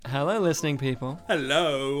Hello, listening people.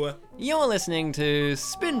 Hello. You're listening to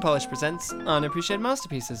Spin Polish Presents Unappreciated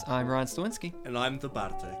Masterpieces. I'm Ryan Stawinski. And I'm the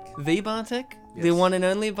Bartek. The Bartek? Yes. The one and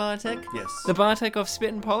only Bartek? Yes. The Bartek of Spit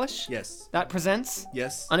and Polish? Yes. That presents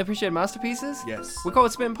Yes. Unappreciated Masterpieces? Yes. We call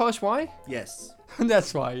it Spit and Polish, why? Yes.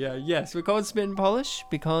 That's why, yeah, yes. We call it Spit and Polish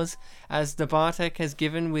because, as the Bartek has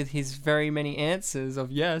given with his very many answers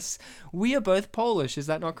of yes, we are both Polish. Is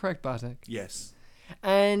that not correct, Bartek? Yes.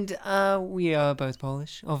 And we are both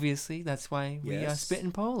Polish, obviously. That's why we are Yes.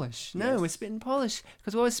 spitting Polish. No, Yes. we're spitting Polish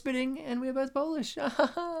because we're spitting and we're both Polish.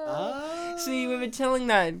 Ah. See, we've been telling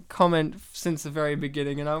that comment since the very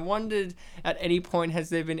beginning, and I wondered at any point has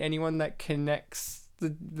there been anyone that connects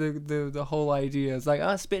the whole idea. It's like,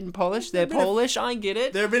 spitting Polish, they're Polish, I get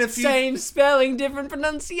it. There have been a few. Same spelling, different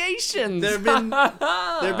pronunciations. There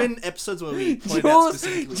have been episodes where we pointed out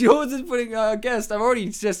specifically. Jules is putting our guest. I've already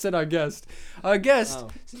just said our guest. Our guest.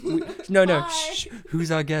 Oh. No. Hi. Shh. Who's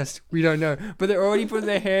our guest? We don't know. But they're already putting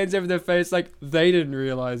their hands over their face like they didn't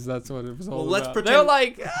realize that's what it was all Well, let's about. pretend- They're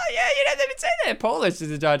like, they didn't say they're Polish this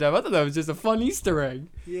entire time. I thought that was just a fun Easter egg.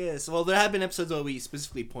 Yes. Well, there have been episodes where we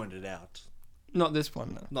specifically pointed out. Not this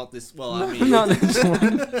one, though. Not this. Well, I mean. Not this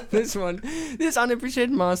one. This one. This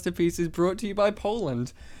unappreciated masterpiece is brought to you by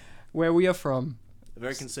Poland, where we are from. A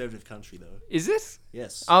very conservative country, though. Is it?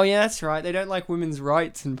 Yes. Oh, yeah, that's right. They don't like women's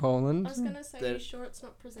rights in I Poland. was gonna say, They're- are you sure it's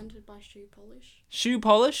not presented by Shoe Polish? Shoe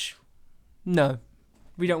polish? No.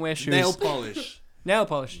 We don't wear shoes. Nail polish. Nail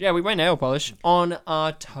polish. Yeah, we wear nail polish on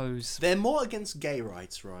our toes. They're more against gay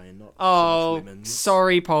rights, Ryan, not so Oh, much women's.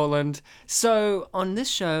 sorry, Poland. So, on this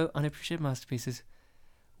show, Unappreciated Masterpieces,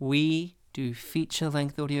 we do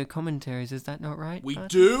feature-length audio commentaries. Is that not right? We Bud?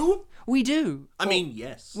 do? We do. I mean,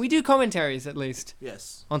 yes. We do commentaries, at least.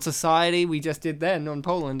 Yes. On society, we just did then, on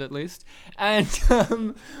Poland at least. And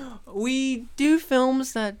we do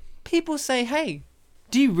films that people say, hey,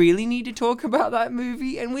 do you really need to talk about that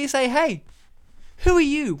movie? And we say, hey, who are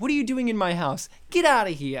you? What are you doing in my house? Get out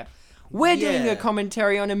of here. We're doing Yeah. a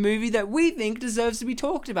commentary on a movie that we think deserves to be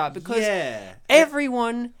talked about because Yeah.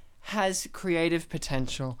 everyone has creative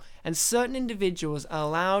potential, and certain individuals are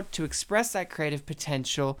allowed to express that creative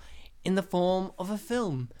potential in the form of a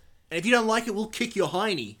film. And if you don't like it, we'll kick your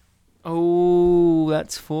hiney. Oh,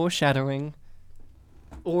 that's foreshadowing.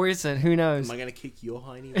 Or is it? Who knows? Am I going to kick your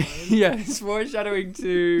hiney, Ryan? Yeah, it's foreshadowing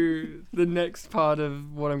to the next part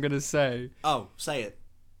of what I'm going to say. Oh, say it.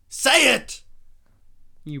 Say it!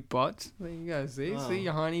 You butt. There you go. See? Oh. See,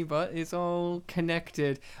 your honey butt is all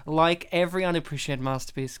connected. Like every unappreciated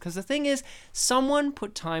masterpiece. Because the thing is, someone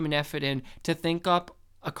put time and effort in to think up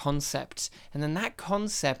a concept. And then that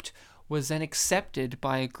concept was then accepted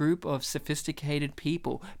by a group of sophisticated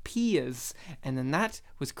people, peers. And then that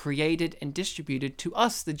was created and distributed to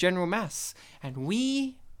us, the general mass. And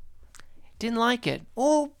we didn't like it.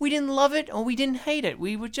 Or we didn't love it. Or we didn't hate it.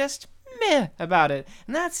 We were just meh about it.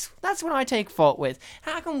 And that's what I take fault with.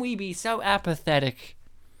 How can we be so apathetic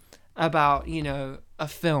about, a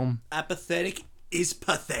film? Apathetic is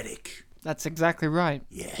pathetic. That's exactly right.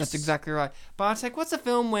 Yes. That's exactly right. Bartek, what's a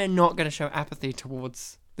film we're not going to show apathy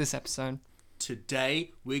towards this episode?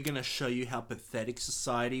 Today, we're going to show you how pathetic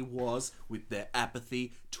society was with their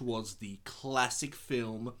apathy towards the classic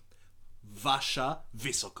film Wasza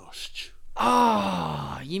Wysokość.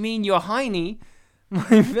 Ah, you mean Your Heiny?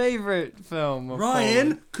 My favourite film of Ryan,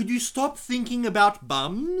 Poland. could you stop thinking about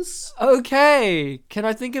bums? Okay, can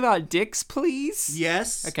I think about dicks, please?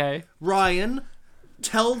 Yes. Okay. Ryan,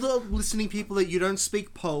 tell the listening people that you don't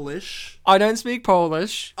speak Polish. I don't speak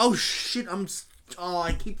Polish. Oh shit,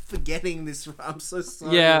 I keep forgetting this. I'm so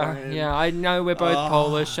sorry. Ryan. Yeah, I know we're both Oh,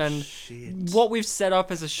 Polish, and shit. what we've set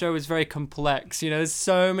up as a show is very complex. There's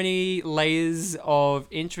so many layers of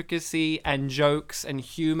intricacy and jokes and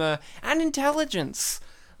humor and intelligence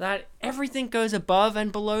that everything goes above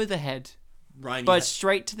and below the head, Ryan, but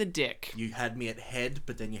straight to the dick. you had me at head,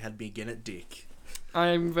 but then you had me again at dick.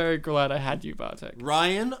 I'm very glad I had you, Bartek.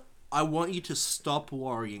 Ryan, I want you to stop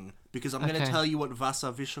worrying because I'm going Okay. to tell you what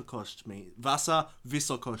Wasza Wysokość means. Wasza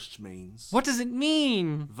Wysokość means. What does it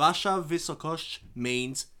mean? Wasza Wysokość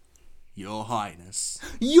means Your Highness.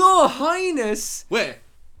 Your Highness! Where?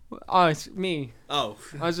 Oh, it's me. Oh,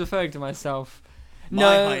 I was referring to myself. My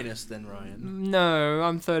No, Highness then, Ryan. no,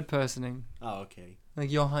 I'm third personing. Oh, okay. Like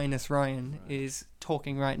Your Highness Ryan is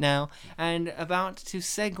talking right now and about to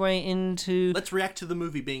segue into Let's react to the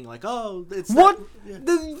movie being like, oh, it's what that- yeah,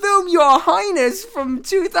 the film Your Highness from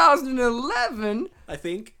 2011. I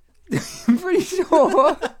think. I'm pretty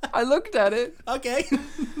sure I looked at it. Okay.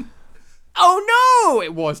 Oh no,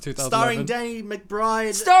 it was 2011. Starring Danny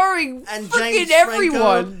McBride Starring and freaking James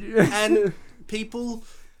everyone Franco and people.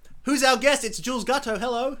 Who's our guest? It's Jules Gatto.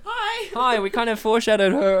 Hello. Hi. Hi, we kind of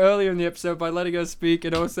foreshadowed her earlier in the episode by letting her speak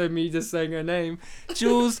and also me just saying her name.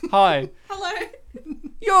 Jules, hi. Hello.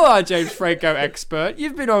 You're our James Franco expert.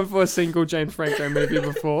 You've been on for a single James Franco movie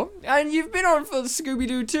before. And you've been on for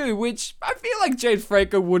Scooby-Doo 2, which I feel like James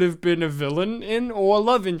Franco would have been a villain in or a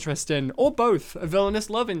love interest in. Or both. A villainous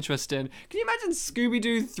love interest in. Can you imagine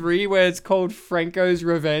Scooby-Doo 3 where it's called Franco's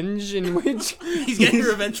Revenge, in which... He's getting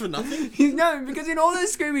revenge for nothing? No, because in all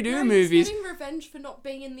those Scooby-Doo No, movies... He's getting revenge for not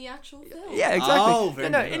being in the actual film. Yeah, exactly. Oh, very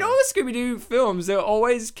no, good. in all the Scooby-Doo films, there are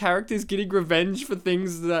always characters getting revenge for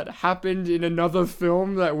things that happened in another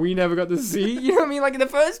film that we never got to see. You know what I mean? Like in the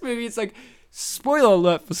first movie, it's like, spoiler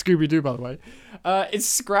alert for Scooby-Doo, by the way. It's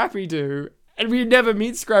Scrappy-Doo. And we never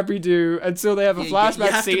meet Scrappy-Doo until they have a Yeah, you flashback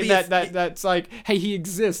have to scene be that's like, hey, he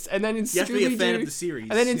exists. And then in You have to be a fan Scooby-Doo... of the series.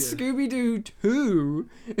 And then in yeah. Scooby-Doo 2,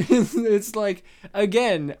 it's like,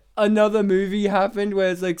 again, another movie happened where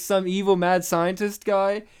it's like some evil mad scientist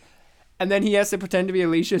guy, and then he has to pretend to be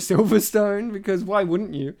Alicia Silverstone, because why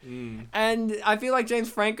wouldn't you? And I feel like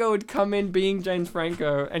James Franco would come in being James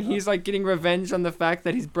Franco, and he's like getting revenge on the fact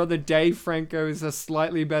that his brother Dave Franco is a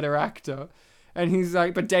slightly better actor. And he's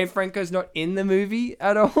like, but Dave Franco's not in the movie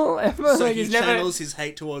at all, ever. So like, he he's never... channels his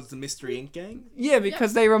hate towards the Mystery Inc. gang? Yeah,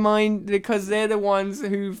 because because they're the ones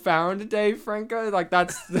who found Dave Franco. Like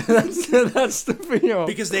that's that's the feel.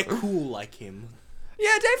 Because they're cool like him.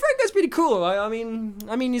 Yeah, Dave Franco's pretty cool. I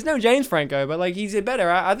mean, he's no James Franco, but like he's a better.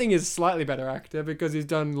 I think he's a slightly better actor because he's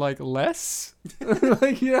done like less.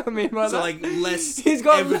 Like, you know what I mean? By So that? like less He's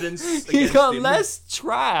got evidence He's against got him. less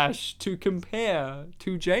trash to compare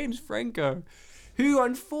to James Franco, who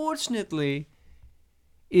unfortunately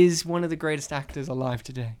is one of the greatest actors alive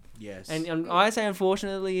today. Yes. And I say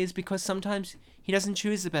unfortunately is because sometimes he doesn't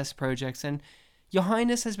choose the best projects. And Your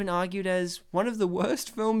Highness has been argued as one of the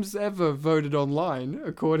worst films ever voted online,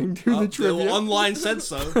 according to the trivia. online said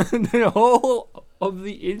so. The whole of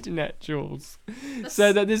the internet, Jules,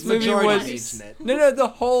 said that this movie Majority was... of the internet. No, the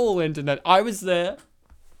whole internet. I was there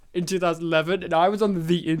in 2011, and I was on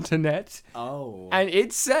the internet, Oh. and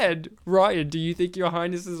it said, Ryan, do you think Your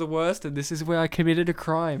Highness is the worst? And this is where I committed a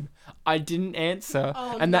crime. I didn't answer.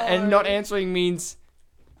 Oh, and no. not answering means,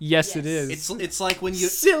 yes, it is. It's like when you...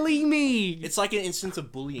 Silly me! It's like an instance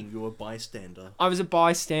of bullying. You're a bystander. I was a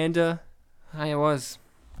bystander. I was.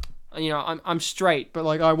 You know, I'm straight, but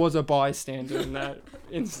like I was a bystander in that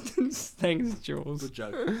instance. Thanks, Jules. Good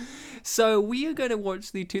joke. So we are going to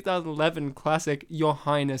watch the 2011 classic Your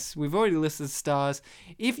Highness. We've already listed stars.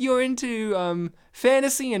 If you're into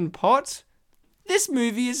fantasy and pot, this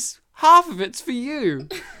movie is half of it's for you.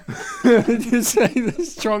 To say the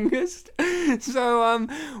strongest. So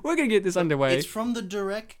we're going to get this underway. It's from the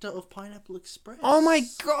director of Pineapple Express. Oh my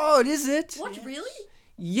god, is it? What, really?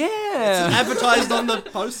 Yeah. It's advertised on the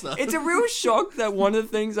poster. It's a real shock that one of the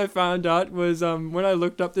things I found out was when I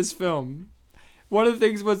looked up this film, one of the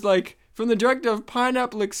things was like from the director of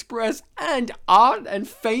Pineapple Express and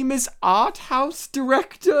famous art house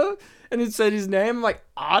director, and it said his name. I'm like,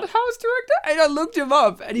 art house director? And I looked him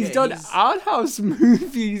up, and he's Yeah, done he's- art house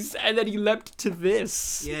movies, and then he leapt to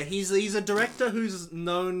this. Yeah, he's a director who's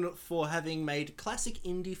known for having made classic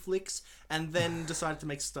indie flicks and then decided to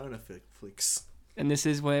make stoner flicks. And this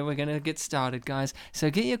is where we're going to get started, guys.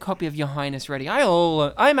 So get your copy of Your Highness ready.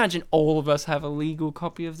 I imagine all of us have a legal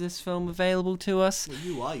copy of this film available to us. Well,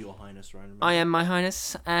 you are Your Highness, Ryan. I am, My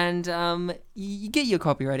Highness, and you get your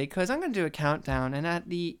copy ready, because I'm going to do a countdown, and at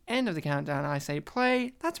the end of the countdown, I say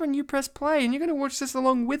play. That's when you press play, and you're going to watch this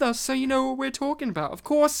along with us, so you know what we're talking about. Of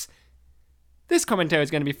course, this commentary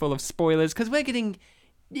is going to be full of spoilers, because we're getting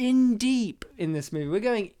in deep in this movie. We're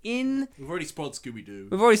going in... We've already spoiled Scooby-Doo.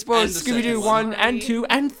 We've already spoiled And the Scooby-Doo second 1 one. and 2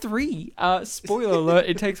 and 3. Spoiler alert,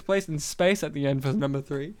 it takes place in space at the end for number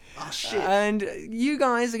 3. Oh, shit. And you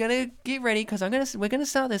guys are going to get ready, because we're going to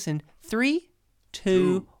start this in 3, 2,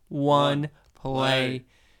 Two, 1, play. play.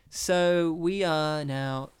 So we are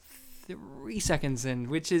now 3 seconds in,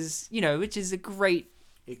 which is a great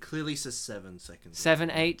It clearly says 7 seconds. 7,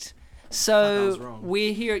 8. I was So wrong.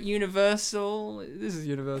 we're here at Universal. This is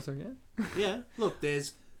Universal, yeah? Yeah, look,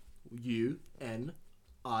 there's UNIV.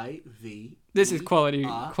 This is quality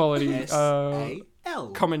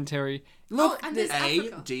SAL. commentary. Look, and there's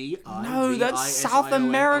Africa. ADIVISION. no, that's South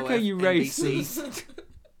America, you racist.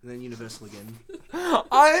 And then Universal again.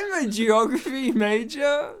 I'm a geography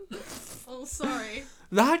major. Oh, sorry.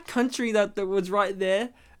 That country that was right there,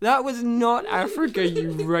 that was not Africa,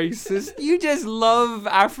 you racist. You just love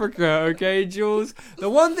Africa, okay, Jules? The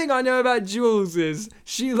one thing I know about Jules is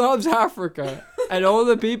she loves Africa. and all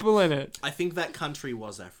the people in it. I think that country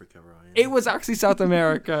was Africa, Ryan. It was actually South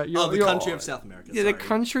America. the country of South America. Yeah, the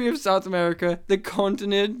country of South America, the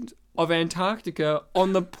continent of Antarctica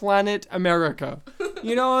on the planet America.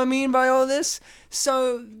 You know what I mean by all this?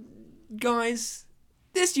 So, guys,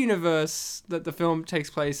 this universe that the film takes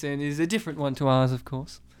place in is a different one to ours, of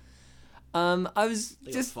course. They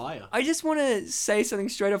got fire. I just want to say something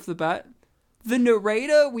straight off the bat. The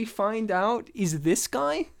narrator, we find out, is this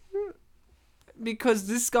guy. Because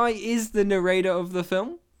this guy is the narrator of the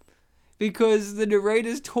film. Because the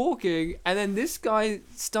narrator's talking, and then this guy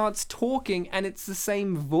starts talking, and it's the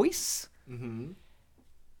same voice. Mm-hmm.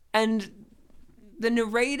 And the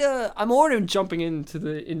narrator... I'm already jumping into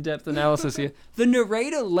the in-depth analysis here. The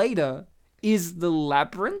narrator later is the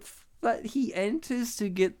labyrinth that he enters to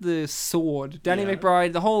get the sword. Danny Yeah.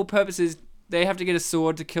 McBride, the whole purpose is they have to get a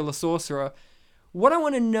sword to kill a sorcerer. What I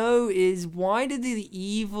want to know is, why did the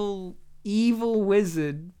evil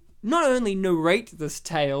wizard not only narrate this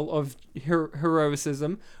tale of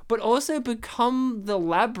heroicism, but also become the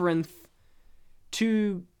labyrinth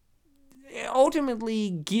to ultimately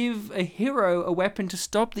give a hero a weapon to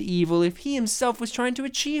stop the evil if he himself was trying to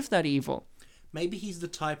achieve that evil? Maybe he's the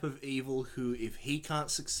type of evil who, if he can't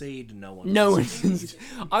succeed, no one No will one. succeed.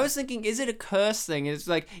 I was thinking, is it a curse thing? It's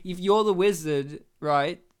like, if you're the wizard,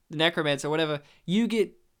 right, the necromancer, whatever, you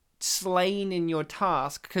get slain in your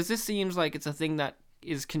task, because this seems like it's a thing that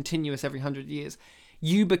is continuous every 100 years.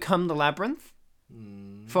 You become the labyrinth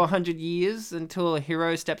for 100 years until a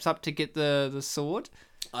hero steps up to get the sword.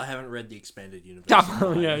 I haven't read the expanded universe.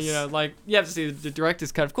 Oh, yeah, you know, like, you have to see the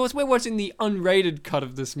director's cut. Of course, we're watching the unrated cut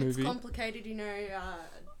of this movie. It's complicated, you know.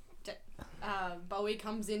 Bowie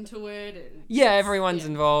comes into it. And Yeah, everyone's yeah.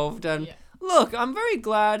 involved, and Yeah. look, I'm very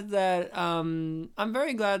glad that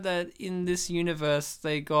in this universe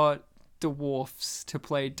they got dwarfs to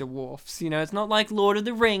play dwarfs. You know, it's not like Lord of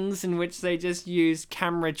the Rings, in which they just used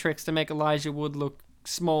camera tricks to make Elijah Wood look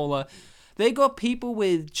smaller. They got people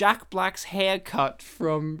with Jack Black's haircut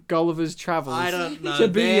from Gulliver's Travels I don't know. to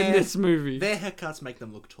be in this movie. Their haircuts make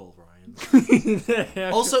them look tall, Ryan.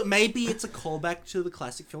 Also, Also, maybe it's a callback to the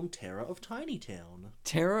classic film Terror of Tiny Town.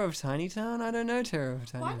 Terror of Tiny Town? I don't know Terror of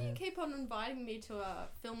Tiny Why do you Town. keep on inviting me to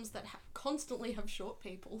films that constantly have short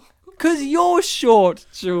people? Because you're short,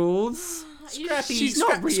 Jules. Scrappy, She's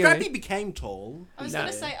not really. Scrappy became tall. I was No.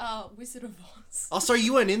 gonna say, Wizard of Oz. Oh, sorry,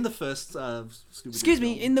 you weren't in the first Scooby-Doo Excuse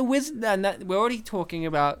me, film. in the Wizard, and we're already talking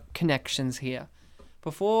about connections here.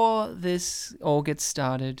 Before this all gets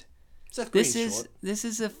started, Seth this Green's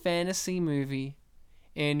is short. a fantasy movie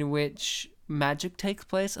in which magic takes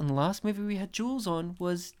place, and the last movie we had Jules on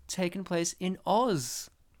was taking place in Oz,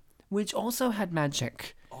 which also had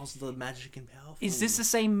magic. Oz the Magic and Powerful. Is this the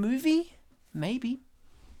same movie? Maybe.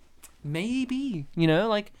 You know,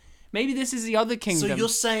 like, maybe this is the other kingdom. So you're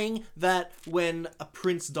saying that when a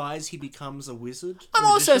prince dies, he becomes a wizard? I'm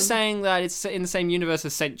also Magician? saying that it's in the same universe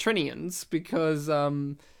as Saint Trinians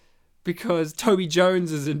because Toby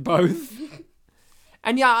Jones is in both.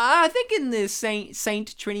 And yeah, I think in the Saint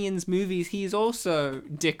Trinians movies, he's also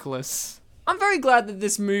dickless. I'm very glad that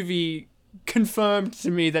this movie confirmed to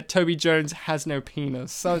me that Toby Jones has no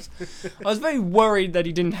penis. So I was very worried that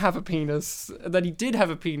he didn't have a penis, that he did have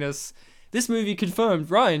a penis. This movie confirmed,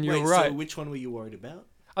 Ryan, you Wait, were right. so which one were you worried about?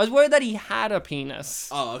 I was worried that he had a penis.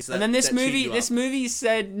 Oh, so And then this that cheered you movie, up.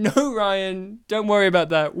 said, "No, Ryan, don't worry about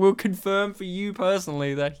that. We'll confirm for you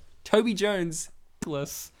personally that Toby Jones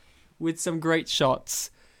is with some great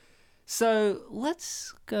shots." So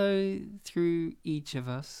let's go through each of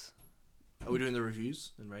us. Are we doing the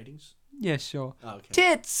reviews and ratings? Yeah, sure. Oh, okay.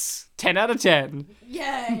 Tits, 10 out of 10.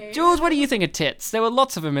 Yay! Jules, what do you think of tits? There were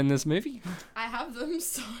lots of them in this movie. I have them,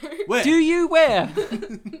 so Where? Do you? Where?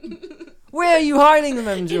 Where are you hiding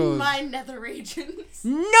them, Jules? in my nether regions.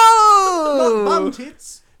 No! Not bum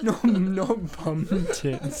tits. No, not bum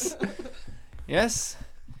tits. Yes,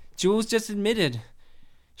 Jules just admitted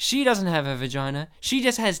she doesn't have a vagina. She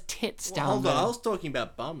just has tits Well, down hold there. on, I was talking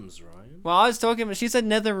about bums, Ryan. Well, I was talking about. She said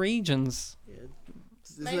nether regions.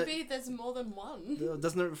 Maybe there's more than one.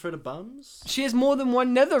 Doesn't it refer to bums? She has more than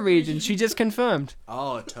one nether region. She just confirmed.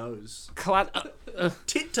 Oh, toes.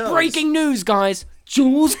 Tit toes. Breaking news, guys.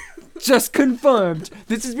 Jules just confirmed.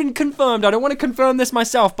 This has been confirmed. I don't want to confirm this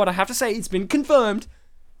myself, but I have to say it's been confirmed.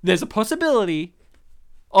 There's a possibility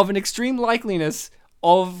of an extreme likeliness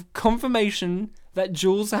of confirmation that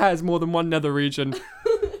Jules has more than one nether region.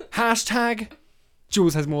 Hashtag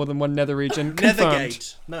Jules has more than one nether region. Confirmed.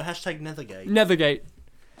 Nethergate. No, hashtag Nethergate. Nethergate.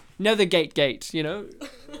 Nethergate gate, you know?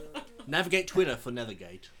 Navigate Twitter for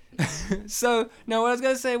Nethergate. So, no, what I was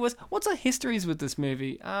going to say was, what's our histories with this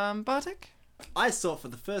movie? Bartek? I saw it for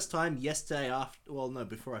the first time yesterday after... Well, no,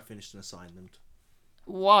 before I finished an assignment.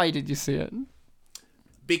 Why did you see it?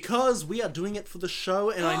 Because we are doing it for the show,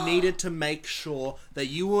 and I needed to make sure that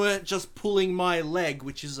you weren't just pulling my leg,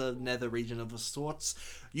 which is a nether region of a sorts.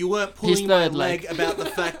 You weren't pulling my third leg. leg about the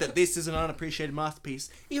fact that this is an unappreciated masterpiece,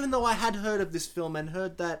 even though I had heard of this film and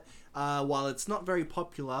heard that while it's not very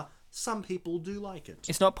popular, some people do like it.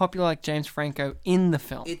 It's not popular like James Franco in the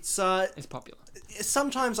film. It's popular.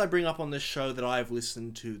 sometimes I bring up on this show that I've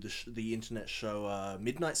listened to the internet show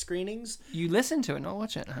Midnight Screenings. You listen to it, not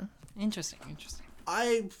watch it, huh? Interesting.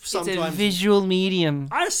 I It's a sometimes visual medium.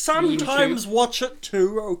 I sometimes watch it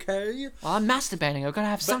too, okay? Well, I'm masturbating. I've got to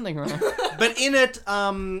have something right. But in it,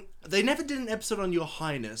 they never did an episode on Your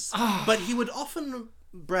Highness. But he would often,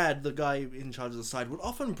 Brad, the guy in charge of the site, would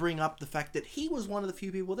often bring up the fact that he was one of the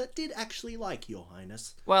few people that did actually like Your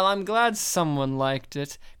Highness. Well, I'm glad someone liked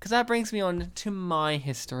it, because that brings me on to my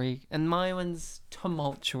history, and my one's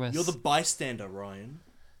tumultuous. You're the bystander, Ryan.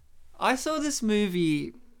 I saw this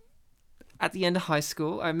movie at the end of high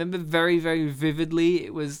school. I remember very, very vividly.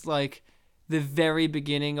 It was like the very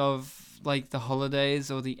beginning of like the holidays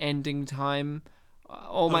or the ending time.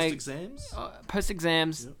 Post-exams? Post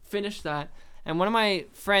exams. Yep. Finished that, and one of my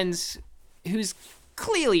friends, who's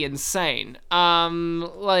clearly insane.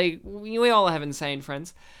 Like we all have insane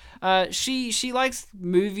friends. She likes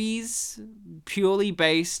movies purely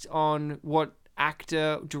based on what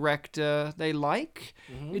actor, director they like.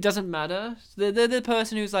 Mm-hmm. It doesn't matter. They're the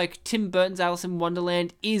person who's like, Tim Burton's Alice in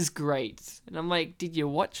Wonderland is great. And I'm like, did you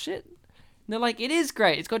watch it? And they're like, it is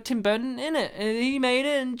great. It's got Tim Burton in it. And he made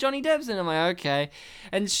it, and Johnny Depp's in it. I'm like, okay.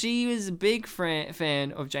 And she was a big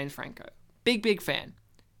fan of James Franco. Big fan.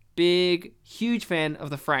 Big, huge fan of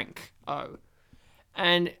the Frank O.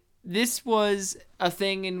 And this was a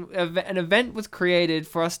thing, an event was created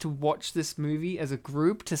for us to watch this movie as a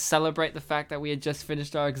group to celebrate the fact that we had just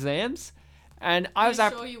finished our exams. And I was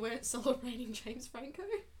sure you weren't celebrating James Franco?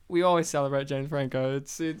 We always celebrate James Franco.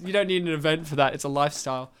 You don't need an event for that. It's a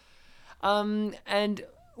lifestyle. And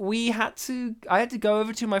I had to go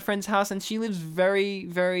over to my friend's house, and she lives very,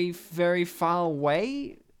 very, very far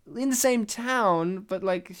away in the same town, but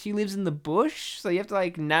like she lives in the bush, so you have to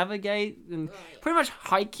like navigate and pretty much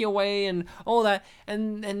hike your way and all that.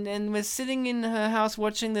 And we're sitting in her house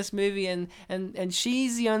watching this movie, and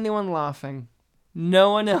she's the only one laughing.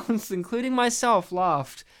 No one else, including myself,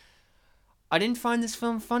 laughed. I didn't find this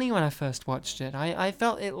film funny when I first watched it. I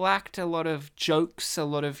felt it lacked a lot of jokes, a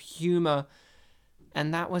lot of humor,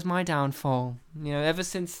 and that was my downfall. You know, ever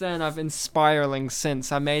since then, I've been spiraling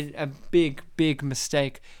since. I made a big, big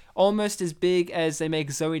mistake. Almost as big as they make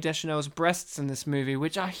Zooey Deschanel's breasts in this movie,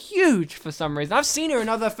 which are huge for some reason. I've seen her in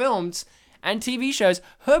other films and TV shows.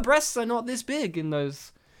 Her breasts are not this big in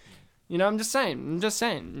those. You know, I'm just saying.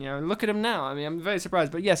 You know, look at them now. I mean, I'm very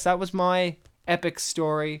surprised. But yes, that was my epic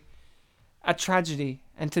story. A tragedy.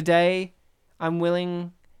 And today, I'm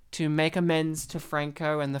willing to make amends to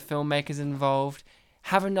Franco and the filmmakers involved.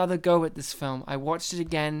 Have another go at this film. I watched it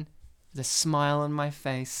again with a smile on my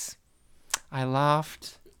face. I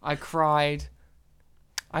laughed. I cried.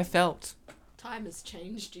 I felt. Time has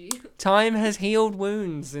changed you. Time has healed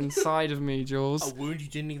wounds inside of me, Jules. A wound you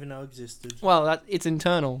didn't even know existed. Well, it's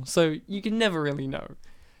internal, so you can never really know.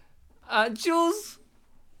 Jules,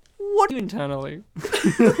 what do you internally?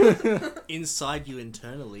 Inside you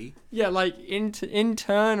internally. Yeah, like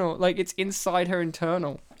internal. Like it's inside her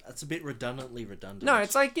internal. That's a bit redundantly redundant. No,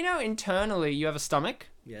 it's like, you know, internally you have a stomach.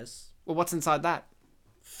 Yes. Well, what's inside that?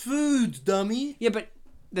 Food, dummy. Yeah, but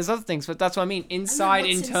there's other things, but that's what I mean. Inside,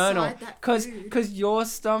 what's internal. inside that food? Because your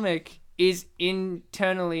stomach is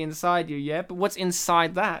internally inside you, yeah? But what's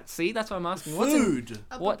inside that? See, that's what I'm asking. What's Food.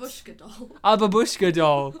 A What? babushka doll. A babushka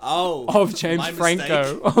doll Oh. of James my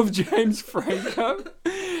Franco. mistake. Of James Franco.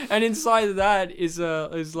 And inside of that is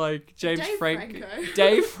like James Dave Franco. Franco.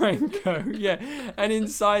 Dave Franco, yeah. And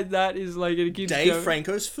inside that is like, it keeps Dave going.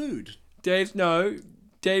 Franco's food. Dave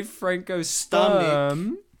Franco's Stomach.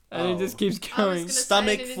 sperm. And it just keeps I was going. gonna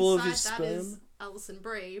Stomach say that full of inside his that is sperm. Alison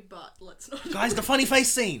Brie, but let's not. Guys, the funny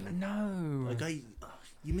face scene. No. Like,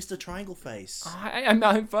 you missed a triangle face.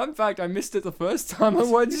 Fun fact, I missed it the first time I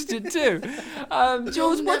watched it too. Jules,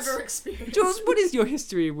 You'll what's, never experience. Jules, what is your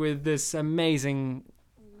history with this amazing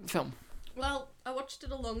film? Well, I watched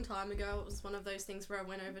it a long time ago. It was one of those things where I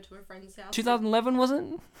went over to a friend's house. 2011, was it?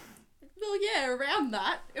 Well, yeah, around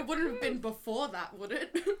that. It wouldn't have been before that, would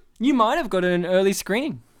it? You might have got an early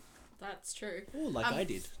screening. That's true. Oh, like I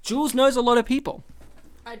did. Jules knows a lot of people.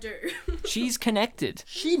 I do. She's connected.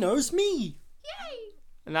 She knows me. Yay!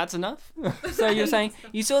 And that's enough? So you're saying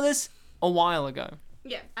you saw this a while ago.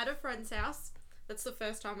 Yeah, at a friend's house. That's the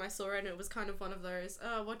first time I saw it, and it was kind of one of those,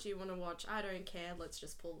 oh, what do you want to watch? I don't care, let's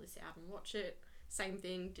just pull this out and watch it. Same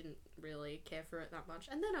thing, didn't really care for it that much.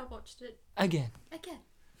 And then I watched it Again.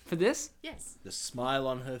 For this? Yes. The smile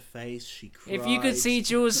on her face, she cried. If you could see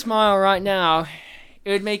Jules smile right now,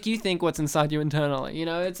 it would make you think what's inside you internally. You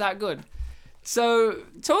know, it's that good. So,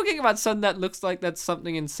 talking about something that looks like that's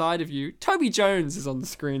something inside of you, Toby Jones is on the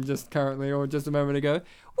screen just currently, or just a moment ago.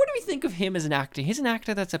 What do we think of him as an actor? He's an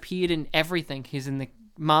actor that's appeared in everything. He's in the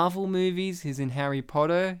Marvel movies, he's in Harry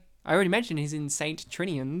Potter. I already mentioned he's in Saint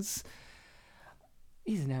Trinians.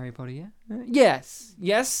 He's in Harry Potter, yeah?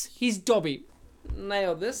 Yes, he's Dobby.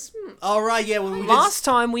 Nailed this. Oh, right, yeah. When we Last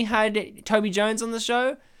time we had Toby Jones on the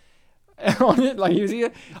show, on it, like he was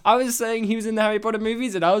here, I was saying he was in the Harry Potter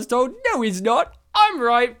movies, and I was told, no, he's not. I'm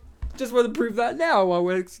right. Just want to prove that now while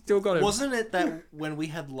we're still got it. Wasn't it that when we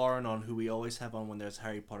had Lauren on, who we always have on when there's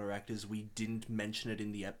Harry Potter actors, we didn't mention it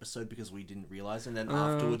in the episode because we didn't realize, and then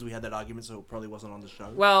afterwards we had that argument, so it probably wasn't on the show?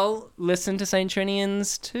 Well, listen to Saint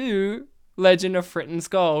Trinians 2, Legend of Fritton's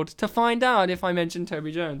Gold, to find out if I mentioned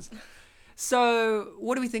Toby Jones. So,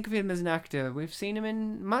 what do we think of him as an actor? We've seen him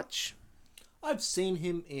in much? I've seen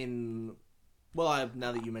him in... Well,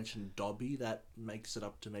 now that you mentioned Dobby, that makes it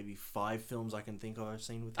up to maybe 5 films I can think of I've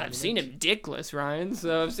seen with him. I've seen him dickless, Ryan,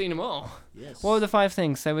 so I've seen them all. Yes. What were the 5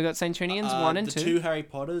 things? So we got Saint Trinians 1 and 2. The 2 Harry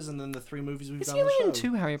Potters, and then the 3 movies we've Is done he on the only show.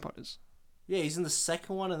 in 2 Harry Potters? Yeah, he's in the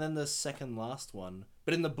second one and then the second last one.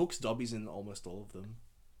 But in the books, Dobby's in almost all of them.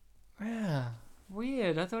 Yeah.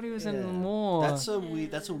 Weird. I thought he was Yeah. in more. That's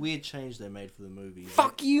a weird change they made for the movie.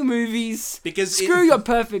 Fuck you, movies. Because Screw your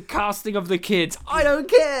perfect casting of the kids. I don't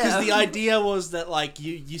care. Because the idea was that like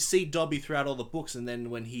you see Dobby throughout all the books, and then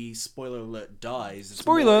when he, spoiler alert, dies,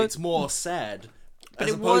 it's more sad. But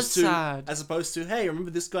it was sad. As opposed to, hey,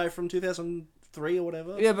 remember this guy from 2003 or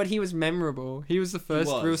whatever? Yeah, but he was memorable. He was the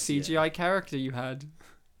first was, real CGI character you had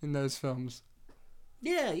in those films.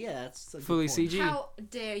 Yeah, that's a good Fully point. CG. How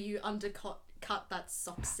dare you undercut that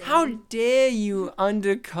sock scene? How dare you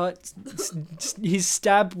undercut his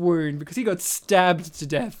stab wound because he got stabbed to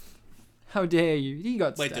death? How dare you? He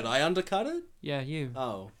got Wait, stabbed. did I undercut it? Yeah, you.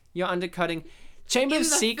 Oh. You're undercutting. Chamber in of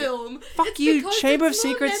the Secrets. film? Fuck It's you. because Chamber of it's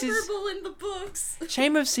more Secrets is. memorable in the books.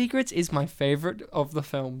 Chamber of Secrets is my favorite of the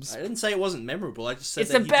films. I didn't say it wasn't memorable. I just said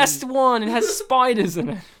It's that the he best didn't- one. It has spiders in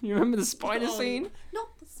it. You remember the spider Oh, scene?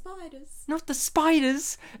 Not the spiders. Not the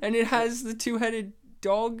spiders. And it has the 2-headed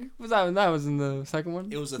dog. Was that in the second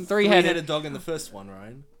one? It was a three-headed. three-headed dog in the first one,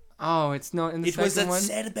 Ryan. Oh, it's not in the It was second at one.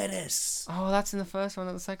 Cerberus. Oh, that's in the first one,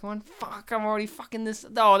 not the second one. Fuck, I'm already fucking this.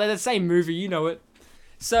 Oh, they're the same movie. You know it.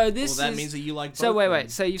 So this Well, that is. means that you like both. So wait. then.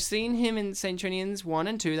 So you've seen him in Saint Trinians 1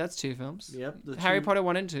 and 2. That's 2 films. Yep. The Harry 2 Potter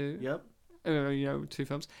 1 and 2. Yep. 2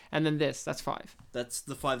 films. And then this. That's 5. That's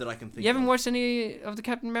the 5 that I can think You haven't of. watched any of the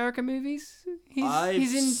Captain America movies? I've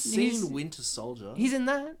seen Winter Soldier. He's in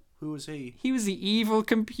that. Who was he? He was the evil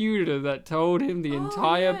computer that told him the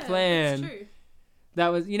entire plan. That's true. That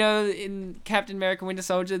was, in Captain America Winter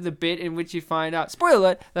Soldier, the bit in which you find out, spoiler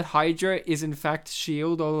alert, that Hydra is in fact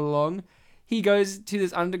S.H.I.E.L.D. all along. He goes to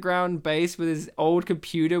this underground base with his old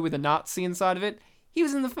computer with a Nazi inside of it. He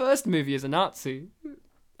was in the first movie as a Nazi.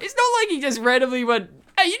 It's not like he just randomly went,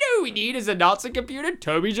 hey, you know who we need as a Nazi computer?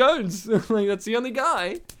 Toby Jones. Like, that's the only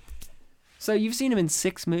guy. So you've seen him in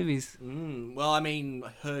 6 movies. Well, I mean, I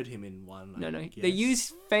heard him in one. No. I They guess.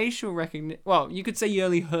 use facial recognition. Well, you could say you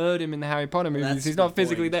only heard him in the Harry Potter movies. That's He's the not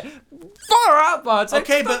physically point. there. Far out, Bartek.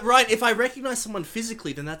 Okay, but right, if I recognize someone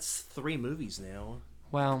physically, then that's 3 movies now.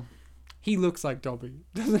 Well, he looks like Dobby,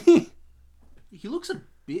 doesn't he? He looks a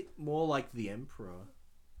bit more like the Emperor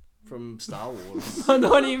from Star Wars. I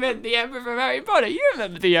thought he meant the Emperor from Harry Potter. You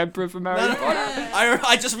remember the Emperor from Harry No, Potter?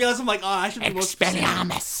 I just realized I'm like, I should be more specific.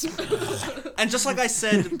 Expelliarmus. And just like I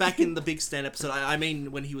said back in the Big Stand episode, I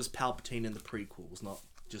mean when he was Palpatine in the prequels, not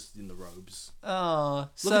just in the robes. Oh,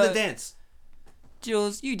 Look at the dance.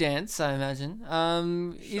 Jules, you dance, I imagine.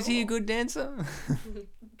 Is he a Sure. good dancer?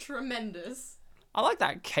 Tremendous. I like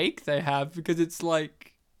that cake they have because it's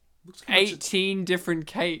like Looks like a bunch of- 18 different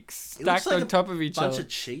cakes It looks stacked like on top of each bunch other. of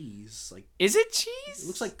cheese. Like Is it cheese? it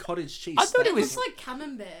looks like cottage cheese. I thought it It was- looks like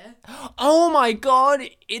camembert. Oh my god,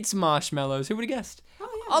 it's marshmallows. Who would have guessed? Oh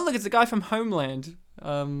yeah. Oh, look, it's the guy from Homeland.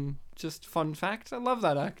 Just fun fact. I love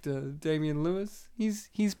that actor, Damian Lewis.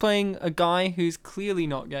 He's playing a guy who's clearly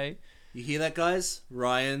not gay. You hear that, guys?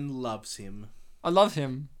 Ryan loves him. I love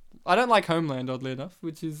him. I don't like Homeland, oddly enough,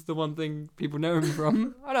 which is the one thing people know him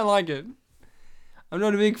from. I don't like it. I'm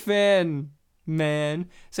not a big fan, man.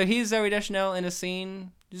 So here's Zoe Deschanel in a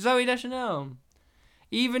scene. Zoe Deschanel.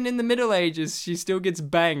 Even in the Middle Ages, she still gets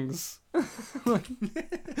bangs. Because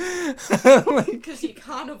you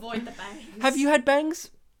can't avoid the bangs. Have you had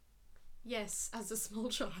bangs? Yes, as a small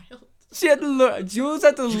child. She had to look. Jules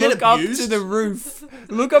had to you get look up to abused? the roof.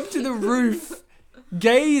 Look up to the roof.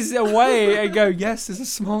 Gaze away and go, yes, as a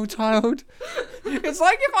small child. It's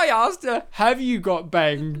like if I asked her, have you got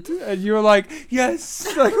banged? And you were like, yes,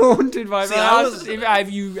 like haunted by See, me. I I was-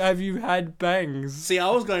 asked, have you had bangs? See, I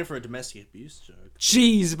was going for a domestic abuse joke.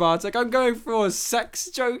 Jeez, Bartek, I'm going for a sex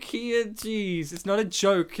joke here. Jeez, it's not a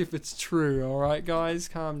joke if it's true, alright, guys?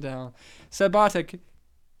 Calm down. So, Bartek,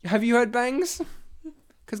 have you had bangs?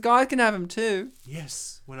 Because guys can have them too.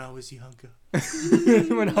 Yes, when I was younger.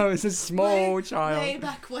 When I was a small Way child.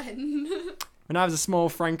 back when. When I was a small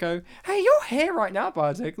Franco. Hey, your hair right now,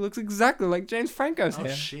 Bartek, looks exactly like James Franco's Oh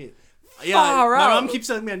hair. shit. Yeah, Far my out. mum keeps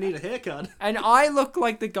telling me I need a haircut. And I look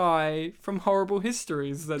like the guy from Horrible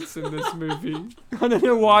Histories that's in this movie. I don't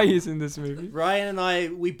know why he's in this movie. Ryan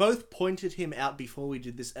and we both pointed him out before we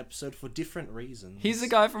did this episode for different reasons. He's the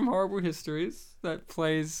guy from Horrible Histories that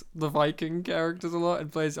plays the Viking characters a lot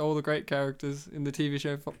and plays all the great characters in the TV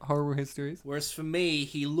show Horrible Histories. Whereas for me,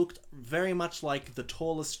 he looked very much like the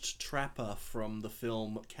tallest trapper from the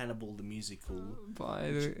film Cannibal the Musical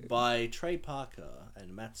by Trey Parker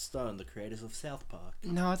and Matt Stone, the creators of South Park.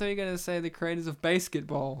 No, I thought you were going to say the creators of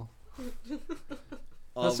Basketball.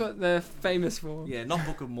 That's Of- what they're famous for. Yeah, not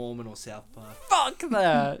Book of Mormon or South Park. Fuck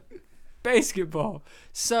that! Basketball.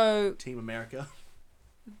 So, Team America.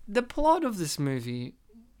 the plot of this movie,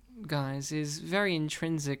 guys, is very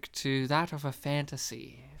intrinsic to that of a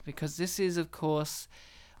fantasy. Because this is, of course,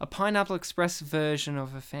 a Pineapple Express version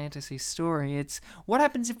of a fantasy story. It's what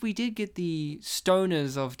happens if we did get the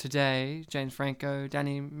stoners of today, James Franco,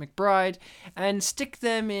 Danny McBride, and stick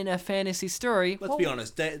them in a fantasy story. Let's be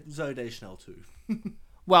honest, Zoe Deschanel too.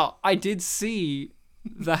 Well, I did see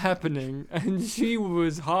The Happening, and she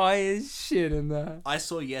was high as shit in that. I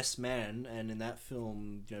saw Yes Man, and in that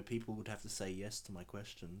film, people would have to say yes to my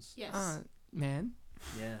questions. Yes. Man.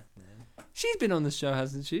 Yeah, man. She's been on the show,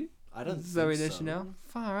 hasn't she? I don't Zoe think Deschanel. so.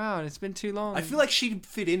 Far out. It's been too long. I feel like she'd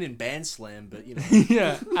fit in Band Slam, but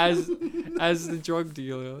yeah, as the drug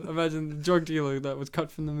dealer. Imagine the drug dealer that was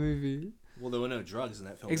cut from the movie. Well, there were no drugs in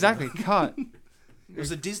that film. Exactly, cut. It was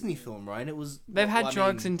a Disney film, right? It was. They've had well, I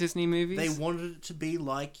drugs mean, in Disney movies. They wanted it to be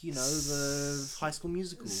like, the High School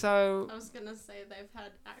Musical. So I was gonna say they've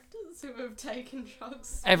had actors who have taken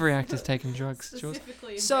drugs. every actor's taken drugs, Jules.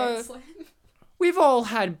 Specifically in So- Band Slam. We've all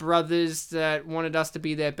had brothers that wanted us to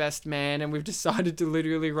be their best man, and we've decided to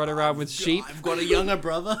literally run around with sheep. I've got a younger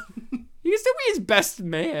brother. He can still be his best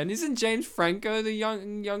man. Isn't James Franco the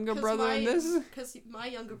younger brother in this? Because my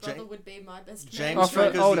younger brother would be my best man. James Oh, for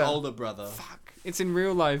Franco's older. the older brother. Fuck. It's in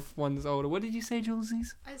real life, one's older. What did you say,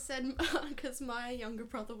 Julesies? I said because my younger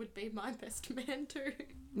brother would be my best man too.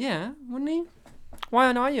 Yeah, wouldn't he? Why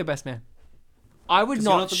aren't I your best man? I would 'Cause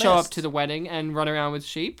you're not not the show up best. to the wedding and run around with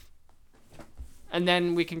sheep. And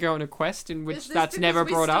then we can go on a quest in which Is this that's because never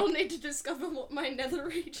brought we up. still need to discover what my nether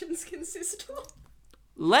regions consist of.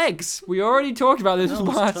 Legs. We already talked about this No, with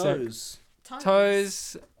it's Bartek. toes.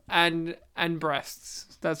 Toes and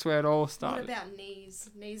breasts. That's where it all What started. about knees?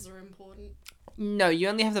 Knees are important. No, you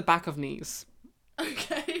only have the back of knees.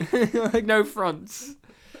 Okay. Like no fronts.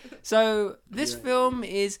 So this Yeah. film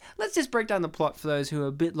is. Let's just break down the plot for those who are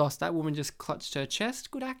a bit lost. That woman just clutched her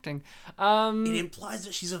chest. Good acting. It implies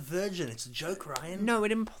that she's a virgin. It's a joke, Ryan. No,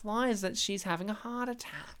 it implies that she's having a heart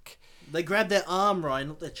attack. They grab their arm, Ryan,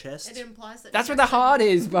 not their chest. It implies that That's she where the actually- heart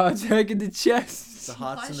is, Bartek, in the chest. The It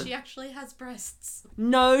heart's implies in she the... actually has breasts.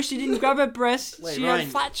 No, she didn't grab her breast. Wait, she Ryan- had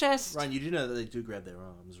a flat chest. Ryan, you do know that they do grab their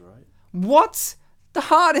arms, right? What? The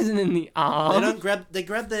heart isn't in the arm. They don't grab... They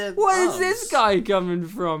grab their Where is arms. this guy coming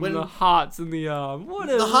from? When- The heart's in the arm. What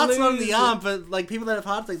a The heart's not in the loser. arm, but, people that have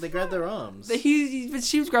heart attacks, they grab their arms. But she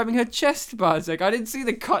was grabbing her chest, Bartek. I didn't see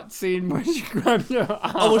the cut scene where she grabbed her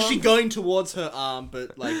arm. Oh, was she going towards her arm,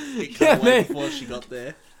 but, it cut Yeah, away man. before she got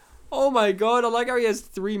there? Oh my god, I like how he has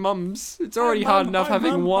 3 mums. It's already Hi, hard Mum. enough Hi,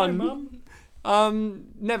 having Mum. Hi, one. Mum.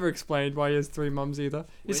 Never explained why he has 3 mums either.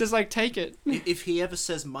 It's Wait. just like, take it. If he ever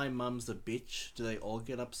says, my mum's a bitch, do they all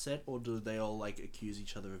get upset, or do they all, accuse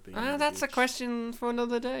each other of being a That's a bitch? question for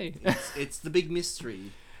another day. It's the big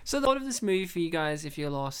mystery. So the plot of this movie for you guys, if you're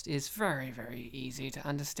lost, is very, very easy to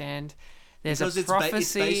understand. There's Because a it's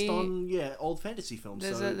prophecy. based on, old fantasy films.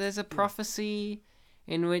 There's a prophecy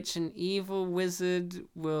in which an evil wizard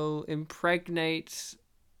will impregnate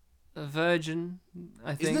a virgin,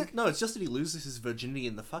 I think. Isn't it? No, it's just that he loses his virginity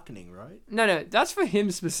in the fucking, right? No, that's for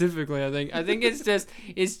him specifically, I think. I think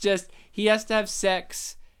it's just he has to have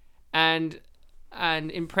sex and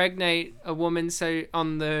and impregnate a woman. So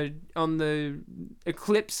on the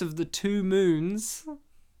eclipse of the 2 moons,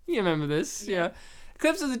 you remember this, yeah.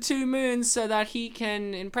 Eclipse of the 2 moons, so that he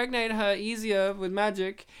can impregnate her easier with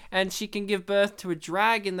magic, and she can give birth to a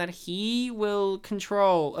dragon that he will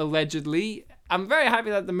control, allegedly. I'm very happy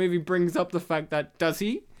that the movie brings up the fact that, does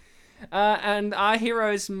he? And our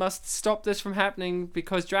heroes must stop this from happening,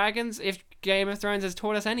 because dragons, if Game of Thrones has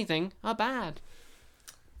taught us anything, are bad.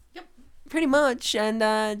 Yep. Pretty much.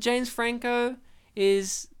 And James Franco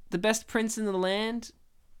is the best prince in the land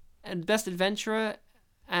and best adventurer,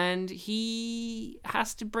 and he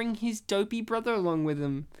has to bring his dopey brother along with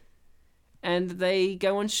him. And they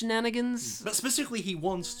go on shenanigans. But specifically, he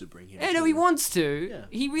wants to bring him. Yeah, no, he wants to. Yeah.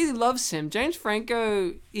 He really loves him. James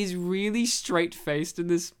Franco is really straight-faced in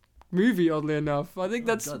this movie, oddly enough. I think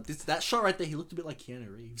that's... God, that shot right there, he looked a bit like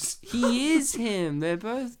Keanu Reeves. He is him. They're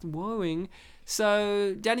both woeing.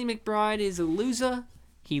 So, Danny McBride is a loser.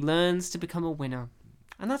 He learns to become a winner.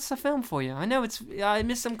 And that's the film for you. I know I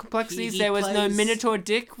missed some complexities. He There was no plays- Minotaur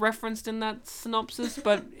dick referenced in that synopsis,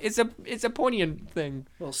 but it's a poignant thing.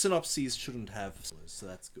 Well, synopses shouldn't have spoilers, so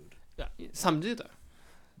that's good. Some do, though.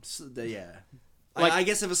 So, yeah. Like- I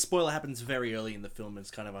guess if a spoiler happens very early in the film,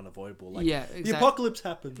 it's kind of unavoidable. Like, Yeah, the exactly. apocalypse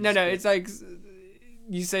happens. No, but- it's like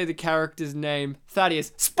you say the character's name,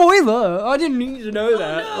 Thaddeus. Spoiler! I didn't need to know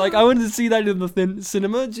that. no. Like, I wanted to see that in the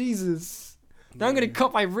cinema. Jesus. Now I'm going to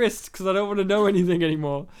cut my wrist because I don't want to know anything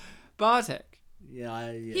anymore. Bartek.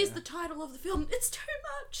 Yeah. Here's the title of the film. It's too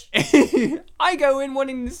much. I go in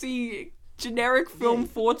wanting to see generic film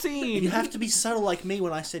 14. You have to be subtle like me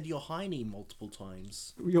when I said you're Heine multiple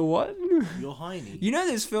times. You're what? You're Heine. You know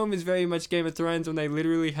this film is very much Game of Thrones when they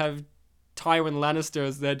literally have Tywin Lannister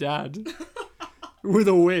as their dad. With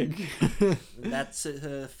a wig. That's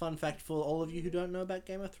a fun fact for all of you who don't know about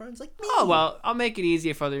Game of Thrones, like me. Oh, well, I'll make it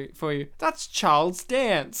easier for you. That's Charles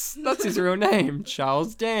Dance. That's his real name,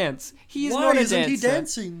 Charles Dance. He's Why not a isn't dancer. he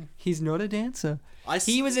dancing? He's not a dancer. I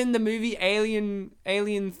He was in the movie Alien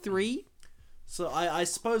 3. So I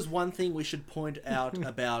suppose one thing we should point out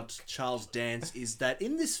about Charles Dance is that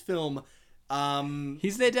in this film,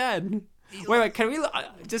 He's their dad. Wait, can we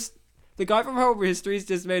just... The guy from Horrible Histories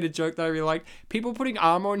just made a joke that I really liked. People putting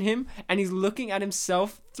armor on him, and he's looking at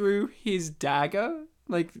himself through his dagger,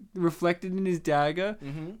 like reflected in his dagger.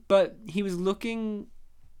 Mm-hmm. But he was looking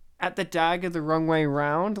at the dagger the wrong way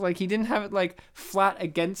around. Like he didn't have it like flat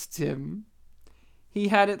against him. He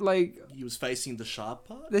had it like he was facing the sharp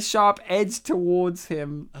part. the sharp edge towards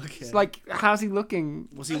him. Okay. It's like, how's he looking?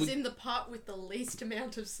 Was he? As in the part with the least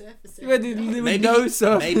amount of surface With area. Maybe no he,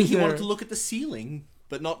 surface maybe he there. wanted to look at the ceiling,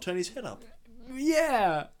 but not turn his head up.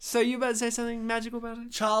 Yeah. So you about to say something magical about it?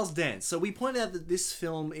 Charles Dance. So we point out that this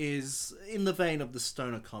film is in the vein of the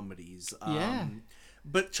stoner comedies. Yeah.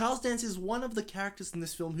 But Charles Dance is one of the characters in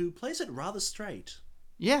this film who plays it rather straight.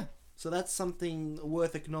 Yeah. So that's something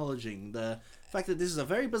worth acknowledging. The fact that this is a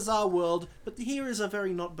very bizarre world, but here is a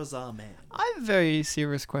very not bizarre man. I have a very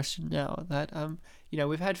serious question now. That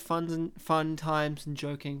we've had fun times and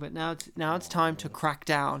joking, but now it's time to crack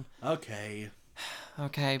down. Okay.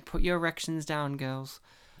 Okay, put your erections down, girls.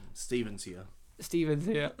 Steven's here. Steven's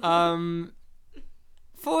here.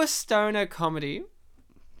 For a stoner comedy,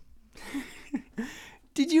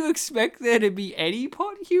 did you expect there to be any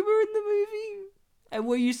pot humor in the movie? And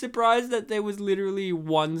were you surprised that there was literally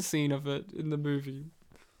one scene of it in the movie?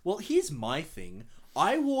 Well, here's my thing.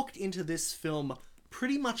 I walked into this film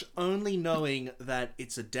pretty much only knowing that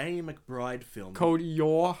it's a Danny McBride film. Called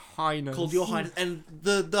Your Highness. Called Your Highness. And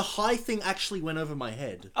the high thing actually went over my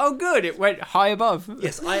head. Oh, good. It went high above.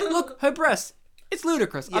 Yes, Look, her breast. It's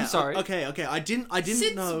ludicrous. I'm Yeah, sorry. Okay. I didn't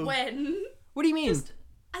Since know. when? What do you mean?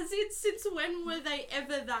 As in, since when were they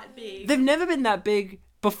ever that big? They've never been that big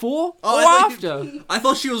before Oh, or I thought after. I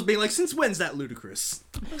thought she was being like, since when's that ludicrous?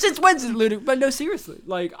 Since when's it ludicrous? But no, seriously.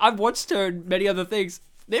 Like, I've watched her in many other things.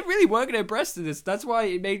 They're really working her breasts in this. That's why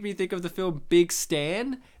it made me think of the film Big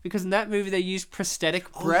Stan. Because in that movie, they used prosthetic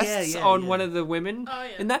Oh, breasts yeah, on yeah. one of the women. Oh, yeah.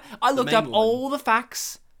 In that, I looked main up woman. all the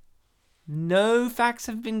facts. No facts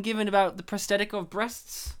have been given about the prosthetic of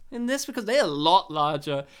breasts in this because they're a lot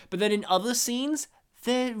larger. But then in other scenes,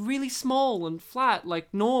 they're really small and flat,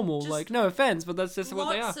 like normal. Just like, no offense, but that's just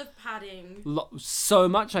what they are. Lots of padding. So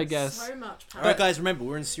much, I guess. So much padding. Alright, guys, remember,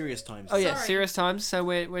 we're in serious times. Oh yeah, Sorry. serious times. So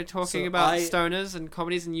we're talking So about I- stoners and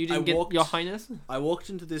comedies, and you didn't get walked- Your Highness. I walked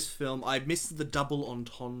into this film, I missed the double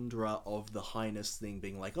entendre of the highness thing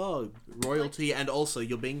being like, oh, royalty, and also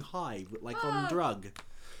you're being high, like on Ah. drug.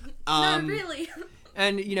 No, really.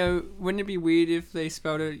 And wouldn't it be weird if they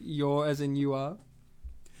spelled it "your" as in "you are"?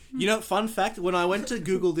 You know, fun fact, when I went to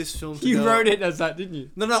Google this film to You go- wrote it as that, didn't you?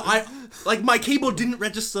 No, my keyboard didn't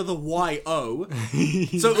register the Y-O.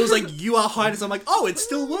 So it was like, you are highness. I'm like, oh, it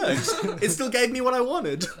still works. It still gave me what I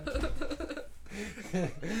wanted.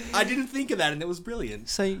 I didn't think of that, and it was brilliant.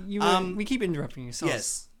 So you we keep interrupting you. So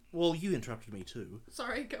Yes. Well, you interrupted me too.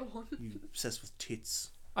 Sorry, go on. You obsessed with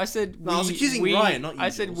tits. I said No, I was accusing Ryan, not you, I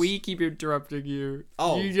said Jules. we keep interrupting you.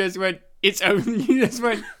 Oh. You just went, it's only you. Just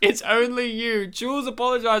went, it's only you. Jules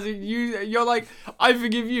apologizing. You're like, I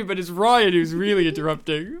forgive you, but it's Ryan who's really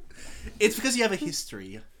interrupting. It's because you have a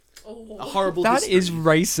history. Oh. A horrible That history. is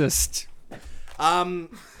racist.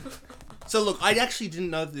 So look, I actually didn't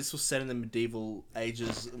know that this was set in the Middle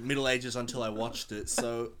Ages until I watched it.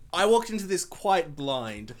 So I walked into this quite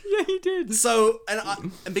blind. Yeah, he did. So,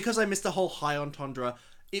 and because I missed the whole High Entendre,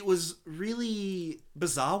 it was really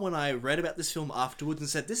bizarre when I read about this film afterwards and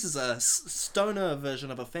said, this is a stoner version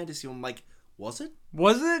of a fantasy film. I'm like, was it?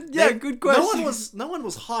 Was it? Yeah, good question. No one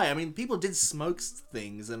was high. I mean, people did smoke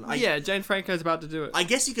things, and Yeah, Jane Franco's about to do it. I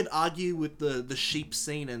guess you could argue with the sheep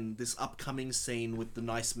scene and this upcoming scene with the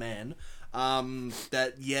nice man,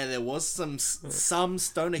 that there was some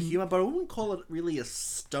stoner humor, but I wouldn't call it really a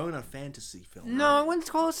stoner fantasy film. No, I wouldn't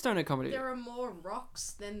call it stoner comedy. There are more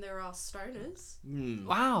rocks than there are stoners.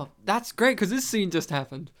 Wow, that's great because this scene just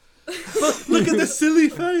happened. Look at the silly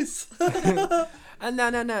face. No.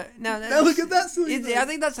 Now look at that silly face. I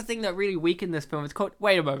think that's the thing that really weakened this film. It's called.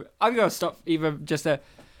 Wait a moment. I'm gonna stop. Even just there,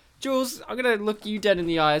 Jules. I'm gonna look you dead in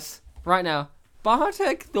the eyes right now.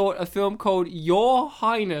 Bartek thought a film called Your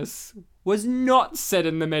Highness was not set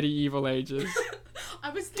in the medieval ages.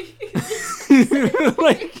 I was thinking.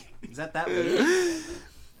 Like, Is that weird?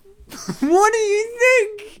 what do you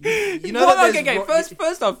think? You know that okay.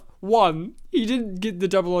 First off, one, he didn't get the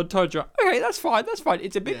double entendre. Okay, that's fine.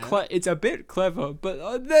 It's a bit it's a bit clever,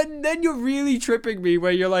 but then you're really tripping me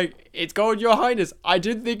where you're like, it's called Your Highness. I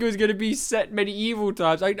didn't think it was gonna be set medieval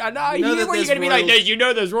times. I hear that what you're there's gonna be like.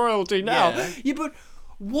 There's royalty now. Yeah. But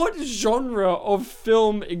what genre of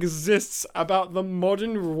film exists about the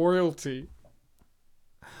modern royalty?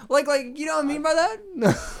 Like, you know what I mean by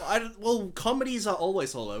that? Well, comedies are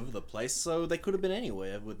always all over the place, so they could have been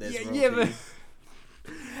anywhere with their royalty. Yeah, but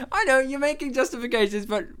I know you're making justifications,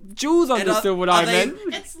 but Jules are understood what I they- meant.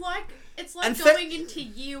 It's like And going into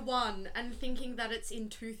year one and thinking that it's in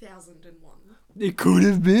 2001. It could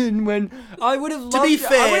have been when I would have loved. To be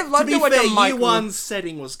I would have loved fair, to watch a year Michael. one's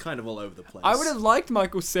setting was kind of all over the place. I would have liked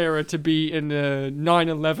Michael Cera to be in a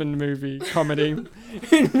 9/11 movie comedy,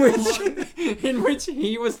 in which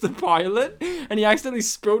he was the pilot and he accidentally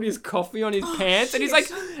spilled his coffee on his pants, and he's like,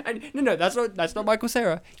 no, that's not Michael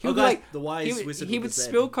Cera. He would be guys, like, the wise wizard he with would the Z.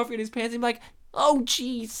 spill coffee on his pants and be like, oh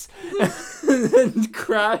jeez, and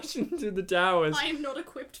crash into the towers. I am not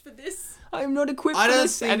equipped for this. I'm not equipped I for don't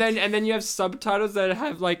this. think- And then you have subtitles that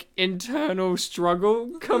have like internal struggle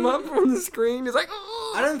come up from the screen. It's like,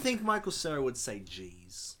 "Ugh." I don't think Michael Cera would say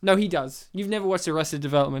 "Geez." No, he does. You've never watched Arrested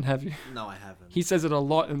Development, have you? No, I haven't. He says it a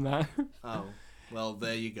lot in that. Oh, well,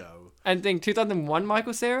 there you go. And think 2001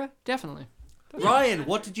 Michael Cera, definitely. Ryan,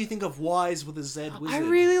 what did you think of Wise with a Z wizard? I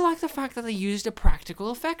really like the fact that they used a practical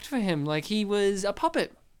effect for him, like he was a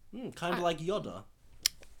puppet. Kind of like Yoda.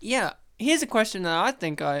 Yeah. Here's a question that I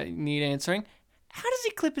think I need answering. How does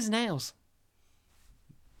he clip his nails?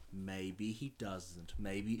 Maybe he doesn't.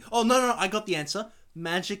 Maybe. Oh no! I got the answer.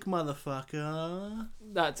 Magic motherfucker.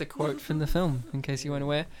 That's a quote from the film, in case you weren't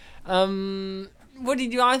aware. What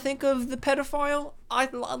did I think of the pedophile? I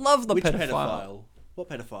love the Which pedophile. pedophile? What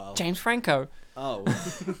pedophile? James Franco. Oh.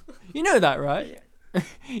 You know that, right?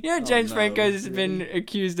 You know James no, Franco's really? been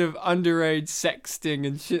accused of underage sexting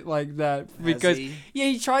and shit like that because he?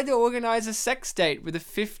 he tried to organise a sex date with a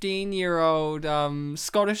 15-year-old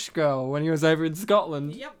Scottish girl when he was over in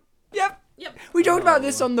Scotland. Yep. We talked about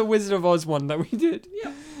this on the Wizard of Oz one that we did.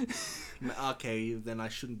 Okay, then I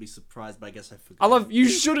shouldn't be surprised, but I guess I forgot. I love you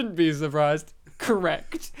shouldn't be surprised.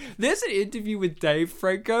 Correct. There's an interview with Dave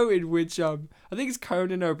Franco in which I think it's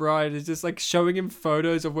Conan O'Brien is just like showing him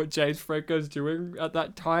photos of what James Franco's doing at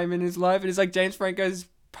that time in his life, and it's like James Franco's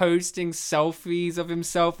posting selfies of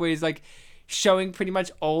himself where he's like showing pretty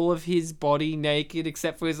much all of his body naked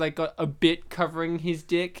except for he's like got a bit covering his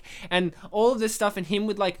dick and all of this stuff, and him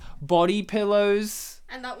with like body pillows.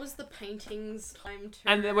 And that was the paintings time too.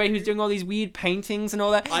 And the way he was doing all these weird paintings and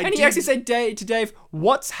all that. I And he did- actually said to Dave,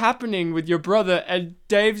 what's happening with your brother? And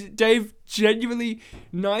Dave, genuinely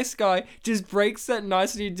nice guy, just breaks that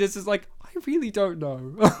nicety and just is like, I I really don't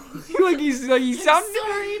know. like he sounded.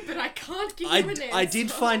 Sorry, but I can't give you an answer. I did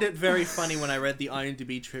find it very funny when I read the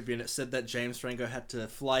IMDb tribune. It said that James Franco had to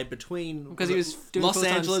fly between Because he was doing Los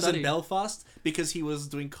full-time Angeles study. and Belfast because he was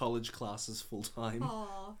doing college classes full time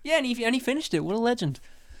Aw. Yeah, and he finished it. What a legend.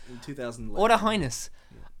 in 2011. What a highness.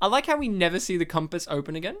 I like how we never see the compass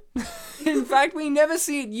open again. In fact, we never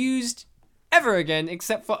see it used ever again,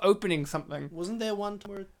 except for opening something. Wasn't there one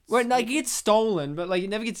where Well, like, it gets stolen, but, like, it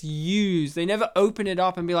never gets used. They never open it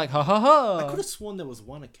up and be like, ha ha ha. I could have sworn there was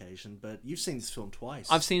one occasion, but you've seen this film twice.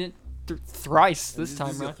 I've seen it thrice And this time,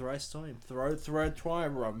 is your right? thrice time. Try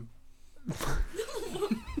rum.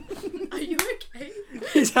 Are you okay?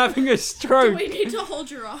 He's having a Do stroke. we need to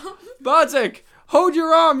hold your arm? Bartek, hold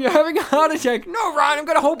your arm. You're having a heart attack. No, Ryan, I'm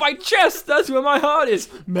going to hold my chest. That's where my heart is.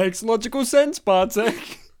 Makes logical sense,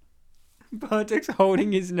 Bartek. Bartek's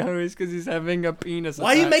holding his nose because he's having a penis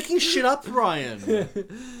Why are you attack. making shit up, Ryan?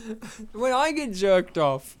 When I get jerked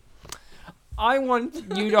off, I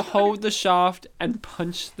want you to hold the shaft and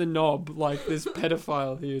punch the knob like this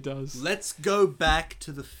pedophile here does. Let's go back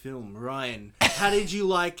to the film, Ryan. How did you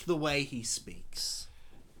like the way he speaks?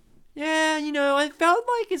 Yeah, I felt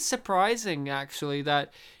like it's surprising, actually,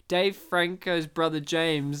 that Dave Franco's brother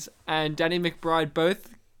James and Danny McBride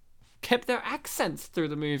both kept their accents through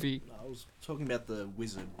the movie. I was talking about the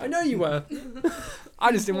wizard. I know you were.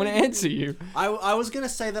 I just didn't want to answer you. I was gonna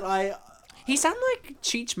say that He sounded like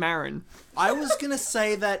Cheech Marin. I was gonna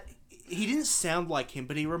say that he didn't sound like him,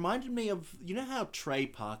 but he reminded me of, you know how Trey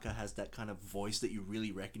Parker has that kind of voice that you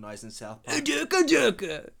really recognize in South Park?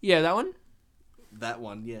 Yeah, that one? That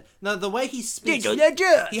one, yeah. No, the way he speaks,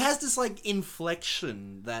 he has this like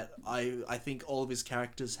inflection that I think all of his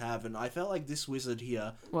characters have, and I felt like this wizard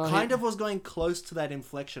here Well, kind of was going close to that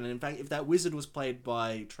inflection. And in fact, if that wizard was played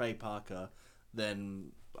by Trey Parker,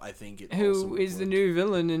 then I think it. also Who would is the work. new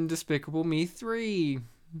villain in Despicable Me 3?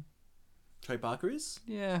 Trey Parker is?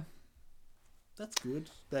 Yeah. That's good.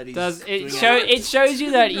 That he's Does doing it all show? right. It shows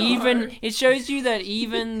you that No.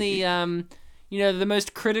 even the the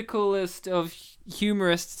most criticalist of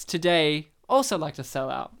humorists today also like to sell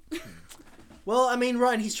out. Well, I mean,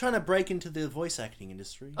 Ryan, he's trying to break into the voice acting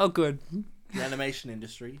industry, Oh, good. the animation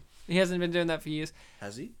industry. He hasn't been doing that for years.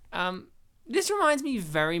 Has he? This reminds me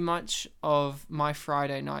very much of My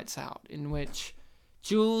Friday Nights Out, in which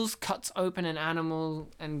Jules cuts open an animal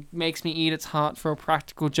and makes me eat its heart for a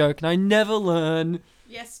practical joke, and I never learn.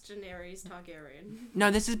 Yes, Daenerys Targaryen.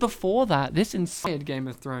 No, this is before that. This inspired Game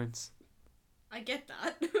of Thrones. I get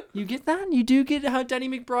that. You get that? You do get how Danny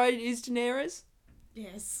McBride is Daenerys?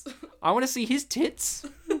 Yes. I want to see his tits.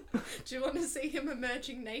 Do you want to see him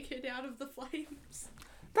emerging naked out of the flames?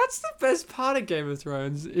 That's the best part of Game of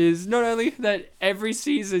Thrones, is not only that every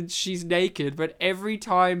season she's naked, but every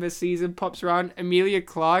time a season pops around, Emilia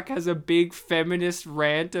Clarke has a big feminist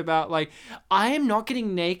rant about, like, I am not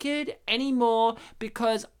getting naked anymore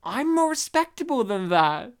because I'm more respectable than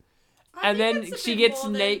that. I And think then it's a she bit gets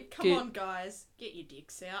more than, naked. Come on, guys, get your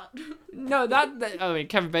dicks out. No, I mean,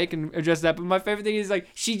 Kevin Bacon addressed that, but my favorite thing is, like,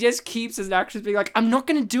 she just keeps as an actress being like, I'm not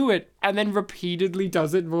gonna do it, and then repeatedly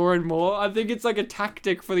does it more and more. I think it's like a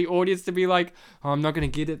tactic for the audience to be like, oh, I'm not gonna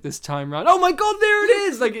get it this time round. Oh my god, there it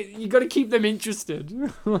is! Like, you gotta keep them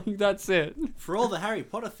interested. Like, that's it. For all the Harry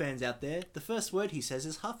Potter fans out there, the first word he says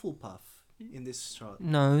is Hufflepuff in this shot.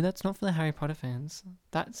 No, that's not for the Harry Potter fans.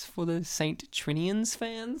 That's for the Saint Trinians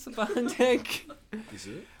fans, Bartek. Is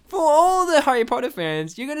it? For all the Harry Potter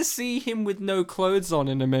fans, you're gonna see him with no clothes on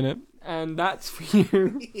in a minute, and that's for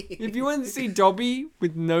you. If you want to see Dobby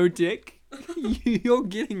with no dick, you're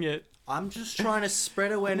getting it. I'm just trying to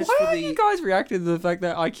spread awareness Why for are the. you guys reacting to the fact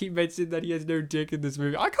that I keep mentioning that he has no dick in this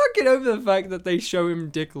movie? I can't get over the fact that they show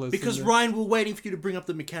him dickless. Because in Ryan, we're waiting for you to bring up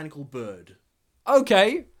the mechanical bird.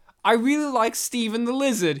 Okay, I really like Steven the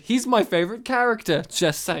Lizard. He's my favorite character.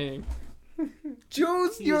 Just saying.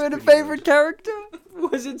 Jules, He you're is in a pretty favorite good. character?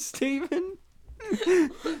 Was it Steven?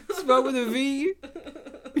 Spelled with a V?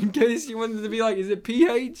 In case you wanted to be like, is it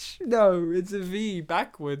PH? No, it's a V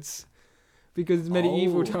backwards. Because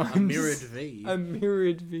medieval times. A mirrored V. A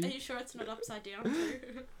mirrored Are V. you sure it's not upside down too?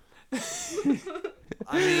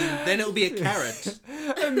 I mean, then it'll be a carrot.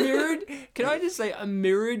 A mirrored. Can I just say, a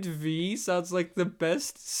mirrored V sounds like the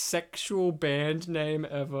best sexual band name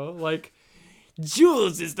ever. Like,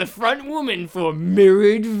 Jules is the front woman for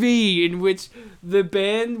Mirrored V, in which the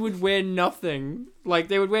band would wear nothing. Like,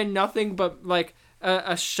 they would wear nothing but, like,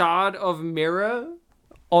 a shard of mirror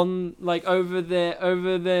on, like, over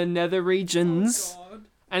their nether regions. Oh god.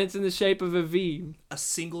 And it's in the shape of a V. A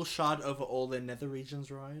single shard over all their nether regions,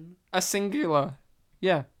 Ryan. A singular.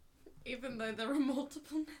 Yeah. Even though there are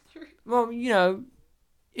multiple nether. Well,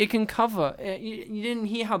 it can cover. You didn't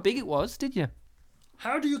hear how big it was, did you?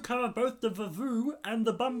 How do you cover both the vavoo and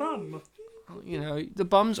the bum bum? You know, the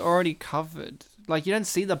bum's already covered. Like, you don't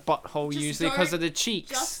see the butthole Just usually because don't- of the cheeks.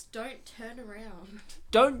 Just don't turn around.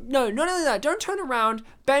 Not only that, don't turn around,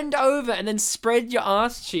 bend over, and then spread your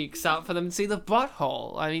ass cheeks out for them to see the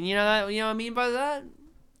butthole. I mean, you know what I mean by that?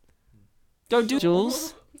 Don't do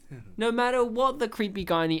Jules. No matter what the creepy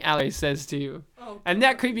guy in the alley says to you. Oh, And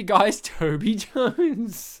that creepy guy is Toby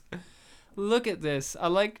Jones. Look at this. I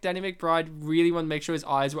like Danny McBride really wanted to make sure his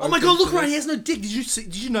eyes were Oh my open god, look to right, this. he has no dick.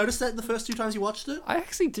 Did you notice that the first 2 times you watched it? I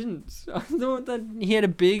actually didn't. I thought that he had a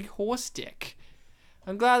big horse dick.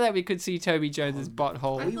 I'm glad that we could see Toby Jones's I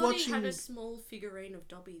butthole. we thought he had watching- a small figurine of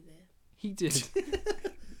Dobby there. He did.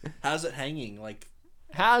 How's it hanging? Like,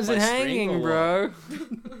 How's it By string hanging, or bro?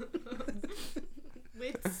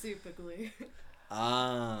 With super glue.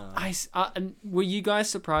 And were you guys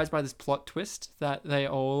surprised by this plot twist that they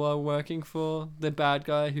all are working for the bad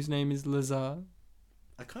guy whose name is Lazar?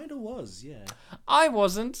 I kind of was, yeah. I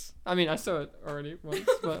wasn't. I mean, I saw it already once,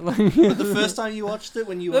 but like The first time you watched it,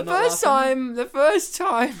 when you were the not first laughing?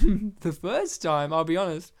 the first time, I'll be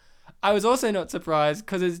honest, I was also not surprised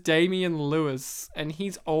because it's Damian Lewis, and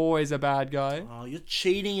he's always a bad guy. Oh, you're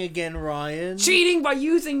cheating again, Ryan. Cheating by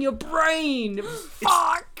using your brain.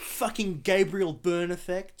 Fuck. Fucking Gabriel Byrne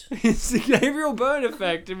effect. It's the Gabriel Byrne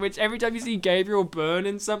effect, in which every time you see Gabriel Byrne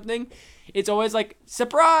in something, it's always like,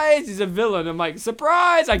 surprise, he's a villain. I'm like,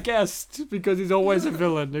 surprise, I guessed, because he's always a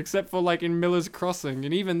villain, except for like in Miller's Crossing,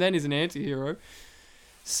 and even then he's an anti-hero.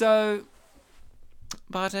 So,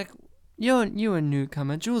 Bartek, you're a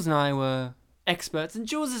newcomer. Jules and I were experts, and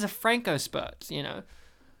Jules is a Franco-spurt, you know,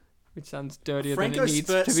 which sounds dirtier than Franco it needs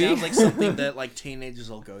Spurt to be. sounds like something that like teenagers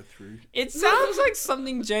will go through. It sounds like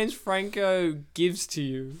something James Franco gives to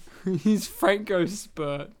you. He's Franco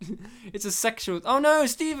Spurt. It's a sexual. Oh no,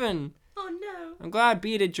 Stephen! Oh no. I'm glad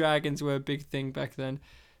bearded dragons were a big thing back then.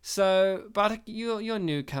 So, Bartek, you're a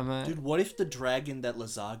newcomer. Dude, what if the dragon that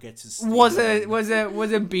Lazar gets is Was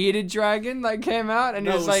Steven? a bearded dragon that came out and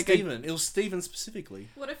No, it was like Steven. It was Steven specifically.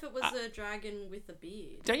 What if it was a dragon with a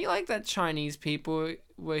beard? Don't you like that Chinese people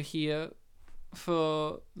were here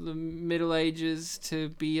for the Middle Ages to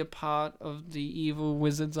be a part of the evil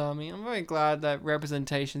wizard's army? I'm very glad that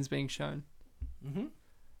representation's being shown. Mm-hmm.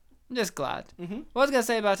 I'm just glad. Mm-hmm. What I was gonna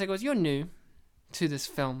say about it was you're new to this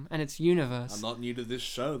film and its universe. I'm not new to this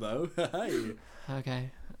show though. Hey.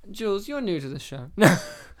 Okay, Jules, you're new to the show.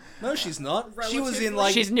 No, she's not. She was in Relatively.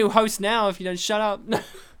 like She's new host now. If you don't shut up,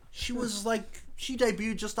 she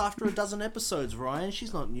debuted just after a dozen episodes, Ryan.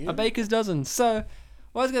 She's not new. a baker's dozen. So,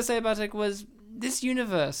 what I was gonna say about it was this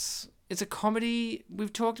universe. It's a comedy.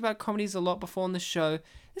 We've talked about comedies a lot before on the show.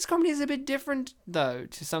 This comedy is a bit different, though,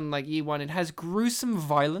 to something like Year One. It has gruesome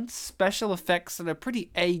violence, special effects that are pretty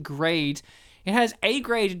A-grade. It has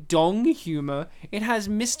A-grade dong humor. It has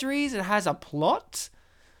mysteries. It has a plot.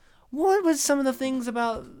 What was some of the things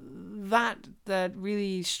about that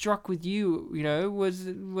really struck with you? You know, was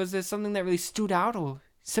there something that really stood out or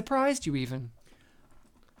surprised you even?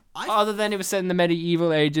 Other than it was set in the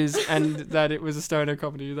medieval ages and that it was a stoner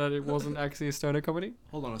comedy, that it wasn't actually a stoner comedy.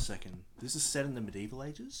 Hold on a second. This is set in the medieval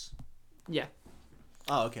ages? Yeah.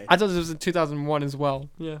 Oh, okay. I thought this was in 2001 as well.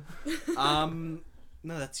 Yeah.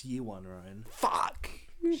 No, that's Year One, Ryan. Fuck.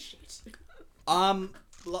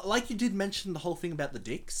 Like you did mention the whole thing about the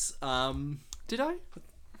dicks. Did I?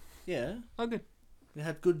 Yeah, Oh, good. it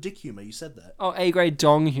had good dick humor. You said that. Oh, A-grade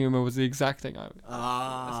dong humor was the exact thing.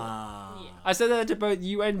 Ah. Yeah. I said that to both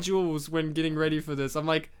you and Jules when getting ready for this. I'm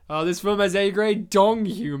like, oh, this film has A-grade dong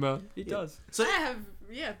humor. It does. So, I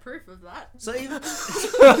have proof of that. so even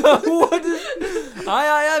What is...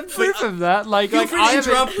 I have proof of that. Like feel free I to have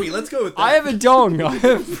interrupt me. Let's go with that. I have a dong. I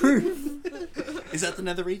have proof. Is that the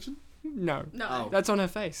Nether region? No. No. Oh. That's on her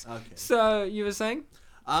face. Okay. So, you were saying?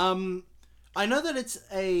 I know that it's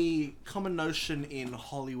a common notion in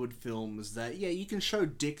Hollywood films that, yeah, you can show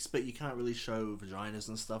dicks, but you can't really show vaginas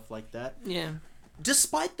and stuff like that. Yeah.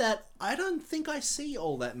 Despite that, I don't think I see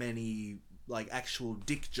all that many, like, actual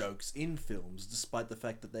dick jokes in films, despite the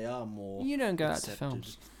fact that they are more You don't go out to accepted.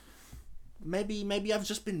 films. Maybe I've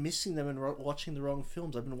just been missing them and watching the wrong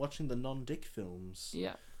films. I've been watching the non-dick films.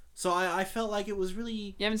 Yeah. So I felt like it was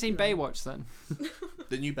really... You haven't seen Baywatch then?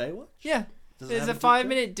 The new Baywatch? Yeah. Does it There's have a dick joke?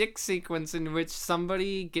 5-minute dick sequence in which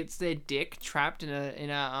somebody gets their dick trapped in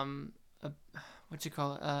a what you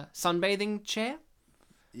call it, sunbathing chair.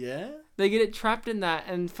 Yeah? They get it trapped in that,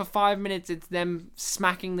 and for 5 minutes it's them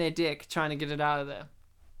smacking their dick trying to get it out of there.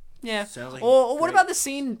 Yeah. Sounds like Or what great- about the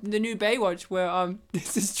scene in the new Baywatch where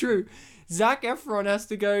this is true. Zac Efron has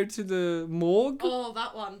to go to the morgue Oh,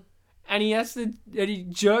 that one. and he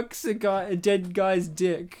jerks a dead guy's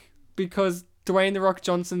dick because Dwayne the Rock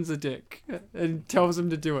Johnson's a dick and tells him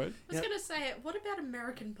to do it. I was gonna say, what about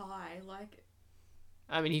American Pie? Like,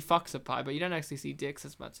 I mean, he fucks a pie, but you don't actually see dicks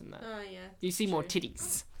as much in that. oh yeah. You see more true.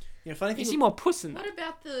 titties. Yeah, funny You thing. see more puss in What that.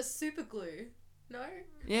 about the super glue? No.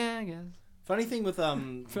 Yeah, I guess. Funny thing with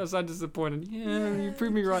First, I'm disappointed. Yeah, you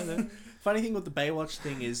proved me right there. funny thing with the Baywatch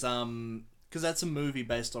thing is because that's a movie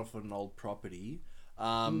based off of an old property.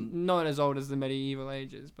 Not as old as the medieval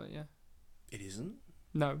ages, but yeah. It isn't.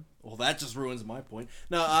 No. Well, that just ruins my point.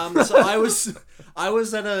 No, so I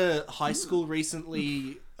was at a high school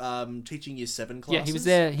recently, teaching year 7 classes. Yeah, he was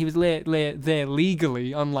there. He was there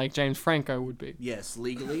legally, unlike James Franco would be. Yes,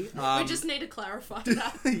 legally. We just need to clarify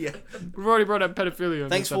that. yeah. We've already brought up pedophilia. in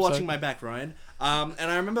Thanks this for watching episode. my back, Ryan. And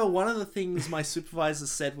I remember one of the things my supervisor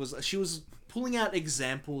said was she was pulling out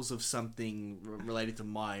examples of something related to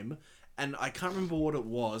mime, and I can't remember what it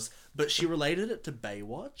was, but she related it to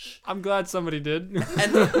Baywatch. I'm glad somebody did. And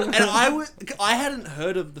I hadn't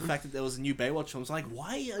heard of the fact that there was a new Baywatch film. So I was like,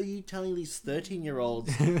 why are you telling these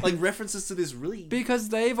 13-year-olds like references to this really? Because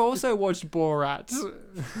they've also watched Borat.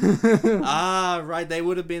 Right. They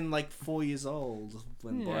would have been like 4 years old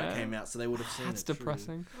when Borat Yeah. came out, so they would have seen That's it. True.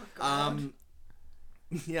 depressing.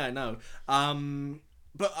 Yeah, I know.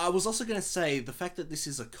 But I was also going to say the fact that this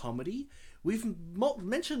is a comedy. We've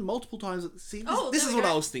mentioned multiple times. See, this is what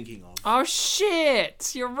I was thinking of. Oh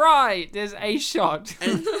shit! You're right. There's a shot.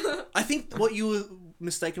 And I think what you were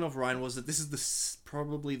mistaken of, Ryan, was that this is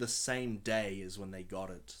probably the same day as when they got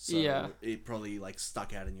it. So Yeah. it probably like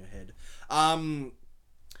stuck out in your head.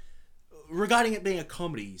 Regarding it being a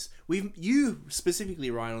comedies, you specifically,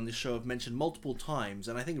 Ryan, on this show have mentioned multiple times,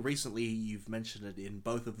 and I think recently you've mentioned it in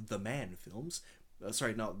both of the Man films.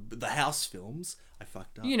 Sorry, not the House films. I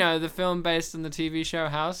fucked up. You know, the film based on the TV show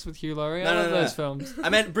House with Hugh Laurie. I No, love no. those films. I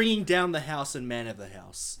meant bringing down the house and Man of the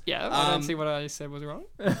House. Yeah, I don't see what I said was wrong.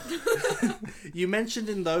 You mentioned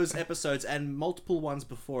in those episodes and multiple ones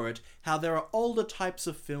before it how there are older types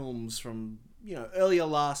of films from, earlier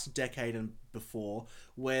last decade and before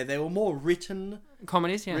where they were more written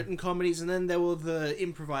Comedies, yeah. comedies, and then there were the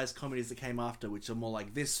improvised comedies that came after, which are more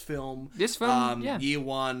like this film. This film, yeah. Year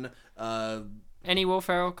One. Any Will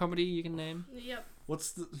Ferrell comedy you can name. Yep.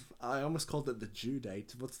 I almost called it the due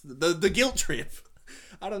date. What's the guilt trip?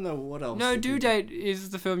 I don't know what else. No, Due Date is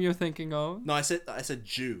the film you're thinking of. No, I said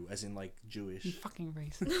Jew, as in like Jewish. You fucking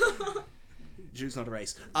racist. Jew's not a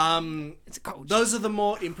race. It's a culture. Those are the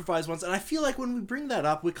more improvised ones, and I feel like when we bring that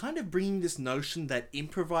up, we're kind of bringing this notion that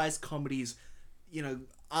improvised comedies,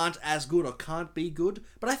 aren't as good or can't be good.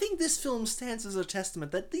 But I think this film stands as a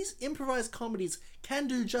testament that these improvised comedies can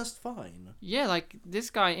do just fine. Yeah, like this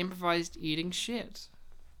guy improvised eating shit.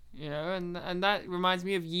 And that reminds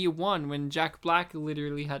me of Year One when Jack Black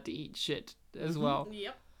literally had to eat shit as well.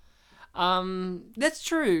 Yep. That's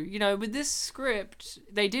true. With this script,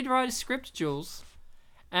 they did write a script, Jules,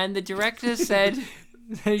 and the director said,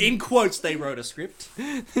 In quotes, they wrote a script.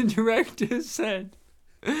 the director said,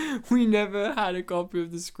 we never had a copy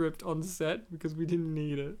of the script on set because we didn't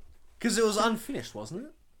need it. Because it was unfinished, wasn't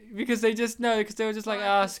it? Because they were just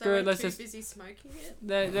like, screw it, let's just. busy smoking it.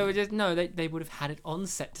 They were just they would have had it on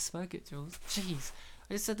set to smoke it, Jules. Jeez,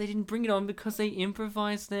 I just said they didn't bring it on because they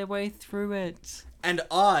improvised their way through it. And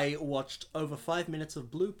I watched over 5 minutes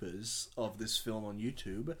of bloopers of this film on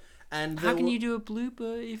YouTube, and How can you do a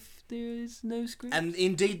blooper if there is no script? And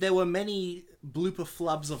indeed, there were many blooper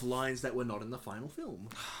flubs of lines that were not in the final film,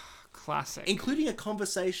 Classic. including a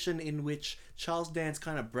conversation in which Charles Dance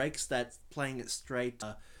kind of breaks that playing it straight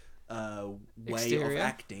way Exterior. of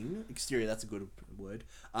acting. Exterior, that's a good word.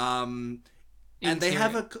 And they Interior.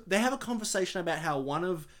 have a conversation about how one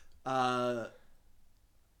of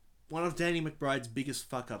Danny McBride's biggest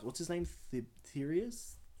fuck ups. What's his name?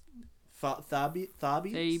 Therius?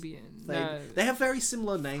 Fabian. No. They have very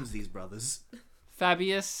similar names, these brothers.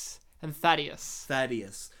 Fabius and Thaddeus.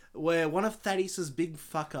 Thaddeus. Where one of Thaddeus's big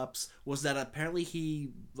fuck ups was that apparently he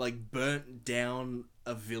burnt down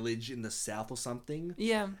a village in the south or something.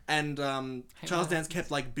 Yeah. And Charles that Dance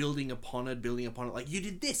kept building upon it, like, you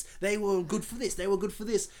did this, they were good for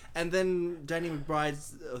this, and then Danny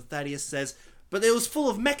McBride's Thaddeus says, but it was full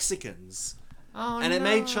of Mexicans. Oh, And it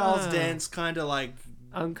made Charles Dance kind of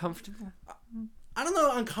uncomfortable. I don't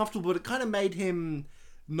know, uncomfortable, but it kind of made him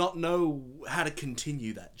not know how to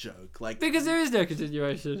continue that joke. Because there is no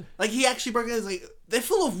continuation. He actually broke it down, they're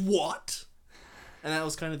full of what? And that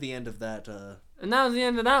was kind of the end of that. And that was the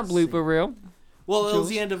end of that blooper reel. Well, it was Jules?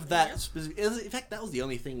 the end of that specific. In fact, that was the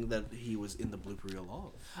only thing that he was in the blooper reel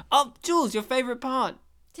of. Oh, Jules, your favourite part.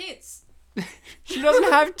 Tits. She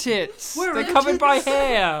doesn't have tits. Where They're are covered by tits?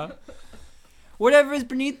 hair. Whatever is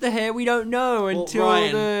beneath the hair, we don't know until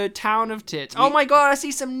Ryan, the town of tits. Oh my god, I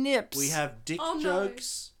see some nips. We have dick Oh, no.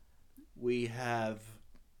 jokes. We have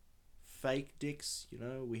fake dicks.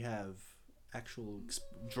 We have actual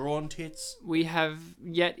drawn tits. We have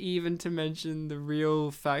yet even to mention the real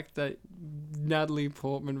fact that Natalie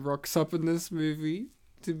Portman rocks up in this movie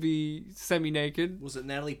to be semi-naked. Was it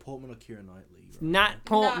Natalie Portman or Keira Knightley? Nat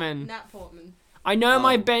Portman. Nat Portman. I know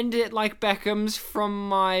my Oh. Bend It Like Beckham's from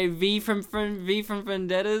my V from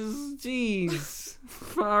Vendettas. Jeez.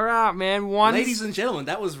 Far out, man. Once Ladies and gentlemen,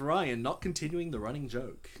 that was Ryan not continuing the running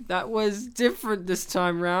joke. that was different this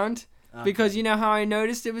time round. Because you know how I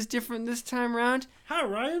noticed it was different this time round? Hi,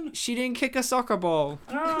 Ryan. She didn't kick a soccer ball.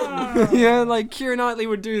 Ah. Yeah, like Keira Knightley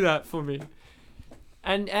would do that for me.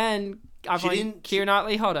 And I She find didn't- Keira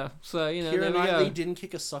Knightley hotter. So, Keira there we Knightley go. didn't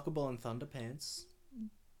kick a soccer ball in Thunderpants.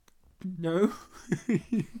 No.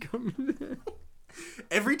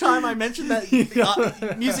 Every time I mention that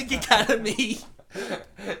Music Academy,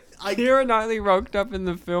 Keira Knightley rocked up in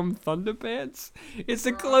the film Thunderpants. It's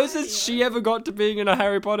the Right, closest yeah. she ever got to being in a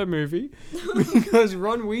Harry Potter movie, because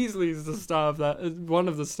Ron Weasley is the star of that, is one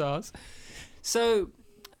of the stars. So,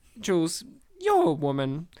 Jules, you're a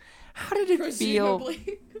woman. How did it feel,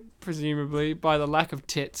 Presumably. presumably, by the lack of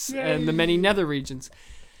tits and the many nether regions?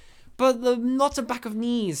 But the lots of back of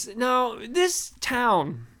knees. Now, this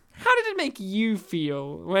town, how did it make you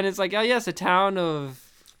feel when it's like, oh yes, a town of...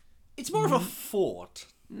 it's more of a fort.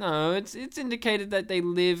 No, it's indicated that they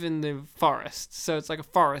live in the forest, so it's like a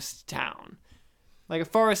forest town. Like a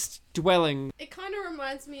forest dwelling. It kind of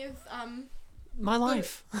reminds me of My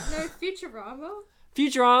life. no Futurama.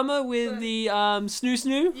 Futurama with the snoo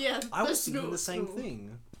snoo. Yeah, I was thinking the same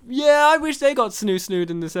thing. Yeah, I wish they got snoo snooed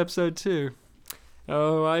in this episode too.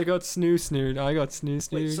 Oh, I got snoo snooed. I got snoo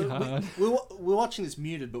Wait, snooed so hard. we're watching this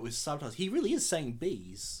muted, but with subtitles. He really is saying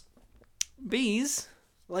bees. Bees?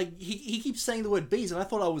 Like, he keeps saying the word bees, and I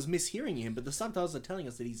thought I was mishearing him, but the subtitles are telling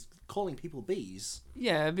us that he's calling people bees.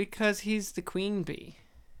 Yeah, because he's the queen bee.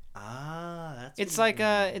 Ah, that's... It's what like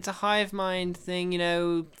it's a hive mind thing,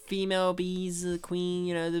 female bees are the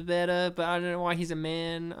queen, the better, but I don't know why he's a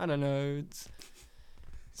man. I don't know. It's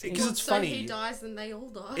Because it's so funny. he dies and they all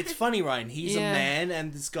die. It's funny, Ryan. He's Yeah. a man,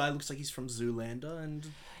 and this guy looks like he's from Zoolander, and...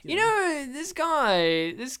 this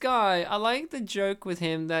guy, I like the joke with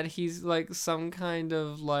him that he's like some kind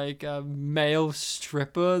of like a male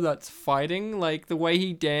stripper that's fighting, like the way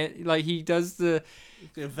he like he does the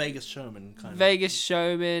A Vegas showman, kind of. Vegas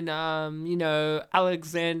showman,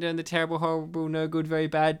 Alexander and the Terrible, Horrible, No Good, Very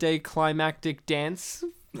Bad Day climactic dance.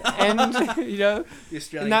 And The in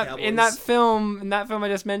Australian that Cowboys. film I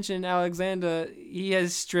just mentioned, Alexander, he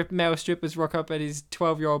has male strippers rock up at his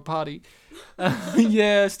 12-year-old party.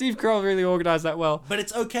 Yeah, Steve Carell really organised that well. But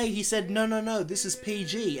it's okay. He said, no, this is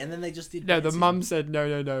PG, and then they just did... No, the dancing. mum said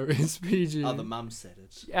no, it's PG. Oh, the mum said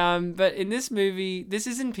it. But in this movie, this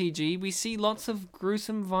isn't PG. We see lots of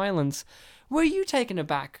gruesome violence. Were you taken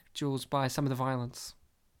aback, Jules, by some of the violence?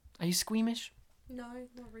 Are you squeamish? No,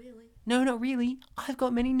 not really. No, not really. I've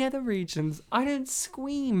got many nether regions. I don't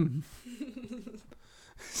squeam.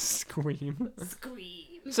 Squeam. Scream.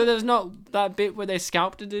 So there's not that bit where they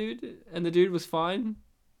scalped a dude and the dude was fine?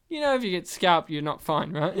 If you get scalped, you're not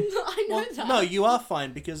fine, right? I know Well, that. no, you are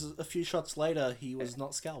fine, because a few shots later, he was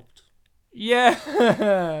not scalped.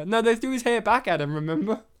 Yeah. No, they threw his hair back at him,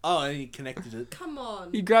 remember? Oh, and he connected it. Come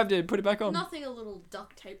on. He grabbed it and put it back on. Nothing a little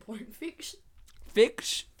duct tape won't fix.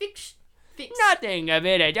 Fix? Fix. Nothing a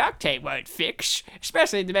bit of duct tape won't fix,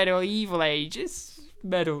 especially in the medieval ages.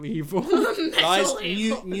 Medieval. Guys, Metal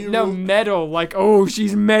new No, rule, meddle. Like, oh,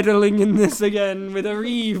 she's meddling in this again with her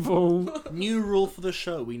evil. new rule for the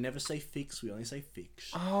show. We never say fix, we only say fix.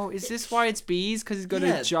 Oh, is this why it's bees? Because he's got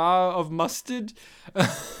Yeah. a jar of mustard?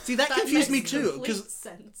 See, that confused me too, because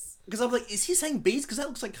sense. I'm like, is he saying bees? Because that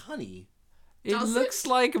looks like honey. It Does looks it?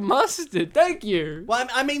 like mustard. Thank you. Well,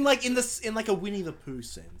 I mean, like in like a Winnie the Pooh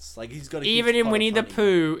sense. Like he's got a Even huge in pot of Winnie the honey.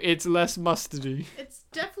 Pooh, it's less mustardy. It's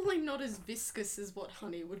definitely not as viscous as what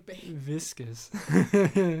honey would be. Viscous.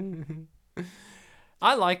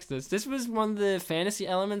 I liked this. This was one of the fantasy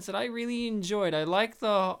elements that I really enjoyed. I like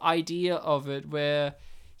the idea of it where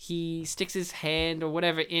he sticks his hand or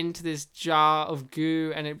whatever into this jar of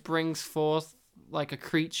goo and it brings forth like a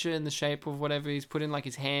creature in the shape of whatever he's put in, like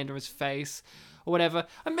his hand or his face or whatever.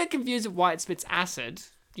 I'm a bit confused of why it spits acid.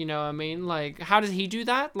 You know what I mean? Like, how does he do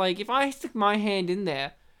that? Like, if I stick my hand in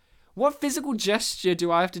there, what physical gesture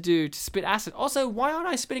do I have to do to spit acid? Also, why aren't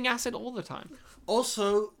I spitting acid all the time?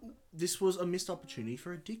 Also, this was a missed opportunity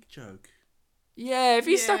for a dick joke. Yeah, if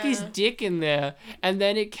he stuck his Yeah. dick in there and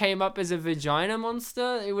then it came up as a vagina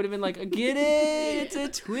monster, it would have been like, get it? It's a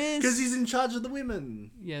twist. Because he's in charge of the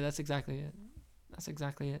women. Yeah, that's exactly it. That's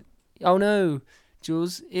exactly it. Oh no,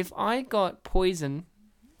 Jules, if I got poison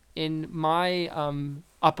in my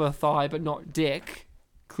upper thigh but not dick,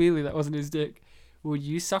 clearly that wasn't his dick, would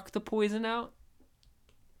you suck the poison out?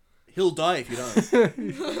 He'll die if you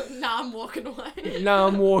don't. Nah, I'm walking away. No,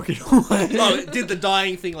 I'm walking away. Oh, did the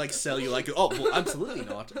dying thing like sell you? Like, oh, well, absolutely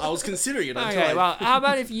not. I was considering it until Okay, I... well, how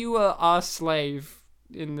about if you were our slave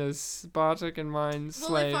in this Bartek and mine Well,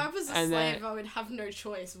 slave? if I was a and then- slave, I would have no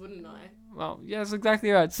choice, wouldn't I? Well, yeah, that's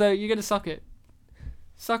exactly right. So you're gonna suck it.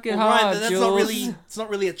 Suck it Well, hard, Ryan, that's Jules. not really. It's not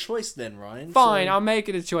really a choice then, Ryan. Fine, so- I'll make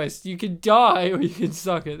it a choice. You can die or you can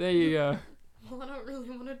suck it. There you go. Well, I don't really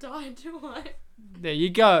want to die, do I? There you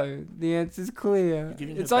go. The answer's clear.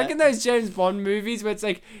 giving It's her like back- in those James Bond movies where it's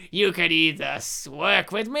like, you could either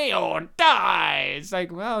work with me or die. It's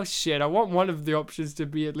like, well, shit, I want one of the options to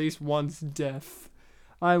be at least once death.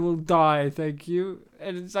 I will die, thank you.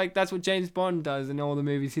 And it's like, that's what James Bond does in all the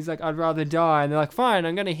movies. He's like, I'd rather die. And they're like, fine,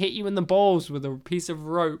 I'm going to hit you in the balls with a piece of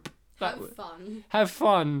rope. Have fun. Have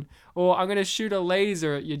fun. Or I'm going to shoot a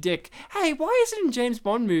laser at your dick. Hey, why is it in James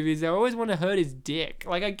Bond movies they always want to hurt his dick?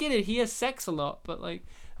 Like, I get it, he has sex a lot, but like,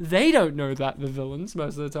 they don't know that, the villains,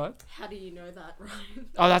 most of the time. How do you know that, Ryan?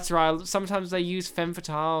 Oh, that's right. Sometimes they use femme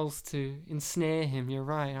fatales to ensnare him. You're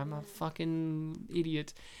right. I'm a fucking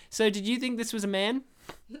idiot. So, did you think this was a man?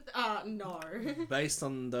 No. Based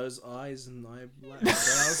on those eyes and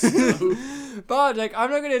eyebrows. No. Bartek, I'm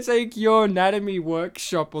not going to take your anatomy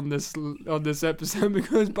workshop on this episode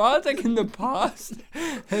because Bartek in the past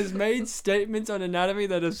has made statements on anatomy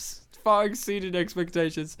that have far exceeded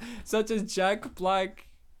expectations, such as Jack Black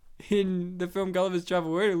in the film Gulliver's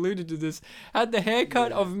Travel, where he alluded to this, had the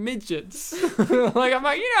haircut of midgets. Like, I'm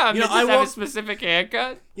like, how midgets I have a walk- specific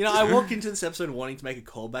haircut? I walked into this episode wanting to make a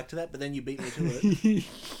callback to that, but then you beat me to it.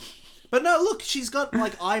 But no, look, she's got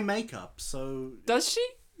like eye makeup, so Does she?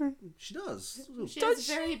 she does. She Does has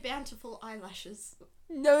she? very bountiful eyelashes.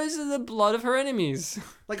 Those are the blood of her enemies.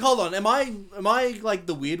 Like, hold on, am I like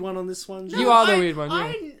the weird one on this one? You are the weird one,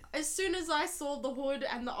 yeah. As soon as I saw the hood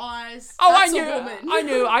and the eyes, Oh, that's I knew. a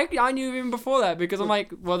woman. I knew even before that because I'm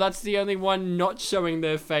like, well, that's the only one not showing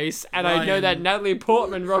their face, and I know Ryan. that Natalie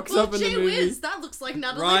Portman rocks Well, up in the gee movie. whiz, that looks like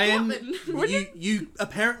Natalie Ryan, Portman. you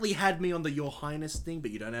apparently had me on the Your Highness thing,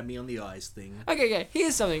 but you don't have me on the eyes thing. Okay,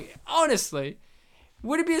 here's something. Honestly,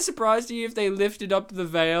 would it be a surprise to you if they lifted up the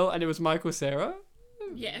veil and it was Michael Cera?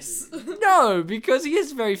 Yes. No, because he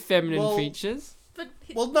has very feminine Well- features. But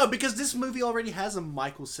Well, no, because this movie already has a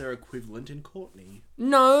Michael Cera equivalent in Courtney.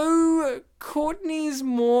 No, Courtney's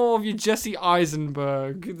more of your Jesse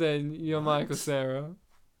Eisenberg than your Michael Cera.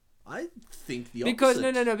 I think the Because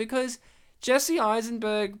opposite. because Jesse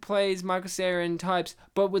Eisenberg plays Michael Cera in Types,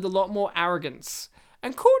 but with a lot more arrogance.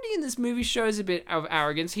 And Courtney in this movie shows a bit of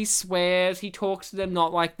arrogance. He swears. He talks to them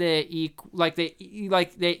not like they're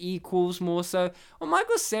they're equals more so. Well,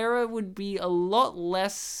 Michael Cera would be a lot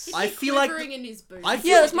less. I feel like quivering in his boots. I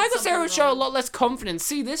feel Yeah, like Michael Cera would something show a wrong. lot less confidence.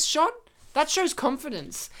 See this shot? That shows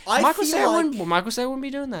confidence. I Michael feel Cera like- wouldn't. Well, Michael Cera wouldn't be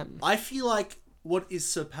doing that. I feel like what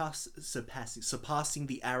is surpassing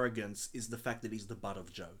the arrogance is the fact that he's the butt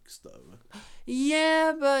of jokes, though.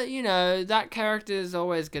 Yeah, but that character is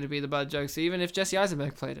always going to be the butt jokes, even if Jesse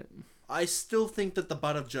Eisenberg played it. I still think that the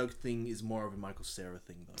butt of joke thing is more of a Michael Cera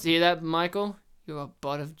thing, though. See that, Michael? You're a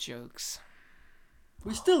butt of jokes.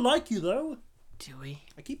 We still like you, though. Do we?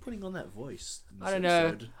 I keep putting on that voice. in this I don't know.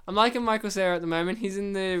 episode. I'm liking Michael Cera at the moment. He's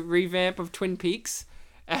in the revamp of Twin Peaks,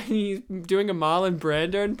 and he's doing a Marlon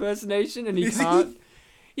Brando impersonation, and he Is he? can't.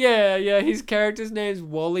 Yeah. His character's name's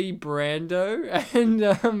Wally Brando,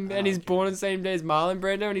 and he's born on the same day as Marlon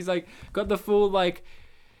Brando, and he's like got the full like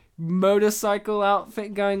motorcycle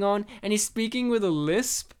outfit going on, and he's speaking with a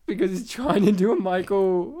lisp because he's trying to do a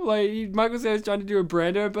Michael Cera's trying to do a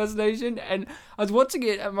Brando impersonation, and I was watching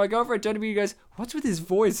it and my girlfriend turned to me and goes, what's with his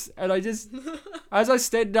voice? And I just as I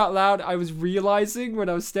stated out loud, I was realizing when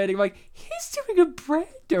I was stating like, he's doing a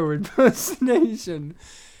Brando impersonation.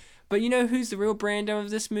 But you know who's the real Brando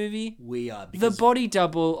of this movie? We are. The Because body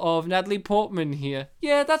double of Natalie Portman here.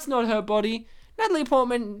 Yeah, that's not her body. Natalie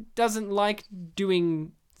Portman doesn't like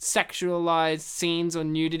doing sexualized scenes or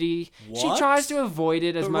nudity. She What? tries to avoid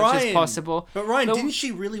it as But much as Ryan- possible. But Ryan, The- didn't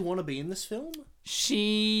she really want to be in this film?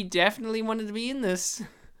 She definitely wanted to be in this.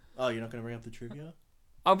 Oh, you're not going to bring up the trivia?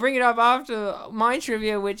 I'll bring it up after my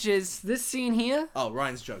trivia, which is this scene here. Oh,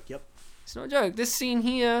 Ryan's joke, yep. It's not a joke. This scene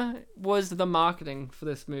here was the marketing for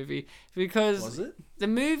this movie because Was it? the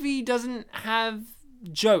movie doesn't have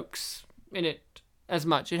jokes in it as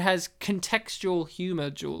much. It has contextual humor,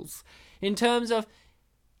 Jules. In terms of,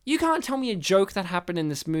 you can't tell me a joke that happened in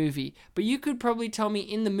this movie, but you could probably tell me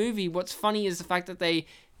in the movie what's funny is the fact that they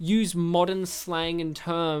use modern slang and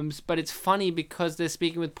terms, but it's funny because they're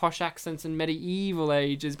speaking with posh accents in medieval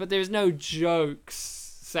ages, but there's no jokes,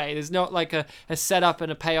 say. There's not like a setup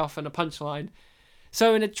and a payoff and a punchline.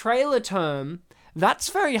 So in a trailer term, that's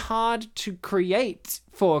very hard to create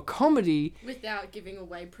for a comedy. Without giving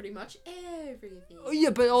away pretty much everything. Oh, yeah,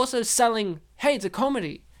 but also selling, hey, it's a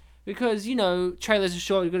comedy. Because, you know, trailers are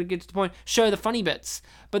short, you've got to get to the point, show the funny bits.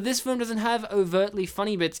 But this film doesn't have overtly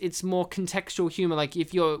funny bits, it's more contextual humor. Like,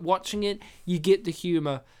 if you're watching it, you get the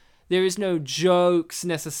humor. There is no jokes,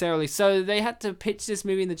 necessarily. So they had to pitch this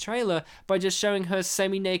movie in the trailer by just showing her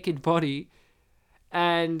semi-naked body.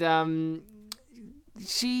 And,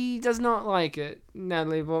 she does not like it,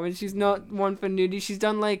 Natalie Portman. She's not one for nudity. She's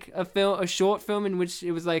done like a short film in which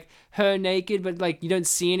it was like her naked, but like you don't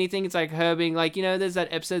see anything. It's like her being like, you know, there's that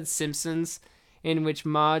episode Simpsons in which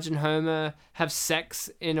Marge and Homer have sex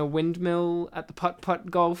in a windmill at the putt-putt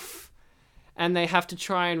golf, and they have to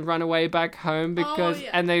try and run away back home because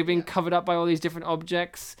and they've been covered up by all these different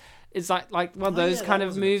objects. It's like one of those kind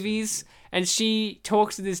of movies. And she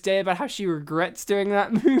talks to this day about how she regrets doing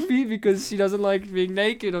that movie because she doesn't like being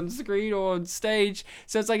naked on screen or on stage.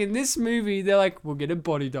 So it's like in this movie, they're like, we'll get a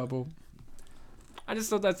body double. I just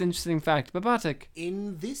thought that's an interesting fact. But Bartek.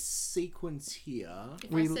 In this sequence here...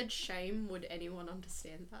 If I said shame, would anyone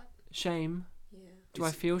understand that? Shame? Yeah. Do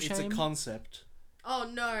I feel shame? It's a concept. Oh,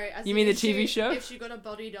 no. As You in mean the if TV she- show? If she got a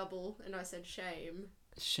body double and I said shame.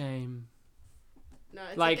 Shame. No,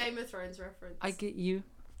 it's Like, a Game of Thrones reference. I get you.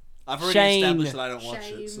 I've already Shame. established that I don't watch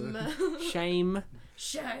it. Shame. So. Shame.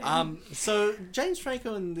 Shame. So James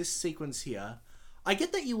Franco in this sequence here, I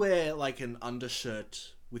get that you wear like an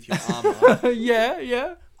undershirt with your armor.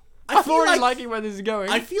 yeah. I I'm feel already like liking where this is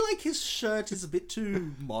going. I feel like his shirt is a bit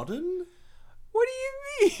too modern. What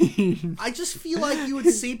do you mean? I just feel like you would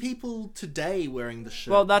see people today wearing the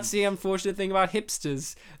shirt. Well, that's the unfortunate thing about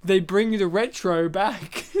hipsters. They bring the retro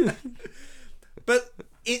back. But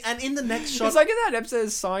in the next shot, It's like in that episode of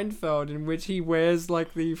Seinfeld in which he wears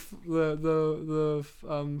like the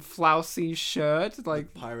flousy shirt,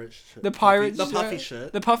 like pirate shirt. the pirate the shirt, puffy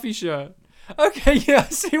shirt. the puffy shirt. Okay, yeah,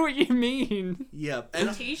 I see what you mean. Yeah, a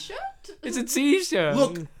and t-shirt? It's a t-shirt.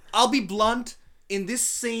 look, I'll be blunt. In this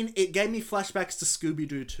scene, it gave me flashbacks to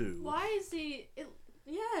Scooby-Doo 2. Why is he...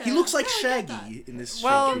 yeah. He looks like No, I get that. Shaggy in this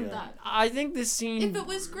Well, shot here. that. I think this scene If it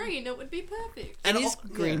was green, it would be perfect. And is al-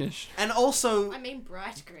 greenish. yeah. And also, I mean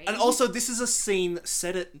bright green. And also, this is a scene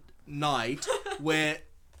set at night where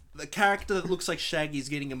the character that looks like Shaggy is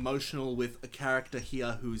getting emotional with a character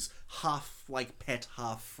here who's half like pet,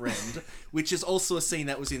 half friend, which is also a scene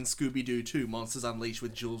that was in Scooby-Doo 2, Monsters Unleashed,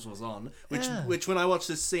 with Jules was on. Which when I watched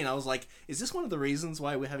this scene, I was like, is this one of the reasons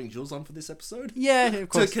why we're having Jules on for this episode? Yeah, of To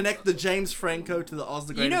course. connect the James Franco to the Oz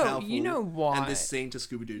the Great and Powerful. You know why? And this scene to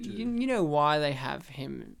Scooby-Doo 2. You know why they have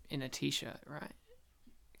him in a t-shirt, right?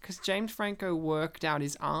 Because James Franco worked out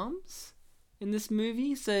his arms in this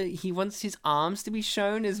movie, so he wants his arms to be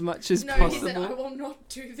shown as much as No, possible. he said, I will not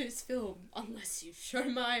do this film unless you show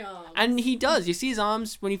my arms. And he does. You see his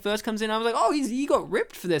arms when he first comes in. I was like, oh, he got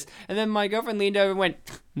ripped for this. And then my girlfriend leaned over and went,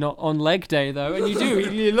 not on leg day, though. And you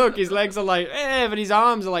do. You look, his legs are like, but his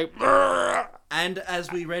arms are like, brrr. And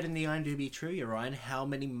as we read in the IMDb trivia, Ryan, how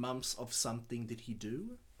many months of something did he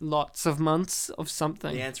do? Lots of months of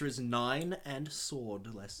something. The answer is 9 and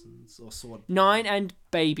sword lessons or sword. 9 and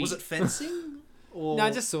baby. Was it fencing or No,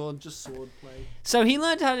 just sword. Just sword play. So he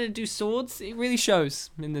learned how to do swords. It really shows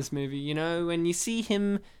in this movie, you know? When you see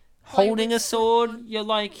him Play holding with a sword, you're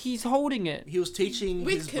like, he's holding it. He was teaching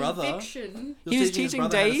With his brother. conviction. He was his teaching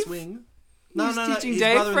brother how to Dave? swing. He No, was no, no. teaching His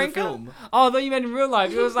Dave brother in the Franco? film. Oh, I thought you meant in real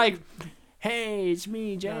life. It was like, hey, it's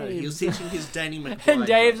me, James. No, he was teaching his Danny McBride. And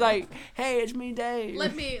Dave's brother. like, hey, it's me, Dave.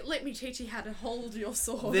 Let me teach you how to hold your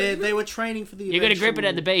sword. They were training for the. You're going to grip it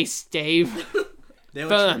at the base, Dave. They were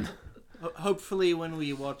Firm. Hopefully, when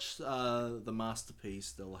we watch the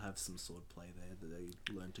masterpiece, they'll have some sword play there that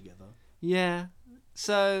they learn together. Yeah.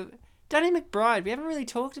 So, Danny McBride, we haven't really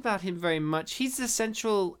talked about him very much. He's the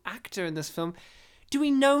central actor in this film. Do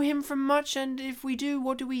we know him from much? And if we do,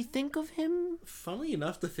 what do we think of him? Funnily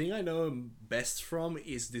enough, the thing I know him best from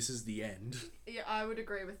is This Is the End. Yeah, I would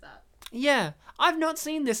agree with that. Yeah. I've not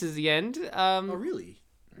seen This Is the End. Oh, really?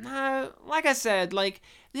 No, like I said, like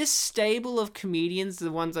this stable of comedians,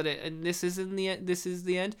 the ones that and This Is the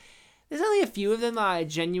End. There's only a few of them that I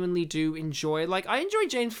genuinely do enjoy. Like I enjoy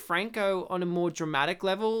James Franco on a more dramatic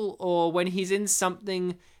level, or when he's in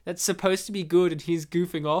something that's supposed to be good and he's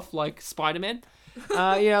goofing off, like Spider-Man.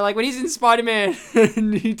 Like when he's in Spider-Man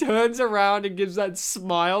and he turns around and gives that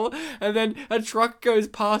smile and then a truck goes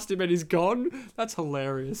past him and he's gone. That's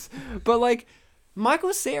hilarious. But like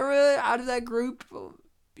Michael Cera out of that group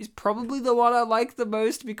is probably the one I like the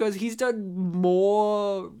most because he's done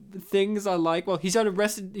more things I like. Well, he's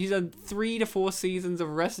done 3 to 4 seasons of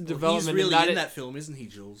Arrested Development. He's really in that film, isn't he,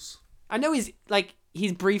 Jules? I know he's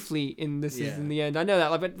briefly in this in the end. I know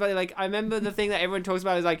that, but like I remember the thing that everyone talks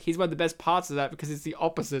about is like he's one of the best parts of that because it's the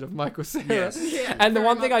opposite of Michael Cera. Yes. Yeah, And the very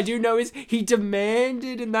one thing I much. do know is he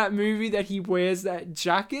demanded in that movie that he wears that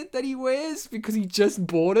jacket that he wears because he just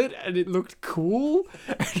bought it and it looked cool.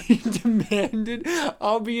 And he demanded,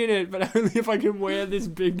 I'll be in it, but only if I can wear this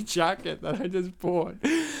big jacket that I just bought.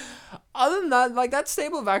 Other than that, like that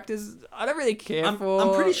stable of actors, I don't really care for.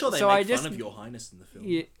 I'm pretty sure they so make I just, fun of Your Highness in the film.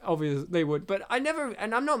 yeah, obviously they would, but I'm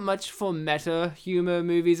not much for meta humor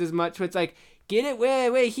movies as much. Where it's like, get it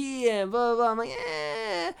where we're here, blah blah. I'm like,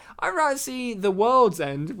 I'd rather see The World's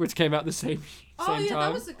End, which came out the same Oh yeah, time.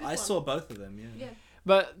 that was a good I one. saw both of them, yeah. Yeah.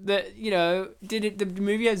 But the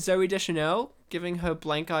movie had Zoe Deschanel giving her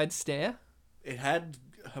blank-eyed stare. It had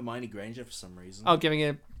Hermione Granger for some reason. Oh, giving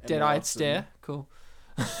a dead-eyed Watson. stare. Cool.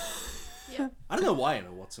 I don't know why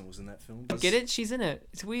Emma Watson was in that film. Get it? She's in it.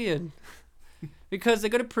 It's weird. Because they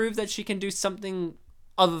got to prove that she can do something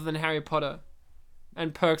other than Harry Potter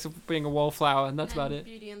and Perks of Being a Wallflower, and that's about And it.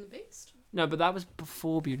 Beauty and the Beast. No, but that was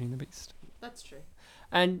before Beauty and the Beast. That's true.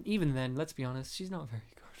 And even then, let's be honest, she's not very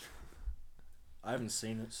good. I haven't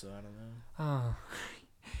seen it, so I don't know. Oh.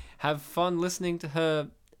 Have fun listening to her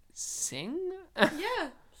sing? Yeah.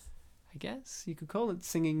 I guess you could call it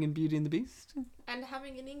singing in Beauty and the Beast. And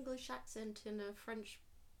having an English accent in a French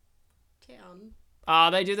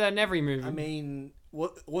town. They do that in every movie. I mean,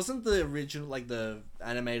 wasn't the original, like the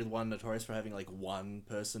animated one, notorious for having like one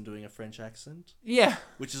person doing a French accent? Yeah,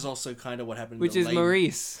 Which is also kind of what happened. which in is the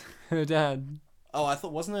Maurice, her dad. Oh, I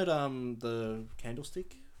thought wasn't it the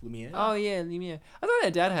Candlestick Lumiere? Oh yeah, Lumiere. I thought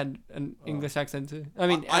her dad had an English accent too. I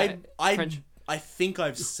mean, French. I think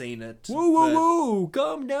I've seen it. Whoa, whoa, but- whoa!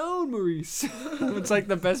 Calm down, Maurice. It's like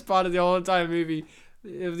the best part of the whole entire movie,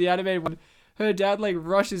 of the animated one. Her dad like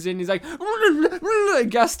rushes in. He's like,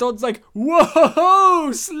 and Gaston's like,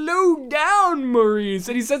 whoa, slow down, Maurice.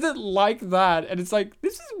 And he says it like that, and it's like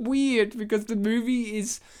this is weird because the movie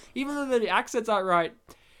is, even though the accents aren't right,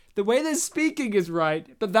 the way they're speaking is right.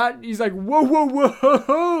 But that he's like, whoa, whoa,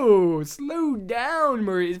 whoa, slow down,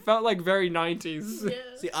 Maurice. It felt like very 90s. Yeah.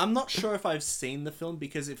 See, I'm not sure if I've seen the film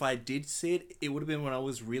because if I did see it, it would have been when I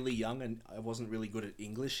was really young and I wasn't really good at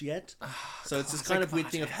English yet. So it's this kind of weird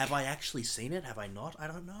thing of have I actually seen it? Have I not? I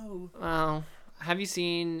don't know. Well, have you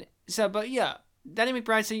seen? So, but yeah, Danny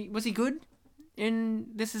McBride. So was he good in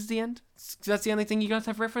This Is the End? That's the only thing you guys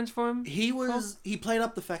have reference for him. He played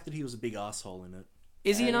up the fact that he was a big asshole in it.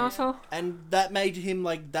 Is he an Yeah. asshole? And that made him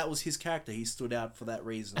like that was his character. He stood out for that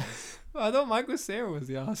reason. I thought Michael Cera was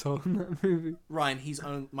the asshole in that movie.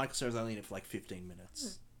 Ryan, Michael Cera's only in it for like 15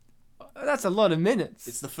 minutes. That's a lot of minutes.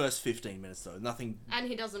 It's the first 15 minutes though. Nothing. And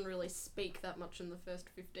he doesn't really speak that much in the first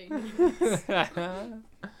 15 minutes.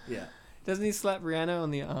 Yeah, Doesn't he slap Rihanna on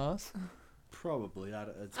the ass? probably.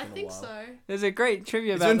 It's I been a think while. so. There's a great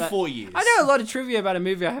trivia It's about been that. 4 years. I know a lot of trivia about a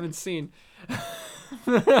movie I haven't seen.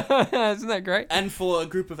 Isn't that great? And for a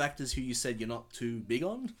group of actors who you said you're not too big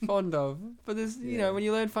on. Fond of. But there's, you Yeah. know, when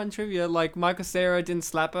you learn fun trivia, like Michael Cera didn't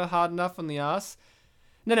slap her hard enough on the ass.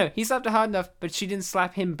 No, he slapped her hard enough, but she didn't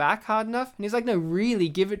slap him back hard enough. And he's like, no, really,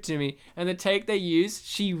 give it to me. And the take they used,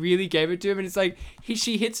 she really gave it to him. And it's like,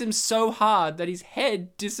 she hits him so hard that his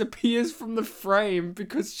head disappears from the frame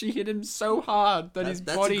because she hit him so hard that his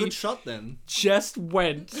That's body a good shot then. just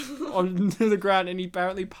went onto the ground and he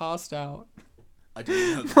apparently passed out. I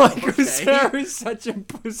didn't know that. Michael Okay. Cera is such a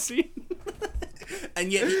pussy.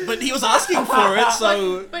 And yet, but he was asking for it,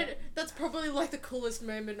 so But that's probably like the coolest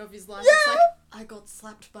moment of his life. It's like, I got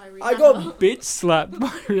slapped by Rihanna. I got bitch slapped by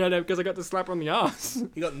Rihanna because I got to slap her on the ass.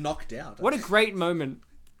 he got knocked out. What a great moment.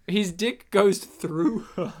 His dick goes through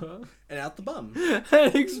her. And out the bum. That's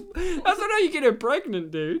not how you get her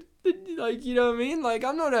pregnant, dude. Like, you know what I mean? Like,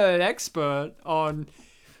 I'm not an expert on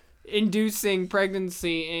inducing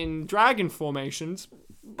pregnancy in dragon formations,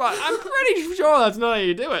 but I'm pretty sure that's not how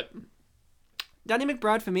you do it. Danny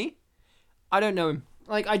McBride, for me, I don't know him.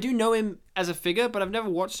 Like, I do know him as a figure, but I've never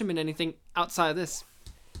watched him in anything outside of this.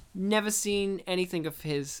 Never seen anything of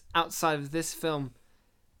his outside of this film.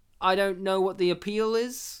 I don't know what the appeal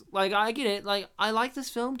is. Like, I get it. Like, I like this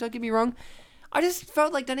film, don't get me wrong. I just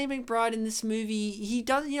felt like Danny McBride in this movie, he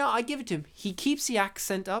does, I give it to him. He keeps the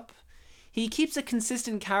accent up. He keeps a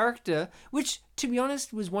consistent character, which, to be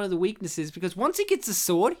honest, was one of the weaknesses, because once he gets the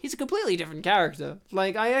sword, he's a completely different character.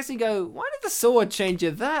 Like, I actually go, why did the sword change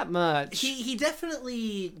you that much? He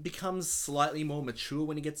definitely becomes slightly more mature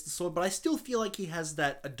when he gets the sword, but I still feel like he has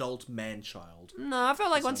that adult man-child. No, I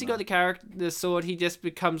felt like once he got the sword, he just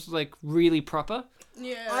becomes, like, really proper.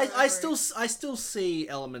 Yeah. I still see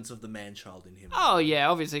elements of the man-child in him. Oh, yeah,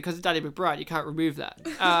 obviously, because it's Danny McBride, you can't remove that.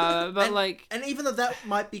 And even though that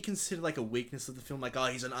might be considered like a weakness of the film, like, oh,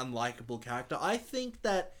 he's an unlikable character, I think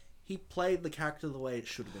that he played the character the way it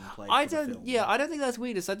should have been played. I for the film. don't think that's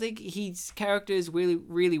weakness. I think his character is really,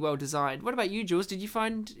 really well designed. What about you, Jules? Did you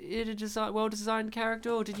find it a well designed character,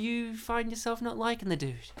 or did you find yourself not liking the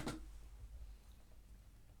dude?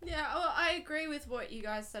 Yeah, well, I agree with what you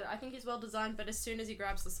guys said. I think he's well designed, but as soon as he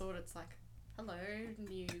grabs the sword, it's like, hello,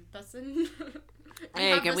 new person.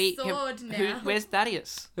 Hey, where's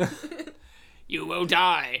Thaddeus? You will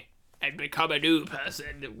die and become a new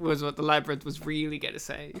person, was what the Labyrinth was really going to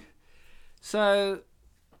say. So,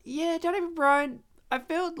 yeah, Danny McBride, I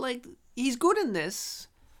felt like he's good in this,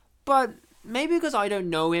 but maybe because I don't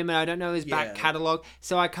know him and I don't know his back catalogue,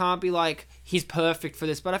 so I can't be like, he's perfect for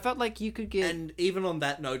this, but I felt like you could get... And even on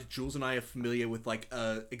that note, Jules and I are familiar with, like,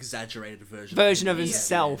 a exaggerated version of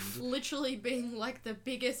himself. Literally being, like, the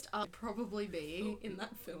biggest I'll probably be in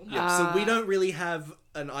that film. Yeah, so we don't really have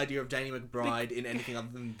an idea of Danny McBride in anything other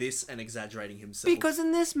than this and exaggerating himself. Because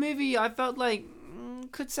in this movie, I felt like,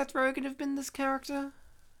 could Seth Rogen have been this character?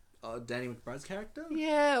 Danny McBride's character?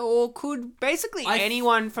 Yeah, or could basically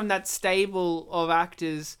anyone from that stable of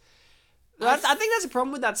actors. I think that's a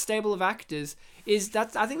problem with that stable of actors. I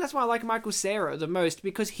think that's why I like Michael Cera the most,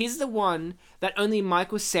 because he's the one that only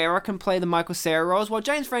Michael Cera can play the Michael Cera roles. While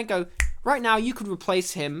James Franco, right now, you could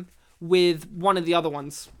replace him with one of the other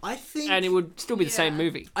ones, and it would still be the same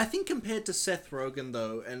movie. I think compared to Seth Rogen,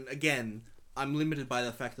 though, and again, I'm limited by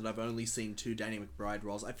the fact that I've only seen 2 Danny McBride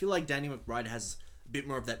roles. I feel like Danny McBride has bit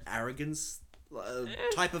more of that arrogance,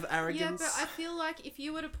 type of arrogance. Yeah, but I feel like if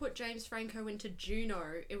you were to put James Franco into Juno,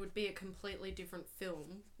 it would be a completely different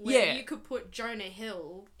film. Where you could put Jonah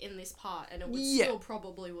Hill in this part and it would still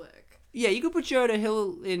probably work. Yeah, you could put Jonah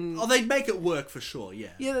Hill in... Oh, they'd make it work for sure,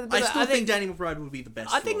 yeah. I still think Danny McBride would be the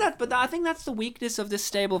best. I think that's the weakness of this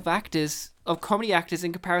stable of actors, of comedy actors,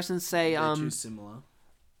 in comparison, say... They're too similar.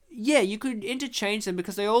 Yeah, you could interchange them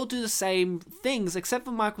because they all do the same things, except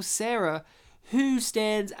for Michael Cera, who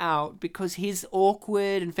stands out because he's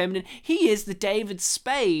awkward and feminine. He is the David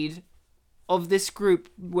Spade of this group,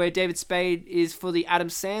 where David Spade is for the Adam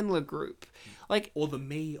Sandler group. Like, or the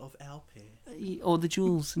me of our pair. Or the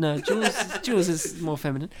Jules. No, Jules is more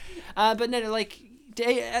feminine. But no, like,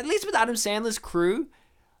 at least with Adam Sandler's crew,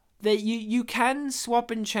 that you can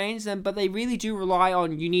swap and change them, but they really do rely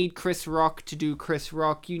on, you need Chris Rock to do Chris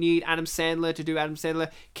Rock, you need Adam Sandler to do Adam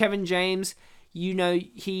Sandler, Kevin James... You know,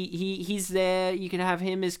 he's there. You can have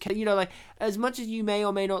him as... You know, like, as much as you may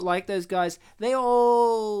or may not like those guys, they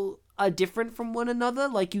all are different from one another.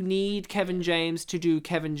 Like, you need Kevin James to do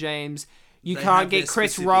Kevin James. You can't get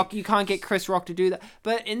Chris Rock. You can't get Chris Rock to do that.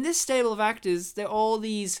 But in this stable of actors, they're all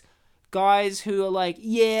these guys who are like,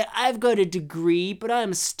 yeah, I've got a degree, but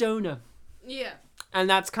I'm a stoner. Yeah. And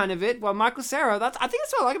that's kind of it. Well, Michael Cera, I think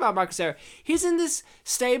that's what I like about Michael Cera. He's in this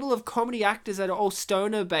stable of comedy actors that are all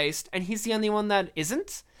stoner-based, and he's the only one that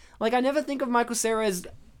isn't. Like, I never think of Michael Cera as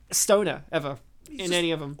a stoner, ever, in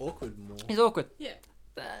any of them. Awkward more. He's awkward. Yeah.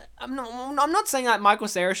 I'm not saying that Michael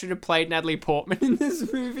Cera should have played Natalie Portman in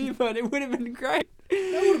this movie, but it would have been great.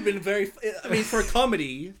 That would have been for a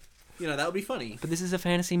comedy, that would be funny. But this is a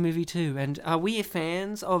fantasy movie too, and are we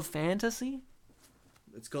fans of fantasy?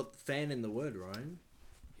 It's got fan in the word, Ryan.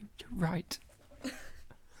 Right.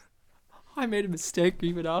 I made a mistake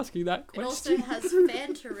even asking that question. It also has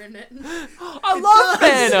Fanta in it. I love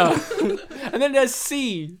Fanta! And then there's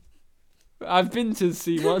C. I've been to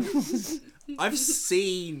C once. I've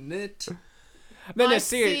seen it. I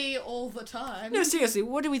see all the time. No, seriously,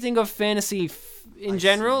 what do we think of fantasy in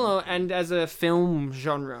general and as a film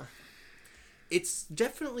genre? It's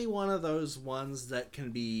definitely one of those ones that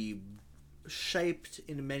can be shaped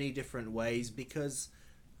in many different ways, because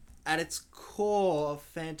at its core,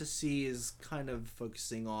 fantasy is kind of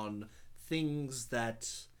focusing on things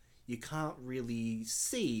that you can't really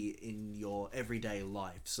see in your everyday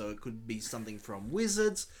life. So it could be something from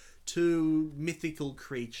wizards to mythical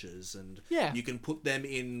creatures, and you can put them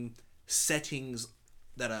in settings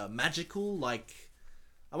that are magical, like,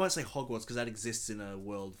 I won't say Hogwarts because that exists in a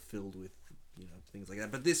world filled with things like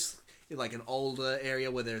that, but this is like an older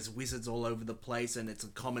area where there's wizards all over the place and it's a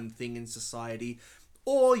common thing in society.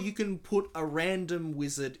 Or you can put a random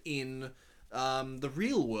wizard in the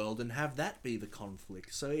real world and have that be the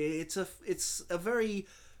conflict. So it's a very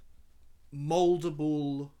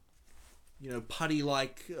moldable,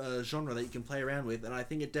 putty-like genre that you can play around with, and I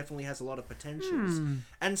think it definitely has a lot of potentials.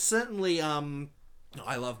 And certainly,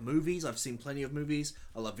 I love movies. I've seen plenty of movies.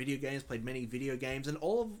 I love video games. Played many video games, and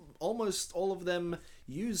almost all of them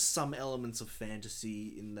use some elements of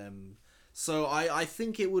fantasy in them. So I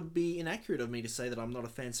think it would be inaccurate of me to say that I'm not a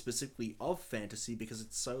fan specifically of fantasy because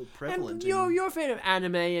it's so prevalent. And you're a fan of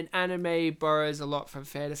anime, and anime borrows a lot from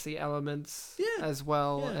fantasy elements as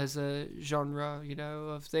well as a genre,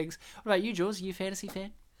 of things. What about you, Jules? Are you a fantasy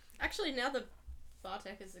fan? Actually, now that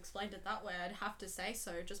Bartek has explained it that way, I'd have to say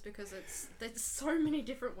so, just because there's so many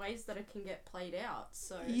different ways that it can get played out.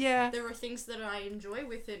 So there are things that I enjoy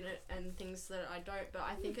within it and things that I don't, but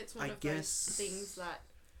I think it's one of those things that...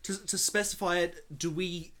 To specify it, do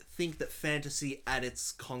we think that fantasy at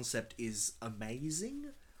its concept is amazing?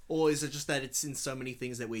 Or is it just that it's in so many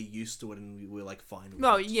things that we're used to it and we're like fine with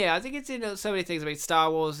No, it? yeah, I think it's in so many things. I mean, Star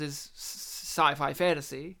Wars is sci-fi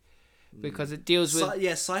fantasy because it deals with...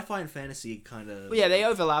 sci-fi and fantasy kind of... Well, yeah, they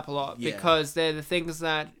overlap a lot Yeah. because they're the things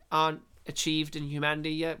that aren't achieved in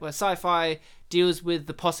humanity yet, where sci-fi deals with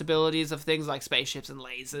the possibilities of things like spaceships and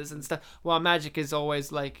lasers and stuff, while magic is always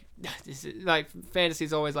like fantasy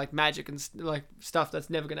is always like magic and like stuff that's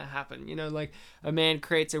never gonna happen, like a man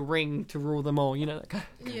creates a ring to rule them all, that kind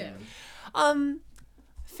of... Yeah.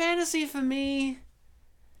 Fantasy for me,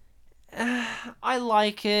 I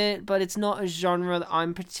like it, but it's not a genre that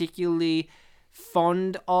I'm particularly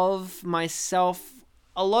fond of myself.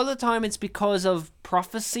 A lot of the time it's because of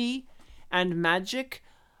prophecy and magic.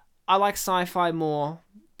 I like sci-fi more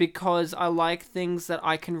because I like things that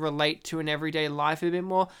I can relate to in everyday life a bit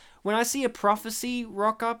more. When I see a prophecy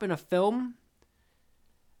rock up in a film,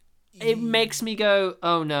 it makes me go,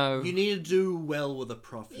 oh no. You need to do well with a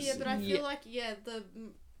prophecy. Yeah, but I feel like, the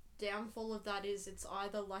downfall of that is it's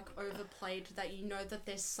either like overplayed that that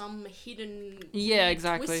there's some hidden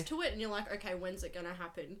twist to it, and you're like, okay, when's it gonna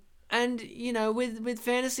happen? And, with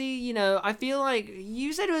fantasy, I feel like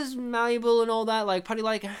you said it was malleable and all that, like, pretty,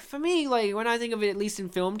 like, for me, like, when I think of it, at least in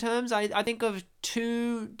film terms, I think of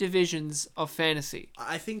two divisions of fantasy.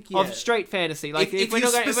 I think, Of straight fantasy. Like, if we're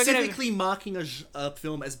you're not specifically marking a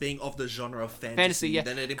film as being of the genre of fantasy,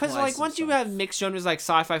 then it implies because, like, once you have mixed genres like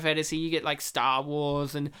sci-fi fantasy, you get, like, Star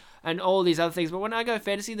Wars and all these other things. But when I go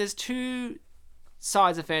fantasy, there's two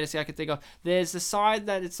sides of fantasy I can think of. There's the side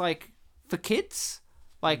that it's, like, for kids,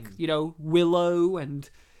 like, Willow and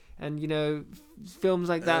films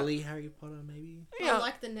like that. Early Harry Potter, maybe? I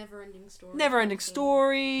like the Never-Ending Story. Never-Ending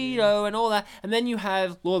Story, and all that. And then you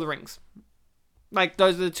have Lord of the Rings. Like,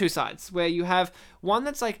 those are the two sides, where you have one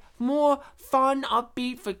that's, like, more fun,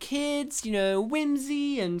 upbeat for kids,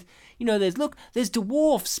 whimsy, and, there's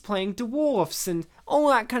dwarfs playing dwarfs, and all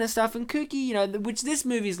that kind of stuff, and kooky, which this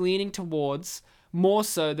movie's leaning towards more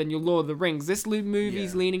so than your Lord of the Rings. This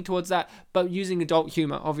movie's leaning towards that, but using adult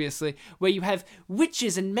humor, obviously, where you have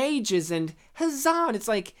witches and mages and huzzah, and it's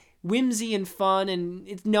like whimsy and fun, and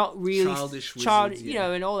it's not really childish wizards,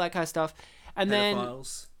 and all that kind of stuff. And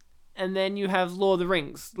pedophiles. then you have Lord of the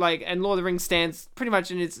Rings, and Lord of the Rings stands pretty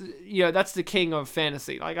much in its, that's the king of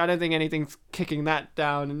fantasy. Like, I don't think anything's kicking that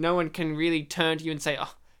down, and no one can really turn to you and say,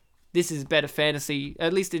 oh, this is better fantasy,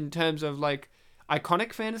 at least in terms of, like,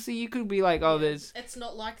 iconic fantasy. You could be like, there's... It's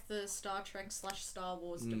not like the Star Trek / Star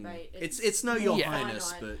Wars debate. It's no Your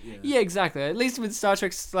Highness, but Yeah, exactly. At least with Star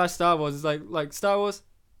Trek / Star Wars, it's like Star Wars,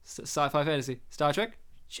 sci-fi fantasy. Star Trek,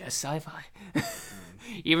 just sci-fi.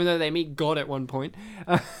 Even though they meet God at one point.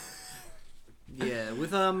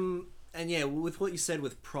 With what you said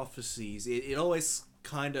with prophecies, it always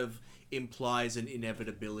kind of implies an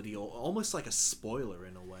inevitability or almost like a spoiler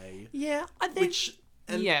in a way. Yeah, I think...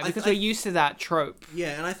 because we're used to that trope.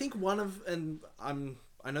 Yeah, and I think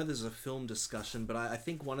I know there's a film discussion, but I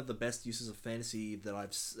think one of the best uses of fantasy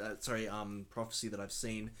that prophecy that I've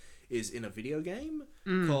seen is in a video game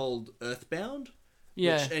called Earthbound.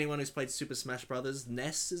 Yeah. Which anyone who's played Super Smash Brothers,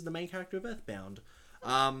 Ness is the main character of Earthbound.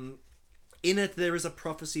 In it, there is a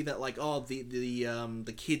prophecy that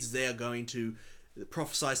the kids there are going to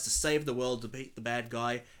prophesies to save the world, to beat the bad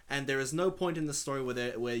guy, and there is no point in the story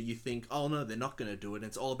where you think, oh no, they're not going to do it.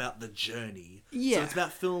 It's all about the journey. Yeah. So it's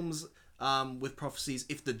about films with prophecies.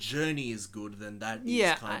 If the journey is good, then that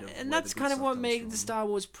is kind of and that's kind of what made the Star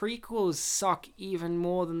Wars prequels suck even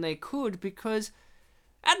more than they could, because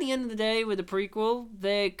at the end of the day, with the prequel,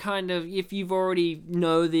 they're kind of, if you've already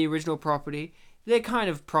know the original property, they're kind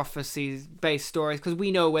of prophecy-based stories because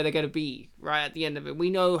we know where they're going to be right at the end of it. We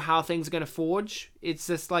know how things are going to forge. It's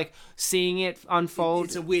just like seeing it unfold.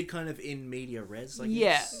 It's a weird kind of in media res, I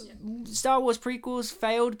guess. Star Wars prequels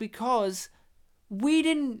failed because we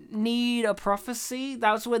didn't need a prophecy.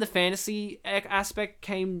 That's where the fantasy aspect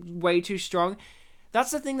came way too strong. That's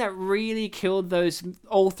the thing that really killed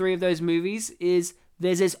all three of those movies is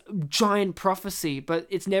there's this giant prophecy, but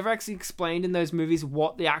it's never actually explained in those movies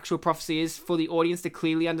what the actual prophecy is for the audience to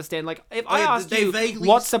clearly understand. Like, if I asked you,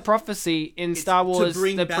 what's the prophecy in Star Wars, to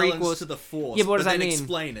bring the balance prequels, to the Force, yeah, but what does that mean?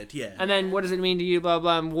 Explain it, yeah. And then what does it mean to you, blah,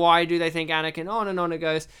 blah, and why do they think Anakin, on and on it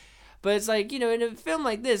goes. But it's like, in a film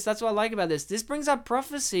like this, that's what I like about this. This brings up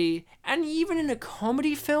prophecy, and even in a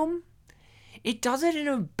comedy film, it does it in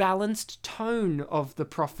a balanced tone of the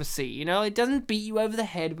prophecy, It doesn't beat you over the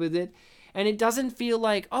head with it. And it doesn't feel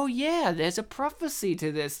like, oh yeah, there's a prophecy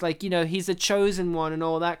to this. Like, he's a chosen one and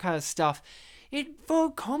all that kind of stuff. For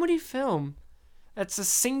a comedy film, it's a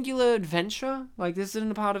singular adventure. Like, this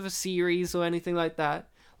isn't a part of a series or anything like that.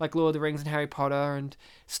 Like Lord of the Rings and Harry Potter and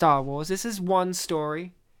Star Wars. This is one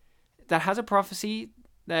story that has a prophecy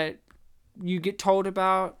that you get told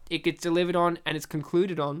about, it gets delivered on, and it's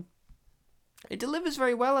concluded on. It delivers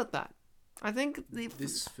very well at that. I think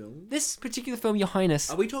this particular film, Your Highness.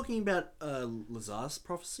 Are we talking about Lazar's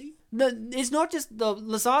prophecy? It's not just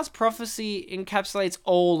Lazar's prophecy encapsulates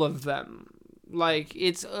all of them. Like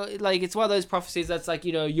it's one of those prophecies that's like,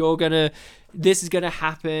 this is gonna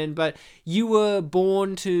happen, but you were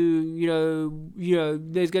born to,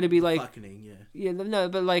 there's gonna be like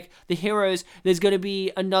but like the heroes, there's gonna be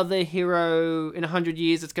another hero in 100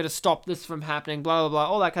 years that's gonna stop this from happening, blah blah blah,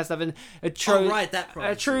 all that kind of stuff, and a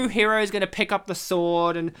true hero is gonna pick up the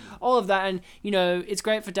sword and all of that, and it's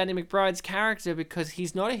great for Danny McBride's character because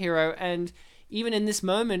he's not a hero, and even in this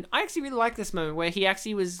moment, I actually really like this moment where he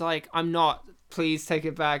actually was like, I'm not. Please take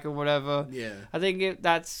it back or whatever. Yeah. I think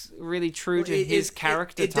that's really true to his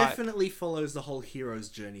character it type. It definitely follows the whole hero's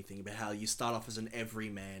journey thing about how you start off as an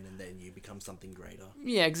everyman and then you become something greater.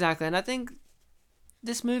 Yeah, exactly. And I think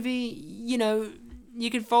this movie, you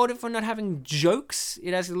can fault it for not having jokes.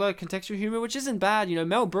 It has a lot of contextual humor, which isn't bad.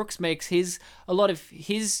 Mel Brooks makes a lot of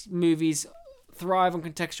his movies thrive on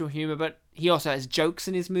contextual humor, but he also has jokes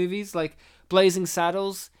in his movies. Like Blazing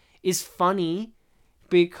Saddles is funny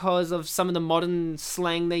because of some of the modern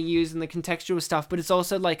slang they use and the contextual stuff, but it's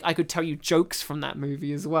also like I could tell you jokes from that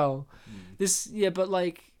movie as well. This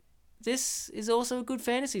is also a good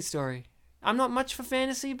fantasy story. I'm not much for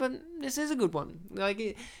fantasy, but this is a good one.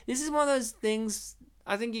 This is one of those things.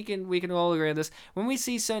 I think we can all agree on this. When we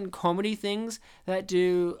see certain comedy things that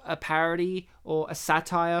do a parody or a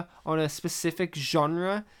satire on a specific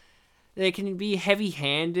genre, they can be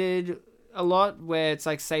heavy-handed a lot. Where it's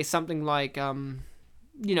like, say something like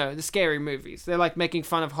the scary movies. They're like making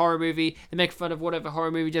fun of horror movie. They make fun of whatever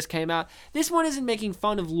horror movie just came out. This one isn't making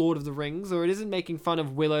fun of Lord of the Rings, or it isn't making fun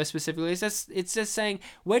of Willow specifically. It's just saying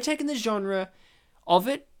we're taking the genre of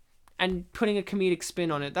it and putting a comedic spin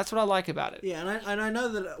on it. That's what I like about it. Yeah, and I know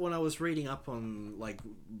that when I was reading up on like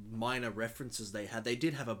minor references they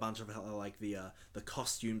did have a bunch of like the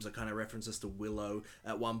costumes are kind of references to Willow.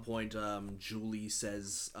 At one point, Julie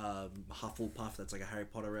says Hufflepuff. That's like a Harry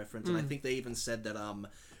Potter reference, and I think they even said that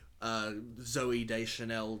Zooey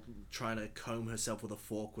Deschanel trying to comb herself with a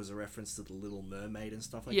fork was a reference to the Little Mermaid and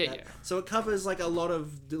stuff like that. Yeah. So it covers like a lot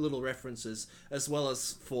of the little references, as well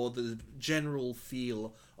as for the general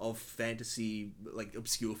feel of fantasy, like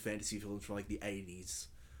obscure fantasy films from like the 80s,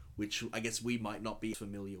 which I guess we might not be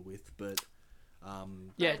familiar with, but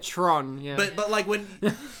Tron, yeah. But like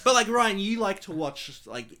Ryan, you like to watch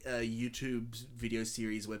like YouTube video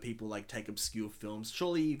series where people like take obscure films.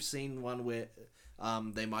 Surely you've seen one where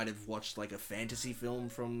they might have watched like a fantasy film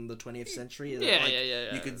from the 20th century.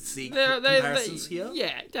 Yeah. You could see comparisons here.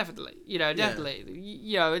 Yeah, definitely. Definitely.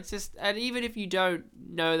 It's just, and even if you don't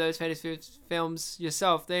know those fantasy films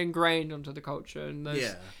yourself, they're ingrained onto the culture and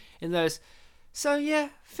those. So yeah,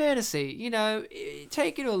 fantasy.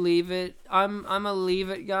 Take it or leave it. I'm a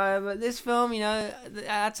leave it guy, but this film,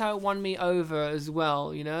 that's how it won me over as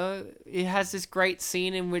well. It has this great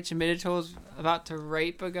scene in which a Minotaur's about to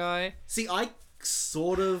rape a guy. See, I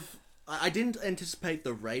didn't anticipate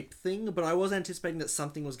the rape thing, but I was anticipating that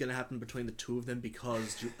something was going to happen between the two of them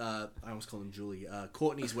because I almost call him Julie.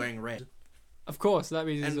 Courtney's wearing red. Of course, that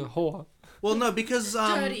means he's a whore. Well, no, because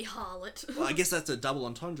dirty harlot. Well, I guess that's a double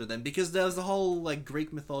entendre then, because there's the whole like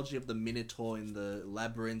Greek mythology of the Minotaur in the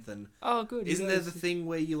labyrinth, and good. Isn't there the thing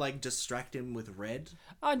where you like distract him with red?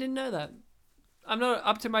 I didn't know that. I'm not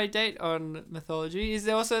up to my date on mythology. Is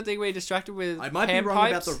there also a thing where you're distracted with I might be wrong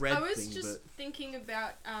about the red I was thing, just thinking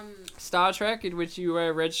about Star Trek, in which you wear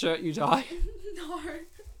a red shirt, you die? no.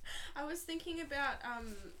 I was thinking about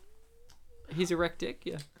He's a wrecked dick,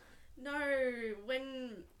 yeah. no,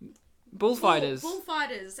 when Bullfighters.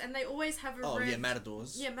 bullfighters, and they always have a red. yeah,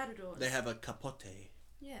 matadors. Yeah, matadors. They have a capote.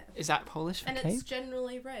 Yeah. Is that Polish for And cape? it's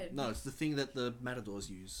generally red. No, it's the thing that the matadors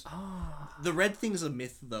use. Oh. The red thing's a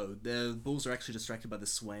myth, though. The bulls are actually distracted by the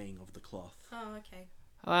swaying of the cloth. Oh, okay.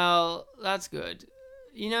 Well, that's good.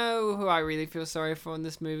 You know who I really feel sorry for in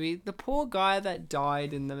this movie? The poor guy that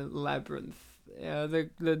died in the labyrinth.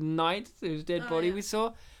 The knight whose dead body yeah. we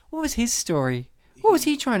saw. What was his story? What was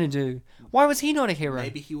he trying to do? Why was he not a hero?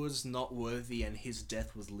 Maybe he was not worthy and his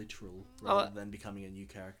death was literal rather than becoming a new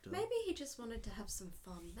character. Maybe he just wanted to have some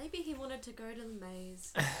fun. Maybe he wanted to go to the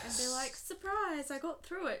maze and be like, surprise, I got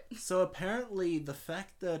through it. So apparently the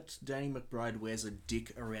fact that Danny McBride wears a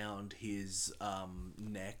dick around his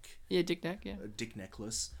neck, Yeah, Dick Neck, yeah. a dick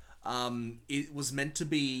necklace, it was meant to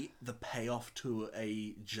be the payoff to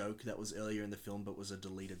a joke that was earlier in the film but was a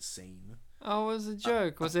deleted scene. Oh, it was a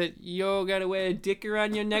joke. Was it, you're going to wear a dick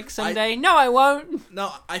around your neck someday? No, I won't.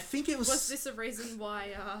 No, I think it was... Was this a reason why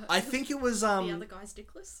I think it was... the other guy's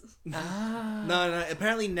dickless? No,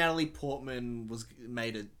 apparently Natalie Portman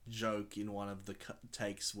made a joke in one of the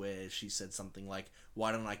takes where she said something like,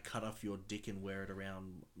 why don't I cut off your dick and wear it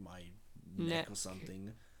around my neck or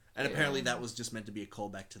something? And apparently that was just meant to be a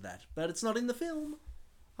callback to that. But it's not in the film.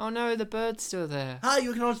 Oh no, the bird's still there. Ah,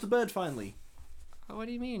 you acknowledged the bird finally. What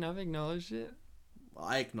do you mean? I've acknowledged it.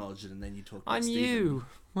 I acknowledged it and then you talked about I'm Stephen. you.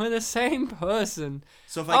 We're the same person.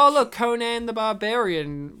 So if Oh, look, Conan the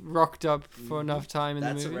Barbarian rocked up for enough time in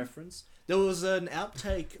the That's movie. a reference. There was an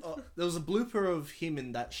outtake. There was a blooper of him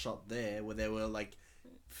in that shot there where they were like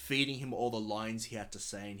feeding him all the lines he had to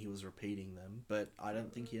say and he was repeating them. But I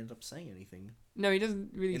don't think he ended up saying anything No, he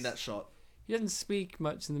doesn't really. in that shot. He doesn't speak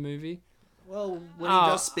much in the movie. Well, when he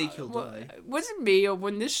does speak, he'll die. Was it me, or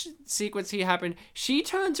when this sequence here happened, she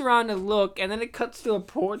turns around to look, and then it cuts to a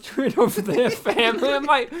portrait of their family. I'm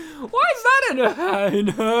like, why is that in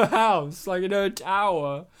her house, like in her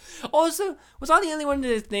tower? Also, was I the only one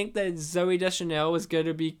to think that Zooey Deschanel was going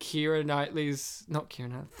to be Natalie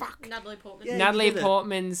Portman. Yeah, Natalie you did it.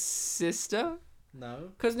 Portman's sister? No.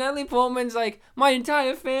 Because Natalie Portman's like, my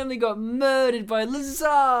entire family got murdered by Lazar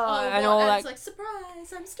and all that. It's like,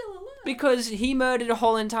 surprise, I'm still alive. Because he murdered a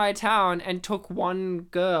whole entire town and took one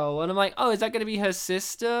girl. And I'm like, oh, is that going to be her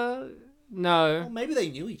sister? No. Well, maybe they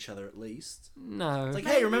knew each other at least. No. It's like,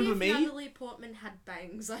 hey, remember if me? Natalie Portman had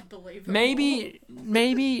bangs, I'd believe it.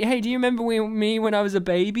 Maybe, hey, do you remember me when I was a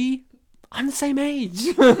baby? I'm the same age.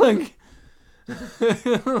 Like,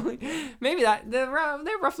 maybe they're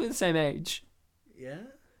roughly the same age. Yeah.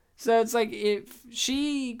 So it's like if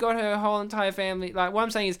she got her whole entire family, like what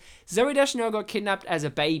I'm saying is Zooey Deschanel got kidnapped as a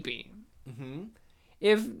baby. Mm-hmm.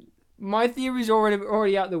 If my theory's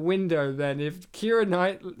already out the window, then if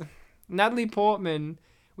Natalie Portman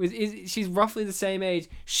she's roughly the same age,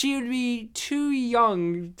 she would be too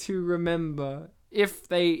young to remember if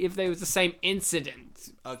they was the same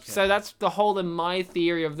incident. Okay. So that's the whole of my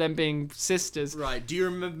theory of them being sisters. Right. Do you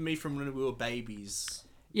remember me from when we were babies?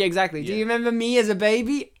 Yeah, exactly. Do Yeah. you remember me as a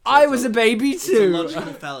baby? I was a baby It's too. a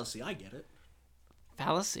logical fallacy. I get it.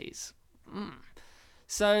 Fallacies.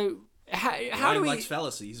 So how Ryan do we? likes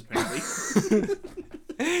fallacies, apparently.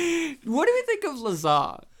 What do we think of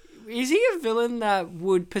Lazar? Is he a villain that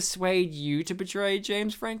would persuade you to betray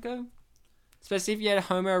James Franco? Especially if you had a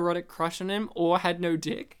homoerotic crush on him or had no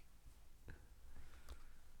dick?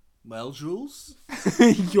 Well, Jules?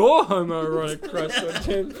 Your homoerotic crush on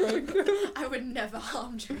James Franco? I would never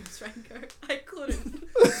harm James Franco. I couldn't.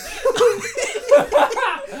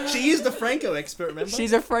 She is the Franco expert, remember?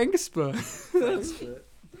 She's a Frank-spur. expert.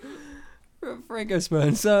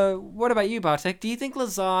 Franco-spur. So, what about you, Bartek? Do you think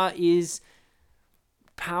Lazar is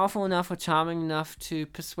powerful enough or charming enough to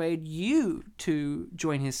persuade you to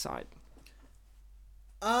join his side?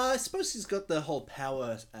 I suppose he's got the whole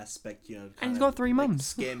power aspect, you know. And he's got three mums.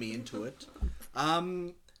 Scare me into it.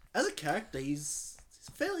 As a character, he's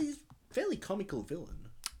fairly comical villain.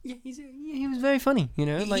 Yeah, he was very funny, you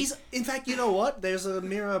know. Like, He's, in fact, you know what? There's a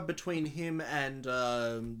mirror between him and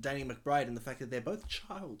Danny McBride in the fact that they're both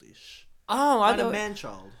childish. oh, Kind of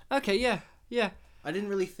man-child. Okay, yeah. I didn't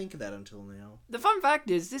really think of that until now. The fun fact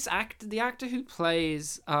is, the actor who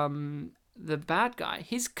plays the bad guy,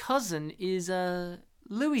 his cousin is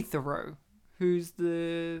Louis Theroux, who's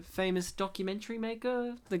the famous documentary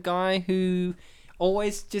maker, the guy who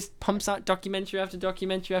always just pumps out documentary after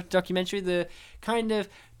documentary after documentary. The kind of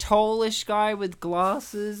tallish guy with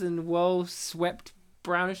glasses and well-swept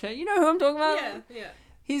brownish hair. You know who I'm talking about? Yeah.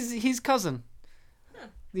 He's his cousin. Huh.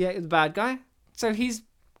 The bad guy. So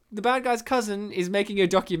the bad guy's cousin is making a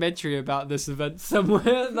documentary about this event somewhere.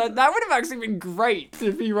 That would have actually been great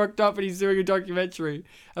if he rocked up and he's doing a documentary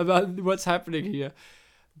about what's happening here.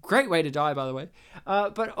 Great way to die, by the way.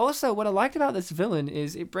 But also, what I liked about this villain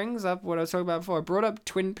is it brings up what I was talking about before. I brought up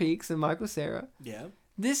Twin Peaks and Michael Cera. Yeah.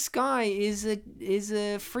 This guy is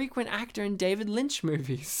a frequent actor in David Lynch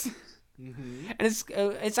movies. Mm-hmm.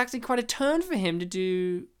 And it's actually quite a turn for him to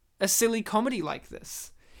do a silly comedy like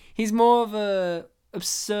this. He's more of a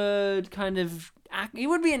absurd kind of... He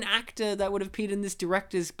would be an actor that would have appeared in this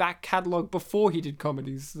director's back catalogue before he did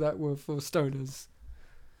comedies that were for stoners.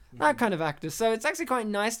 That kind of actor. So it's actually quite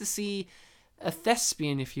nice to see a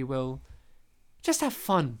thespian, if you will, just have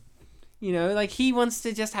fun. You know, like he wants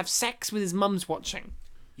to just have sex with his mum's watching.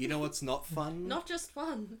 You know what's not fun? Not just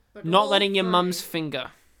fun, but not letting your mum's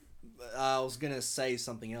finger. I was going to say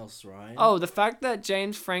something else, Ryan. Oh, the fact that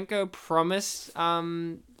James Franco promised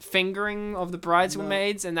fingering of the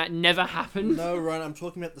bridesmaids and that never happened. No, Ryan, I'm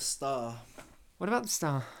talking about the star. What about the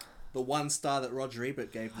star? The one star that Roger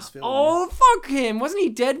Ebert gave this film. Oh, fuck him. Wasn't he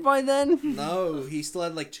dead by then? No, he still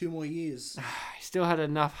had like 2 more years. He still had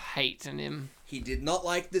enough hate in him. He did not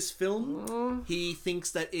like this film. He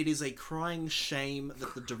thinks that it is a crying shame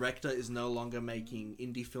that the director is no longer making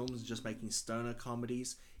indie films, just making stoner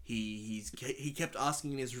comedies. He kept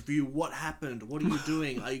asking in his review, what happened? What are you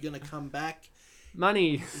doing? Are you going to come back?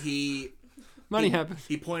 Money. Money happened.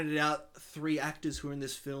 He pointed out 3 actors who were in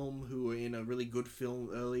this film who were in a really good film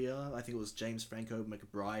earlier. I think it was James Franco,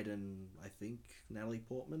 McBride, and I think Natalie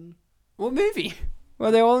Portman. What movie?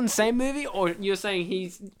 Were they all in the same movie? Or you're saying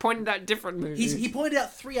he's pointed out different movies? He pointed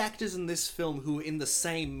out 3 actors in this film who were in the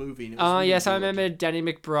same movie. Yes, I remember Danny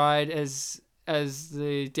McBride as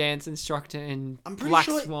the dance instructor in Black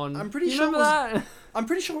Swan. I'm pretty sure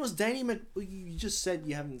it was Danny You just said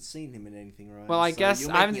you haven't seen him in anything, right? Well, I guess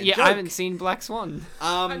I haven't seen Black Swan.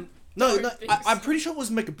 I'm pretty sure it was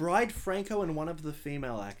McBride, Franco, and one of the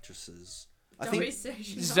female actresses. I think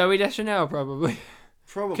Zooey Deschanel, probably.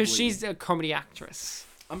 Probably. Because she's a comedy actress.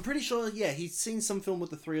 I'm pretty sure, yeah, he'd seen some film with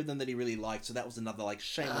the 3 of them that he really liked, so that was another, like,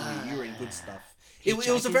 shame on you were in good stuff. It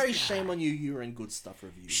was a very shame on you were in good stuff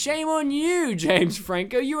review. Shame on you, James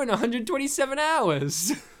Franco. You were in 127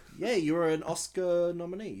 hours. Yeah, you were an Oscar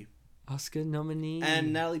nominee. Oscar nominee.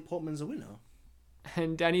 And Natalie Portman's a winner.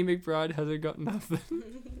 And Danny McBride hasn't got nothing.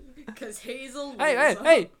 Because he's a loser.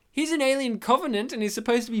 Hey, he's an alien Covenant and he's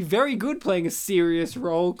supposed to be very good playing a serious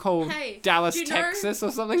role called Dallas, Texas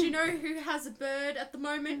or something. Do you know who has a bird at the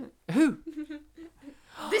moment? Who?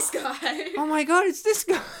 This guy. Oh my god, it's this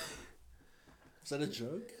guy. Is that a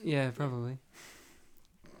joke? Yeah, probably.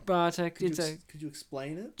 Bartek, could you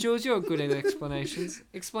explain it? Jules, you're good at explanations.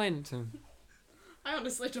 Explain it to him. I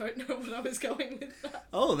honestly don't know what I was going with that.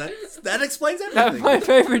 Oh, that explains everything. My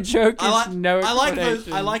favourite joke is no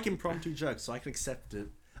explanation. I like impromptu jokes, so I can accept it.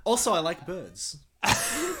 Also, I like birds.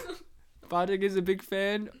 Bartek is a big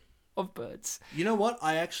fan of birds. You know what?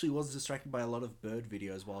 I actually was distracted by a lot of bird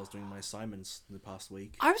videos while I was doing my assignments the past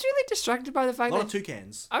week. I was really distracted by the fact that... A lot of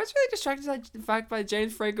toucans. I was really distracted by the fact that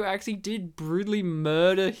James Franco actually did brutally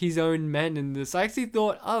murder his own men in this. I actually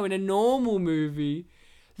thought, in a normal movie,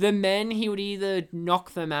 the men, he would either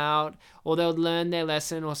knock them out, or they would learn their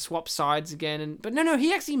lesson, or swap sides again. But no,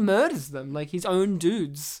 he actually murders them, like his own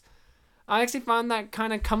dudes. I actually found that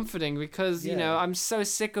kind of comforting because, you know, I'm so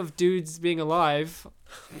sick of dudes being alive.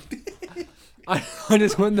 I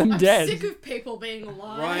just want them dead. I'm sick of people being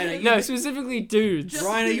alive. Ryan, no, specifically dudes.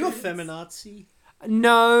 Ryan, are you a feminazi?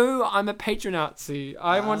 No, I'm a patronazi.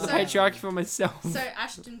 I want the patriarchy for myself. So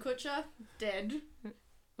Ashton Kutcher, dead.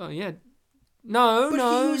 Oh, yeah. No,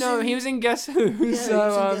 he was in Guess Who. Yeah, so, he was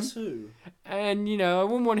in Guess Who. And, I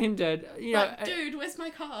wouldn't want him dead. Dude, where's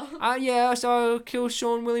my car? So I'll kill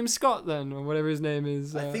Sean William Scott then, or whatever his name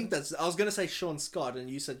is. I think that's... I was going to say Sean Scott, and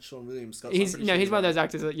you said Sean William Scott. He's one of those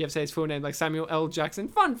actors that you have to say his full name, like Samuel L. Jackson.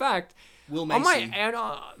 Fun fact. Will Macy. On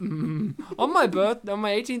my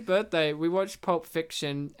 18th birthday, we watched Pulp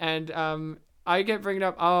Fiction, and I kept bringing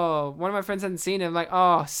up, one of my friends hadn't seen it. I'm like,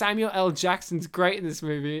 Samuel L. Jackson's great in this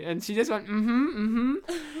movie. And she just went,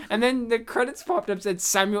 And then the credits popped up, said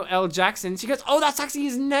Samuel L. Jackson. She goes, that's actually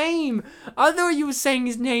his name. I thought you were saying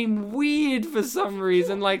his name weird for some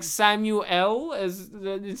reason, like Samuel L.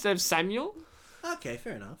 instead of Samuel. Okay,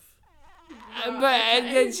 fair enough. And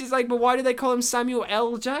then she's like, but why do they call him Samuel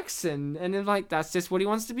L. Jackson? And then like, that's just what he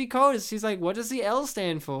wants to be called. She's like, what does the L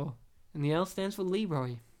stand for? And the L stands for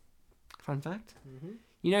Leroy. Fun fact. Mm-hmm.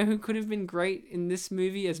 You know who could have been great in this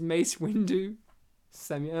movie as Mace Windu?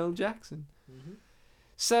 Samuel L. Jackson. Mm-hmm.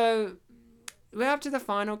 So, we're up to the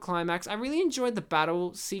final climax. I really enjoyed the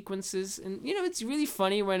battle sequences. And, it's really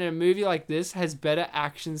funny when a movie like this has better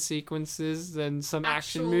action sequences than some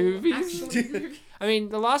action movies. I mean,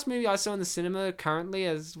 the last movie I saw in the cinema currently,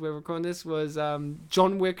 as we're recording this, was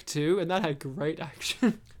John Wick 2, and that had great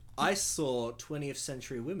action. I saw 20th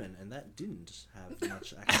Century Women, and that didn't have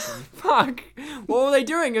much action. Fuck! What were they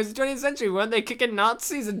doing? It was the 20th century. Weren't they kicking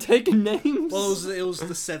Nazis and taking names? Well, it was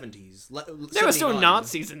the 70s. There were still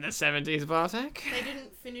Nazis in the 70s, Bartek. They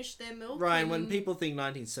didn't finish their milk. Ryan, when people think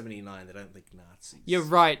 1979, they don't think Nazis. You're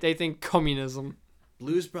right. They think communism.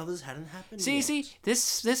 Blues Brothers hadn't happened yet. See, this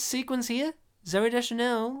sequence here, Zooey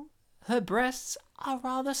Deschanel, her breasts are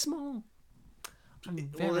rather small. I'm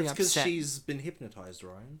very that's because upset. she's been hypnotized,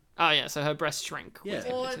 Ryan. Oh yeah, so her breasts shrink. Yeah.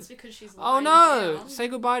 Or it's because she's Oh lying no! down. Say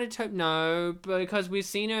goodbye to Tope. No, because we've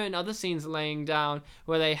seen her in other scenes laying down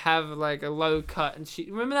where they have like a low cut, and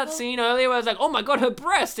she. Remember that scene earlier where I was like, "Oh my god, her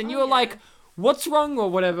breast," and you were like, "What's wrong?"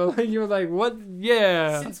 or whatever. Like you were like, "What?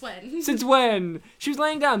 Yeah." Since when? Since when? She was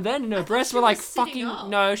laying down then, and her breasts she were like was sitting fucking. up.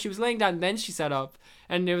 No, she was laying down. Then she sat up,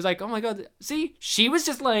 and it was like, "Oh my god, see, she was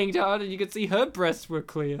just laying down, and you could see her breasts were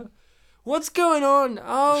clear." What's going on?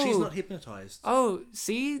 Oh, She's not hypnotized. Oh,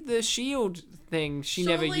 see the shield thing she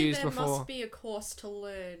never used there before. must be a course to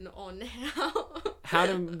learn on How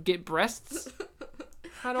to get breasts?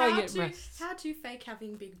 How do I get breasts? How to fake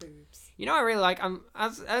having big boobs. You know what I really like?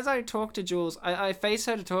 As I talk to Jules, I face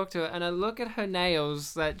her to talk to her, and I look at her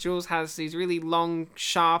nails. That Jules has these really long,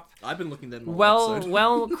 sharp, I've been looking at them all well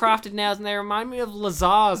episode. crafted nails, and they remind me of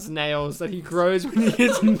Lazar's nails that he grows when he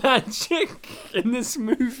is magic in this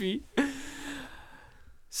movie.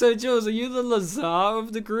 So Jules, are you the Lazar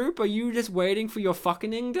of the group? Are you just waiting for your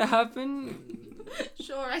fucking to happen?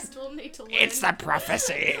 Sure, I still need to learn. It's the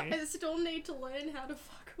prophecy. I still need to learn how to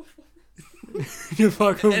fuck a woman. You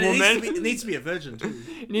fucking And woman. it needs to be a virgin too.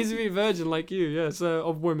 It needs to be a virgin like you, yes,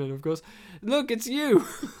 of women, of course. Look, it's you.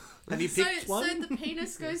 Have you picked one? So the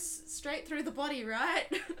penis goes straight through the body, right?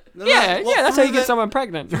 No, Yeah, well, that's how you through get the- someone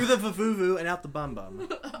pregnant. Through the vavuvu and out the bum bum.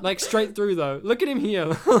 Like straight through though. Look at him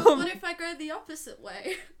here. What if I go the opposite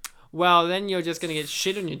way? Well, then you're just gonna get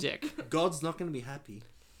shit on your dick. God's not going to be happy.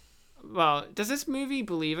 Well, does this movie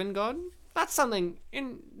believe in God? That's something.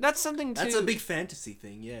 That's something to. That's a big fantasy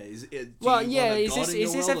thing, yeah. Is it? Well, yeah. Is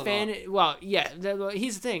this a fan? Well, yeah.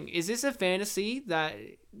 Here's the thing: is this a fantasy that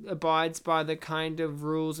abides by the kind of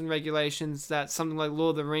rules and regulations that something like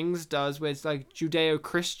Lord of the Rings does, where it's like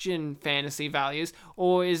Judeo-Christian fantasy values,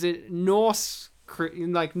 or is it Norse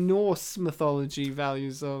mythology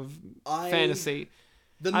values of fantasy?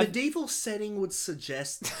 The medieval setting would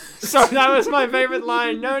suggest. Sorry, that was my favorite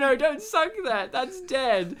line. No, don't suck that. That's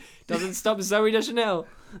dead. Doesn't stop Zooey Deschanel.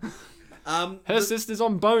 Her sister's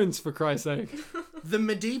on bones, for Christ's sake. The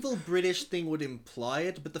medieval British thing would imply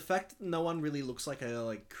it, but the fact that no one really looks like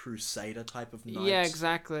a crusader type of knight Yeah,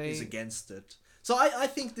 exactly. is against it. So I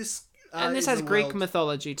think this. And this is has a Greek world-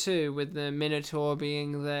 mythology too, with the Minotaur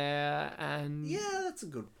being there, and Yeah, that's a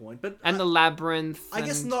good point. But the labyrinth. I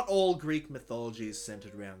guess and- not all Greek mythology is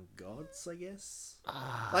centered around gods, I guess.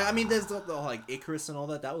 Like, I mean, there's the like Icarus and all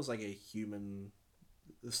that. That was like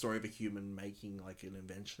the story of a human making like an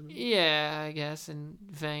invention. Yeah, I guess, and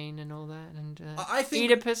Vane and all that, and I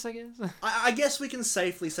think Oedipus, I guess. I guess we can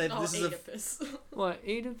safely say that Oh, this is Oedipus. What,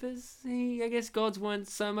 Oedipus? I guess gods weren't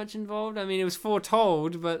so much involved. I mean, it was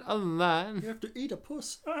foretold, but other than that, you have to eat a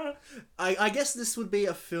puss. I guess this would be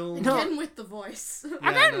a film. No. Again with the voice.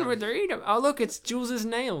 I Yeah, got no. with the Oedipus. Oh, look, it's Jules's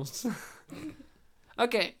nails.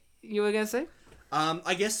 Okay, you were gonna say?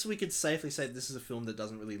 I guess we could safely say this is a film that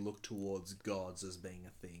doesn't really look towards gods as being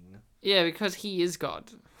a thing. Yeah, because he is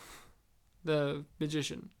God, the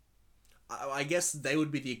magician. I guess they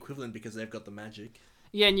would be the equivalent because they've got the magic.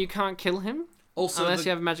 Yeah, and you can't kill him Also, unless you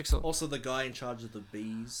have a magic sword. also the guy in charge of the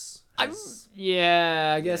bees. I guess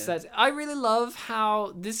Yeah. that's. I really love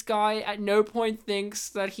how this guy at no point thinks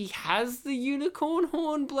that he has the unicorn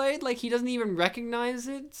horn blade. Like he doesn't even recognize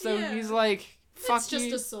it. So Yeah. he's like, "Fuck It's just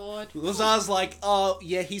you." a sword. Lazar's like, oh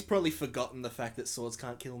yeah, he's probably forgotten the fact that swords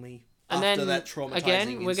can't kill me. And after then that traumatizing again,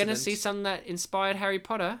 we're gonna incident. see something that inspired Harry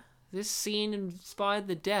Potter. This scene inspired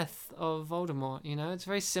the death of Voldemort. You know, it's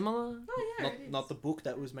very similar. Oh yeah. it is. Not the book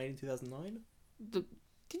that was made in 2009. Did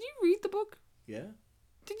you read the book? Yeah,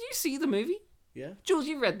 Did you see the movie? yeah. Jules,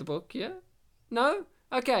 you read the book, yeah? No?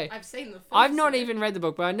 Okay. I've seen the film. I've not even read the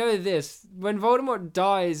book, but I know this. When Voldemort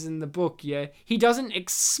dies in the book, yeah, he doesn't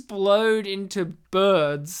explode into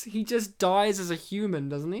birds. He just dies as a human,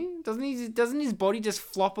 doesn't he? Doesn't his body just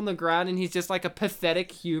flop on the ground and he's just like a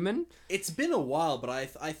pathetic human? It's been a while, but I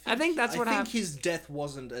think that's what happened. his death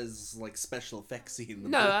wasn't as like special effectsy in the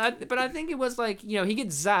book. No, but I think it was like, he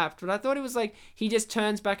gets zapped, but I thought it was like he just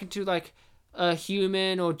turns back into like a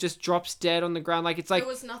human or just drops dead on the ground. Like it's like there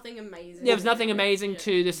was nothing amazing. There was nothing amazing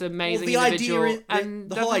to this amazing individual.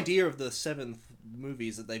 The whole idea of the 7th movie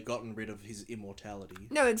is that they've gotten rid of his immortality.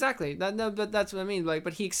 No, exactly. But that's what I mean. Like,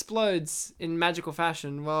 but he explodes in magical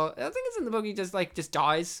fashion. Well, I think it's in the book. He just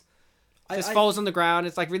dies, falls on the ground.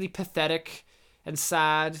 It's like really pathetic and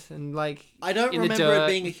sad and like. I don't remember it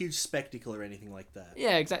being a huge spectacle or anything like that.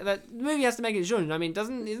 Yeah, exactly. That movie has to make it Jun. I mean,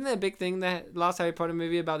 isn't there a big thing that last Harry Potter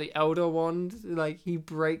movie about the Elder Wand? Like he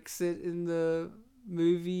breaks it in the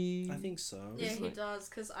movie. I think so. Yeah, he does.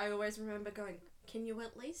 Because I always remember going, can you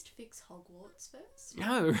at least fix Hogwarts first?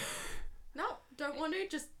 No. No, don't want to.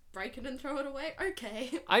 Just break it and throw it away. Okay.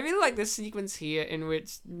 I really like this sequence here in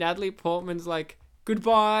which Natalie Portman's like,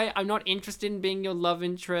 goodbye, I'm not interested in being your love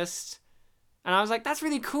interest. And I was like, that's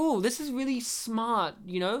really cool. This is really smart,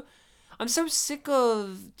 I'm so sick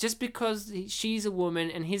of just because she's a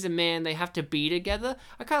woman and he's a man, they have to be together.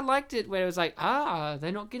 I kind of liked it where it was like,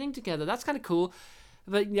 they're not getting together. That's kind of cool.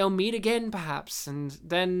 But they'll meet again, perhaps. And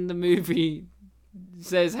then the movie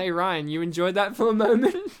says, hey, Ryan, you enjoyed that for a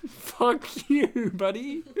moment? Fuck you,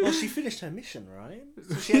 buddy. Well, she finished her mission, right?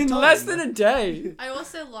 So she had in time, less than a day. I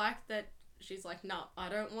also like that she's like, no, I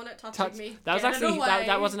don't want it touching me. That was actually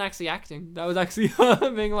that wasn't actually acting. That was actually her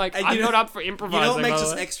being like, I'm not up for improvising. You know what makes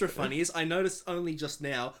this extra funny is I noticed only just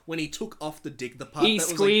now when he took off the dick, the part he that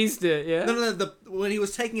squeezed was it. Yeah. No. When he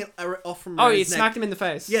was taking it off from. Oh, he Ryan's neck, smacked him in the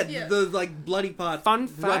face. Yeah, the like bloody part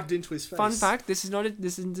rubbed into his face. Fun fact: this is all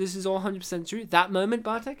 100% true. That moment,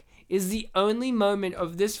 Bartek, is the only moment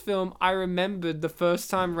of this film I remembered the first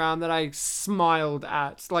time round that I smiled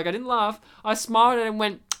at. Like I didn't laugh. I smiled and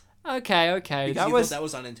went. Okay. Because that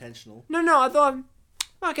was unintentional. No, I thought,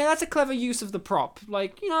 okay, that's a clever use of the prop.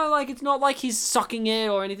 Like, like it's not like he's sucking it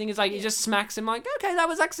or anything. It's like he just smacks him. Like, okay, that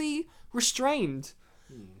was actually restrained.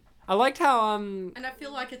 I liked how and I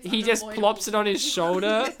feel like it's he just plops it on his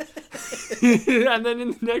shoulder, and then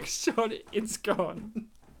in the next shot, it's gone.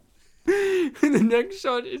 In the next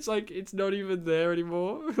shot, it's like it's not even there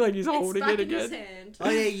anymore. Like he's holding it again. His hand. Oh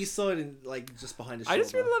yeah, you saw it in like just behind his shoulder. I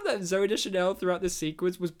just really love that Zooey Deschanel throughout this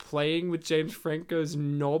sequence was playing with James Franco's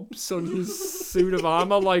knobs on his suit of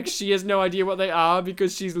armor. Like she has no idea what they are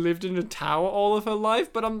because she's lived in a tower all of her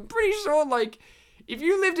life. But I'm pretty sure, like, if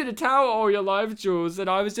you lived in a tower all your life, Jules, and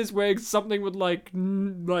I was just wearing something with like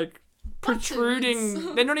protruding,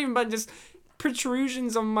 buttons. they're not even buttons, just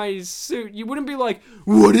protrusions on my suit, you wouldn't be like,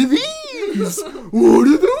 what are these? What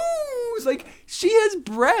are those? Like, she has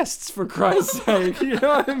breasts, for Christ's sake. You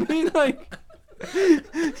know what I mean? Like,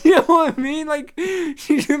 you know what I mean? Like,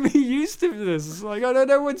 she should be used to this. Like, I don't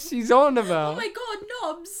know what she's on about. Oh my god,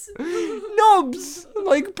 knobs! Knobs!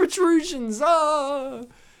 Like, protrusions. I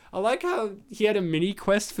like how he had a mini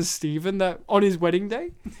quest for Stephen that on his wedding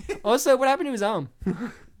day. Also, what happened to his arm?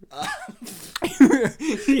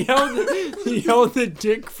 He held the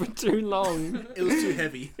dick for too long. It was too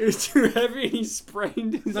heavy. It was too heavy and he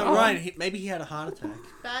sprained his arm. Ryan, maybe he had a heart attack.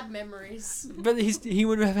 Bad memories. But he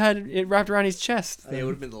would have had it wrapped around his chest. Oh, yeah, it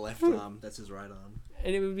would have been the left arm. That's his right arm.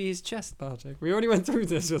 And it would be his chest, Bartek. We already went through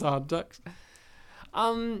this with hard ducks.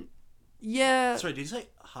 Yeah. Sorry, did you say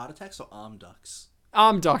heart attacks or arm ducks?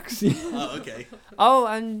 Arm ducks. Oh, okay. Oh,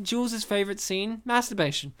 and Jules' favourite scene?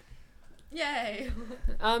 Masturbation. Yay.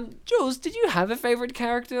 Jules, did you have a favourite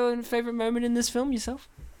character and favourite moment in this film yourself?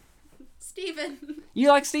 Stephen. You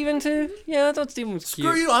like Stephen too? Yeah, I thought Stephen was cute.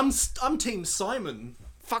 Screw you, I'm Team Simon.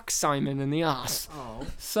 Fuck Simon in the ass. Oh.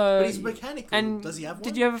 So. But he's mechanical. And does he have one?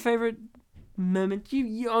 Did you have a favourite moment?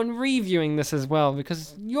 You on reviewing this as well,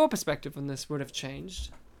 because your perspective on this would have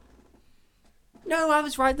changed. No, I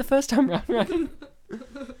was right the first time round, right?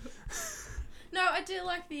 No, I do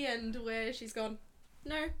like the end where she's gone,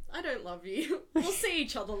 no, I don't love you. We'll see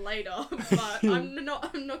each other later, but I'm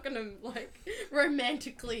not gonna like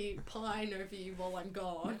romantically pine over you while I'm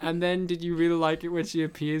gone. And then did you really like it when she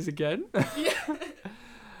appears again? Yeah.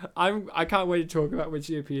 I can't wait to talk about when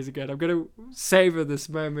she appears again. I'm gonna savor this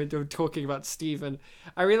moment of talking about Stephen.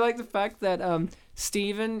 I really like the fact that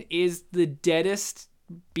Stephen is the deadest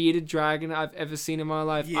bearded dragon I've ever seen in my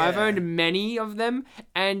life. Yeah. I've owned many of them,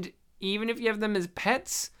 and even if you have them as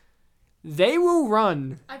pets, they will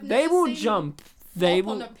run. They will jump. They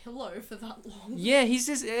will on a pillow for that long. Yeah, he's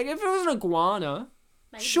just. If it was an iguana,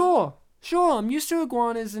 Maybe. sure. Sure, I'm used to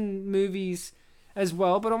iguanas in movies as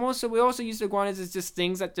well, but we're also used to iguanas as just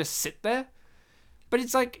things that just sit there. But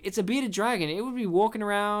it's like, it's a bearded dragon. It would be walking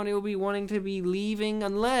around. It would be wanting to be leaving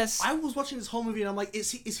unless... I was watching this whole movie and I'm like,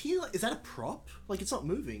 is that a prop? Like, it's not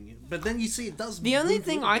moving. But then you see it does The only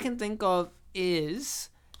thing I can think of is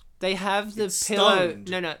they have the pillow... stoned.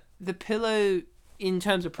 No. The pillow, in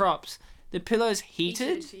terms of props, the pillow's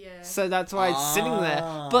heated. Yeah. So that's why it's sitting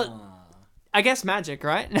there. But I guess magic,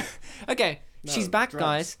 right? Okay, No, she's back, drugs.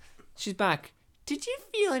 guys. She's back. Did you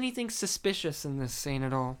feel anything suspicious in this scene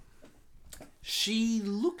at all? She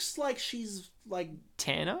looks like she's, like,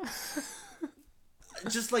 Tanner?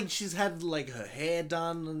 just like she's had, like, her hair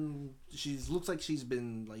done and looks like she's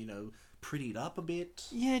been, like, prettied up a bit.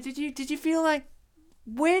 Yeah, did you feel like...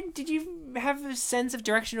 Where did you have a sense of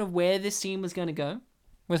direction of where this scene was going to go?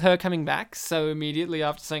 With her coming back so immediately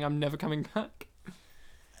after saying, I'm never coming back?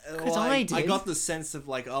 Because I did. I got the sense of,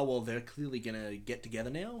 like, oh, well, they're clearly gonna get together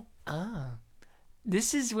now. Ah.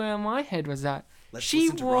 This is where my head was at. Let's She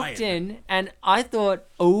listen to walked Ryan. in and I thought,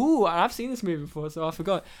 oh, I've seen this movie before, so I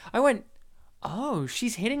forgot. I went, oh,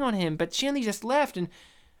 she's hitting on him, but she only just left, and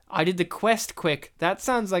I did the quest quick. That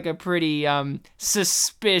sounds like a pretty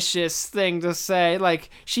suspicious thing to say. Like,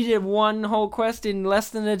 she did one whole quest in less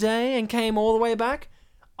than a day and came all the way back.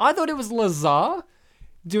 I thought it was Lazar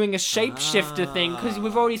doing a shapeshifter thing, because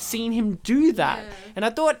we've already seen him do that. Yeah. And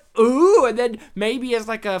I thought, ooh, and then maybe as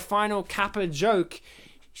like a final Kappa joke,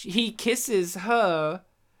 he kisses her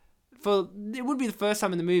for... It would be the first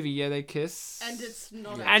time in the movie, yeah, they kiss. And it's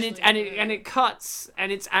not And actually... it cuts,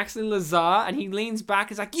 and it's actually Lazar, and he leans back,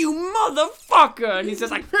 and is like, you motherfucker! And he's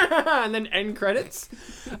just like, and then end credits.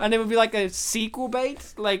 And it would be like a sequel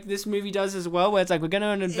bait, like this movie does as well, where it's like, we're going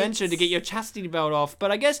on an adventure to get your chastity belt off.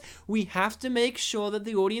 But I guess we have to make sure that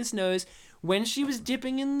the audience knows when she was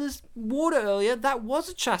dipping in this water earlier, that was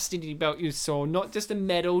a chastity belt you saw, not just a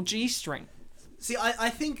metal G-string. See, I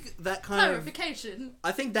think that kind of... Clarification.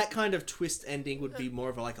 I think that kind of twist ending would be more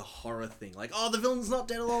of a horror thing. Like, oh, the villain's not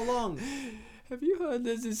dead all along. Have you heard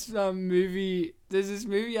there's this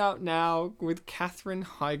movie out now with Katherine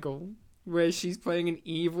Heigl where she's playing an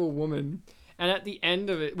evil woman, and at the end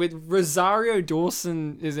of it with Rosario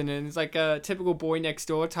Dawson is in it. It's like a typical Boy Next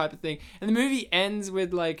Door type of thing, and the movie ends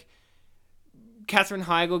with like Katherine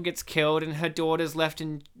Heigl gets killed and her daughter's left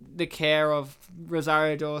in the care of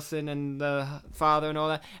Rosario Dawson and the father and all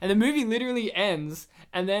that. And the movie literally ends,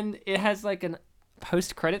 and then it has like an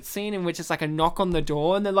post-credit scene in which it's like a knock on the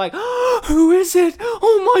door, and they're like, oh, who is it?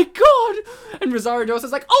 Oh my god! And Rosario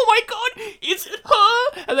Dawson's like, oh my god, it's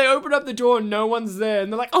her! And they open up the door and no one's there,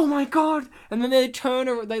 and they're like, oh my god! And then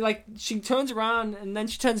she turns around and then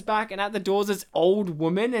she turns back, and at the door's this old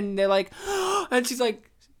woman, and they're like, and she's like,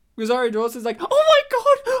 Rosario Dawson's like, oh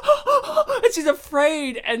my god! And she's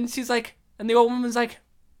afraid, and she's like, and the old woman's like,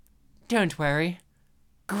 don't worry,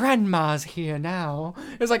 Grandma's here now.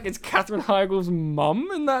 It's like, it's Katherine Heigl's mum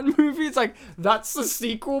in that movie. It's like, that's the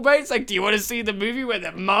sequel, mate. It's like, do you want to see the movie where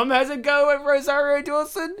the mum has a go at Rosario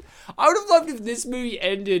Dawson? I would have loved if this movie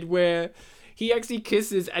ended where he actually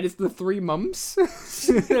kisses and it's the three mums.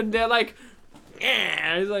 And they're like,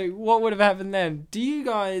 yeah. It's like, what would have happened then? Do you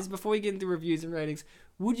guys, before we get into reviews and ratings,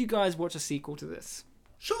 would you guys watch a sequel to this?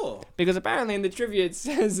 Sure. Because apparently in the trivia it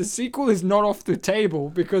says the sequel is not off the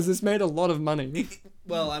table because it's made a lot of money.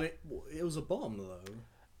 Well, I mean, it was a bomb, though.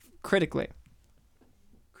 Critically.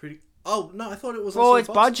 Oh, no, I thought it was For also its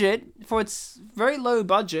budget, for its very low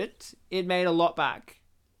budget, it made a lot back.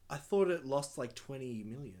 I thought it lost like 20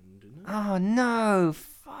 million, didn't it? Oh no,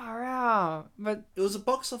 far out. But It was a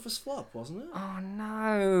box office flop, wasn't it? oh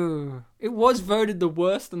no, it was voted the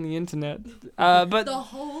worst on the internet. But The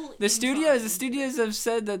whole the studios have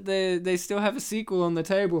said that they still have a sequel on the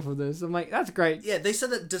table for this. I'm like, that's great. Yeah, they said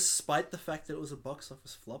that despite the fact that it was a box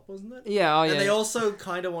office flop, wasn't it? Yeah, oh yeah. And they also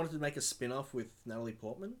kind of wanted to make a spin-off with Natalie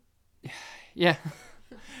Portman. Yeah.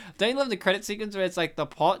 Don't you love the credit sequence where it's like the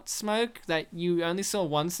pot smoke that you only saw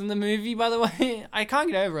once in the movie, by the way? I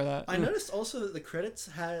can't get over that. I noticed also that the credits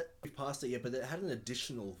had, we passed it yet, but it had an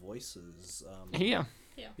additional voices. Here.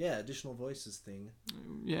 Yeah, additional voices thing. I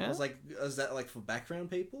Yeah. was like, is that like for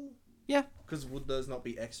background people? Yeah. Because would those not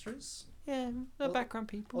be extras? Yeah, the Well, background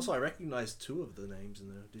people. Also, I recognized two of the names in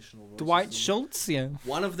the additional voices. Dwight Schultz, yeah.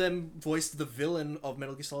 One of them voiced the villain of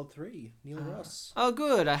Metal Gear Solid 3, Neil Ross. Oh,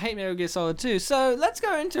 good. I hate Metal Gear Solid 2. So let's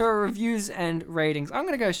go into our reviews and ratings. I'm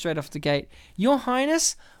going to go straight off the gate. Your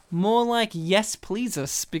Highness, more like yes, please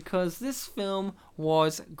us, because this film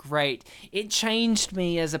was great. It changed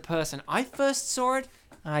me as a person. I first saw it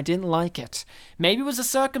I didn't like it. Maybe it was the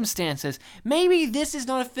circumstances. Maybe this is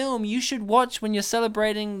not a film you should watch when you're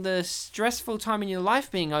celebrating the stressful time in your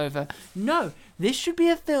life being over. No, this should be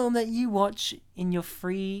a film that you watch in your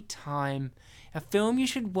free time. A film you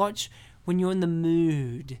should watch when you're in the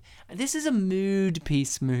mood. This is a mood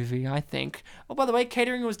piece movie, I think. Oh, by the way,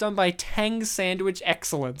 catering was done by Tang Sandwich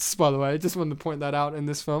Excellence, by the way. I just wanted to point that out in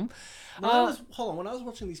this film. When I was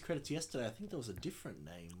watching these credits yesterday, I think there was a different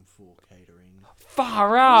name for catering.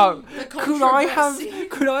 Far out. Could I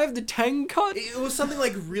have the Tang cut? It was something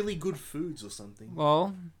like really good foods or something.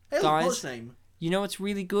 Well, hey, guys, what's name? You know what's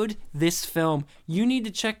really good? This film. You need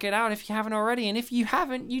to check it out if you haven't already. And if you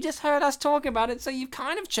haven't, you just heard us talk about it, so you've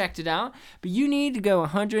kind of checked it out. But you need to go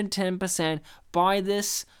 110% buy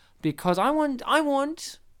this, because I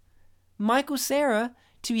want Michael Cera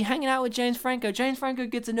to be hanging out with James Franco. James Franco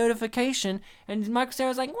gets a notification, and Michael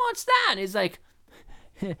Cera's like, "What's that?" And he's like,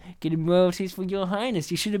 "Getting royalties for Your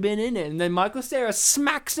Highness. You should have been in it." And then Michael Cera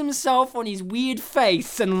smacks himself on his weird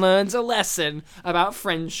face and learns a lesson about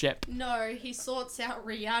friendship. No, he sorts out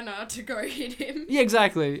Rihanna to go hit him. Yeah,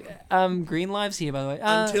 exactly. Green Lives here, by the way.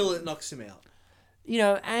 Until it knocks him out. You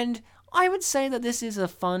know, and I would say that this is a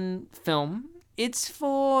fun film. It's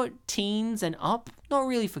for teens and up, not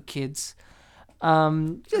really for kids.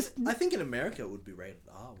 I think in America it would be rated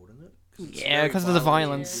R, wouldn't it? Yeah, because of the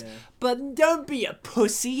violence. Yeah. But don't be a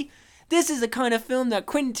pussy. This is the kind of film that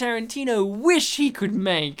Quentin Tarantino wish he could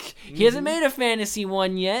make. He hasn't made a fantasy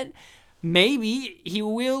one yet. Maybe he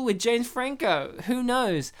will with James Franco. Who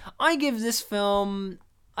knows? I give this film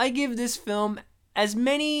as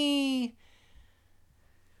many...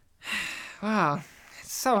 Wow,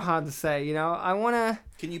 it's so hard to say, you know. I want to...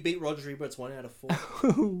 Can you beat Roger Ebert's 1 out of 4?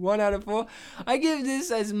 1 out of 4. I give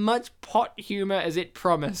this as much pot humor as it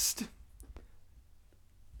promised.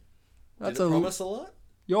 Did it promise a lot?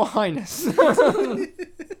 Your Highness. I don't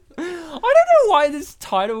know why this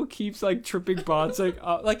title keeps like tripping Bartek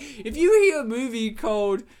up. Like, if you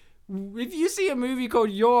see a movie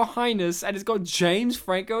called Your Highness and it's got James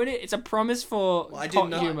Franco in it, it's a promise for pot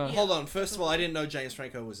humor. Hold on. First of all, I didn't know James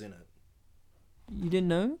Franco was in it. You didn't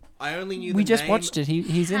know? I only knew we just watched it.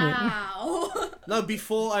 He's in it. No,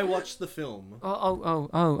 before I watched the film.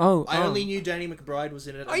 I only knew Danny McBride was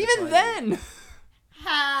in it. Oh, even then.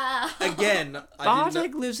 How? Again,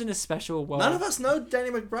 Bartek lives in a special world. None of us know Danny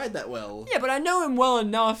McBride that well. Yeah, but I know him well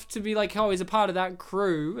enough to be like, oh, he's a part of that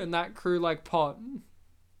crew, and that crew like pot.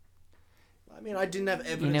 I mean, I didn't have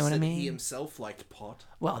evidence that he himself liked pot.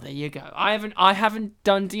 Well, there you go. I haven't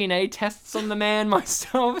done DNA tests on the man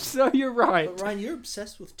myself, so you're right. But Ryan, you're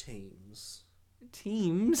obsessed with teams.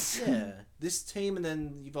 Teams? Yeah. This team, and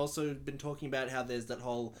then you've also been talking about how there's that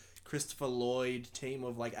whole Christopher Lloyd team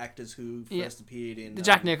of like actors who first appeared in the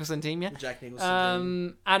Jack Nicholson team, yeah. The Jack Nicholson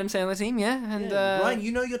team. Adam Sandler team, yeah. And Ryan,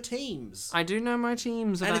 you know your teams. I do know my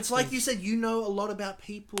teams. And it's like you said, you know a lot about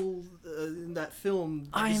people in that film.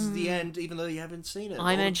 This is the end, even though you haven't seen it.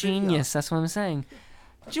 I'm a genius. That's what I'm saying.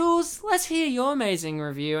 Jules, let's hear your amazing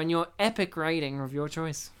review and your epic rating of your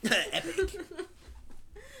choice. Epic.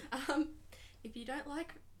 If you don't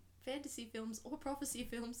like fantasy films or prophecy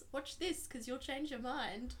films, watch this because you'll change your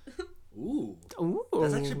mind. Ooh. Ooh.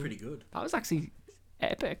 That's actually pretty good. That was actually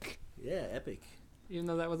epic. Yeah, epic. Even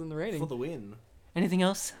though that wasn't the rating. For the win. Anything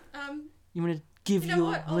else? You want to give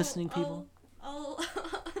your listening people? I'll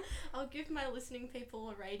give my listening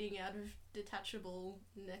people a rating out of detachable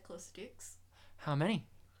necklace sticks. How many?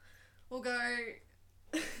 We'll go...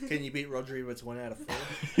 Can you beat Roger Ebert's 1 out of 4?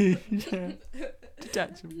 Yeah.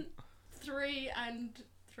 Detachable. 3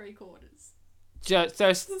 3/4. So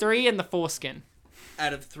it's 3 and the foreskin.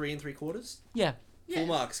 Out of 3 3/4? Yeah. Full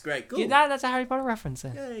marks. Great. Cool. Yeah, that's a Harry Potter reference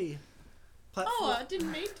there. Yay. Oh, I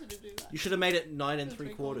didn't mean to do that. You should have made it 9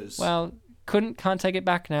 3/4. Well, can't take it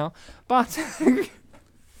back now. But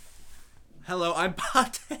hello, I'm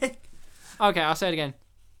Bartek. Okay, I'll say it again.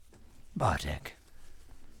 Bartek.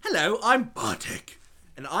 Hello, I'm Bartek,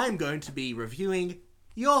 and I'm going to be reviewing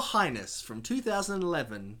Your Highness from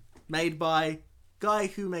 2011, made by guy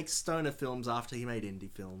who makes stoner films after he made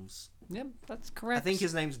indie films. Yep, that's correct. I think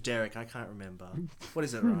his name's Derek. I can't remember. What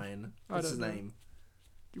is it, Ryan? What's his name?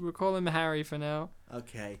 We'll call him Harry for now.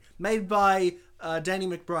 Okay. Made by Danny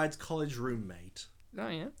McBride's college roommate. Oh,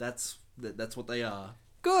 yeah. That's what they are.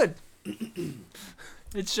 Good.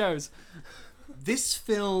 It shows. This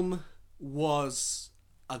film was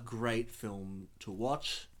a great film to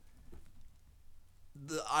watch.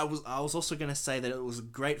 I was also going to say that it was a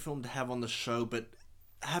great film to have on the show, but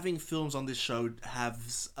having films on this show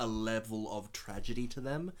has a level of tragedy to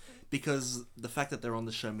them, because the fact that they're on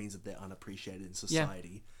the show means that they're unappreciated in society.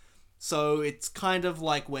 Yeah. So it's kind of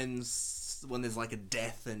like when there's like a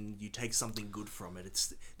death and you take something good from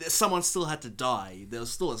it. Someone still had to die. There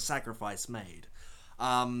was still a sacrifice made.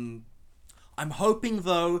 I'm hoping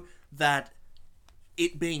though that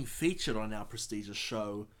it being featured on our prestigious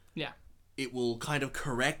show, it will kind of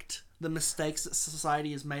correct the mistakes that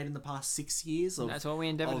society has made in the past 6 years. That's what we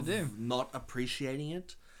endeavor to do. Not appreciating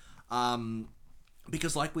it,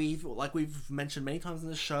 because like we've mentioned many times in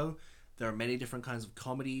this show, there are many different kinds of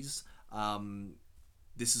comedies.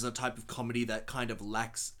 This is a type of comedy that kind of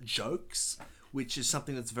lacks jokes, which is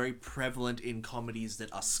something that's very prevalent in comedies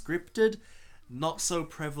that are scripted, not so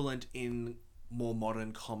prevalent in more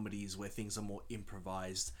modern comedies where things are more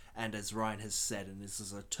improvised. And as Ryan has said, and this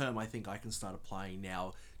is a term I think I can start applying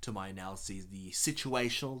now to my analyses, the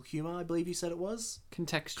situational humor, I believe you said it was?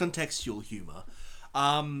 Contextual humor.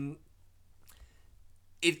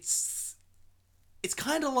 It's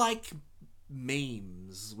kind of like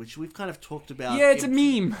memes, which we've kind of talked about. Yeah, it's a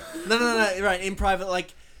meme. No, right, in private,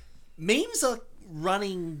 like, memes are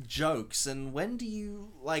running jokes, and when do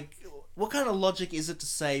you, like, what kind of logic is it to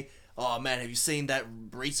say, oh man, have you seen that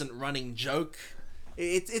recent running joke?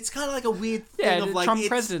 It's kind of like a weird thing of like Trump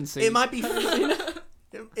presidency. It might be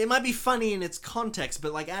it might be funny in its context,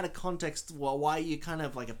 but like out of context, well, why are you kind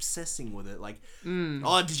of like obsessing with it? Like,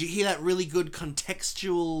 oh, did you hear that really good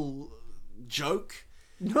contextual joke?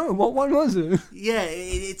 No, what one was it? Yeah,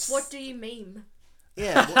 it's. What do you meme?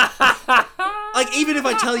 Yeah. Like, even if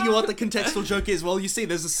I tell you what the contextual joke is, well, you see,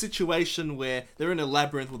 there's a situation where they're in a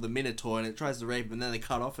labyrinth with a minotaur and it tries to rape them and then they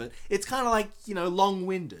cut off it. It's kind of like, you know,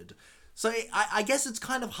 long-winded. So I guess it's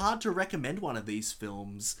kind of hard to recommend one of these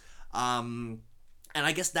films. And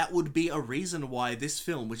I guess that would be a reason why this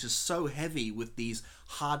film, which is so heavy with these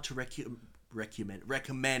hard to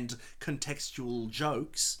recommend contextual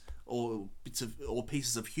jokes or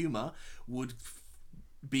pieces of humor, would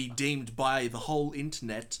be deemed by the whole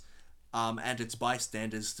internet and its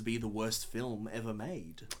bystanders to be the worst film ever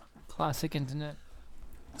made. Classic internet.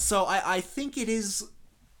 So I think it is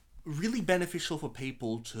really beneficial for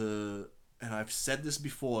people to, and I've said this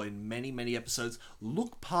before in many, many episodes,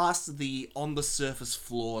 look past the on-the-surface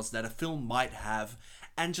flaws that a film might have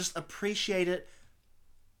and just appreciate it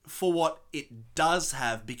for what it does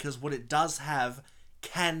have, because what it does have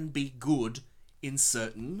can be good in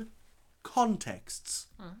certain contexts.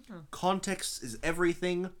 Context is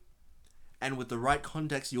everything, and with the right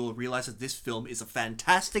context you'll realize that this film is a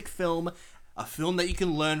fantastic film, a film that you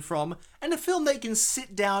can learn from, and a film that you can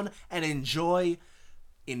sit down and enjoy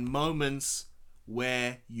in moments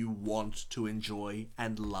where you want to enjoy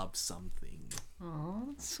and love something.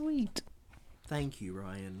 Oh, sweet. Thank you,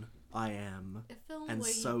 Ryan. I am. A film and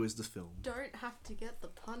where so you is the film. Don't have to get the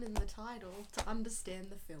pun in the title to understand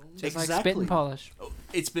the film. Just like spit and polish.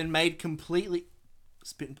 It's been made completely...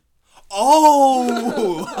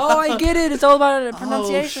 Oh! Oh, I get it. It's all about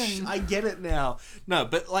pronunciation. I get it now. No,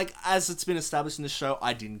 but like, as it's been established in the show,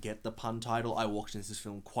 I didn't get the pun title. I walked into this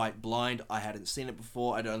film quite blind. I hadn't seen it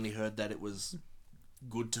before. I'd only heard that it was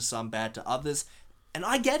good to some, bad to others. And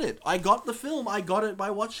I get it. I got the film. I got it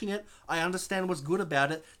by watching it. I understand what's good about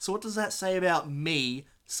it. So what does that say about me,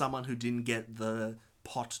 someone who didn't get the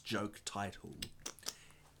pot joke title?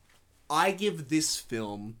 I give this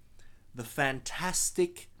film the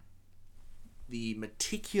fantastic, the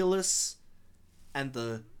meticulous, and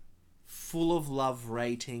the full of love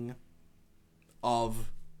rating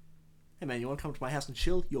of, hey man, you want to come to my house and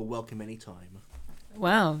chill? You're welcome anytime.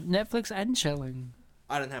 Wow, Netflix and chilling.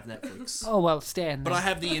 I don't have Netflix. Oh well, Stan. But I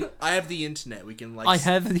have the internet. We can like. I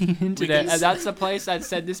have the internet, and that's the place that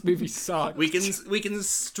said this movie sucked. We can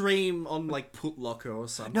stream on like Putlocker or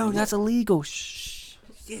something. No, that's illegal. Shh.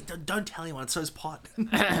 Yeah, don't tell anyone. So is pot.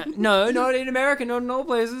 No, not in America. Not in all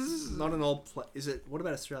places. Not in all Is it? What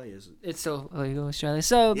about Australia? Is it? It's still illegal in Australia.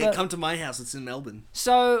 So yeah, come to my house. It's in Melbourne.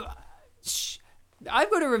 So,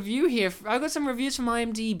 I've got a review here. I've got some reviews from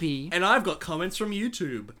IMDb. And I've got comments from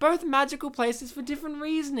YouTube. Both magical places for different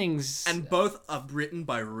reasonings. And both are written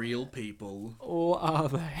by real people. Or are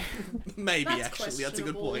they? Maybe, actually. That's a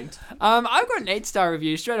good point. I've got an 8-star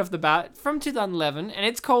review straight off the bat from 2011, and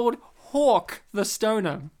it's called Hawk the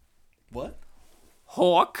Stoner. What?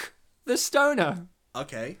 Hawk the Stoner.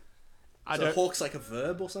 Okay. So hawk's like a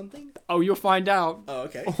verb or something? Oh, you'll find out. Oh,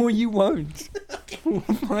 okay. Or you won't. We'll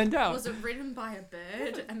find out. Was it written by a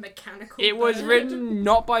bird? A mechanical It was bird? written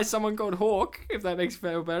not by someone called Hawk, if that makes you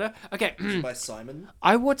feel better. Okay. By Simon.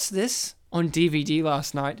 I watched this on DVD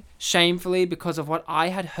last night, shamefully because of what I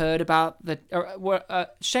had heard about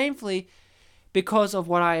shamefully because of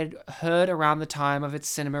what I had heard around the time of its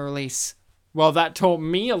cinema release. Well, that taught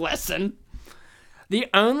me a lesson. The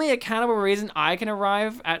only accountable reason I can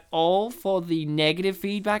arrive at all for the negative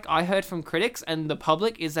feedback I heard from critics and the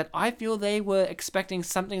public is that I feel they were expecting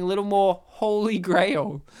something a little more holy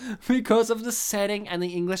grail because of the setting and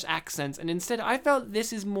the English accents, and instead I felt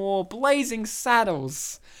this is more Blazing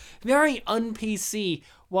Saddles. Very un-PC,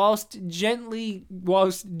 whilst gently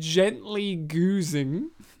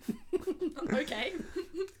goozing. Okay.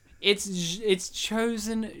 Its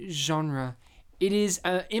chosen genre. It is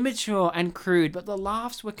immature and crude, but the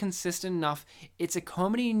laughs were consistent enough. It's a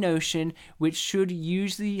comedy notion which should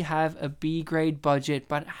usually have a B-grade budget,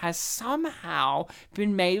 but has somehow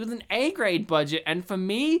been made with an A-grade budget, and for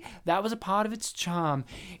me, that was a part of its charm.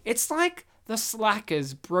 It's like the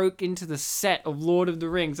slackers broke into the set of Lord of the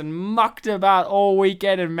Rings and mucked about all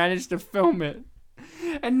weekend and managed to film it.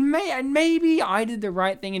 And maybe I did the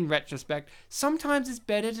right thing in retrospect. Sometimes it's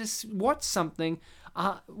better to watch something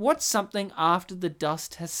after the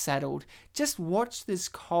dust has settled. Just watch this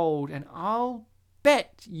cold and I'll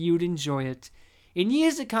bet you'd enjoy it. In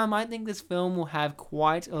years to come, I think this film will have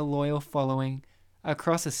quite a loyal following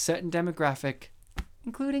across a certain demographic,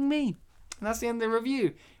 including me. And that's the end of the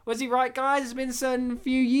review. Was he right, guys? It's been a certain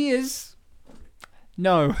few years.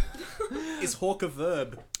 No. Is hawk a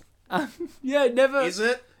verb? Yeah, never. Is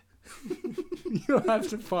it? You'll have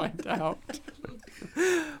to find out.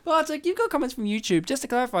 But you've got comments from YouTube. Just to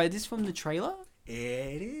clarify, is this from the trailer?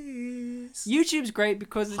 It is. YouTube's great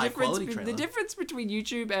because the High-quality difference between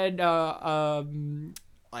YouTube and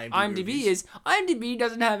IMDb reviews. is IMDb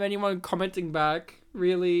doesn't have anyone commenting back.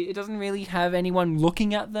 Really, it doesn't really have anyone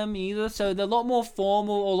looking at them either. So they're a lot more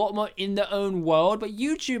formal, or a lot more in their own world. But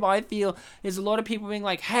YouTube, I feel, is a lot of people being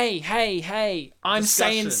like, "Hey, I'm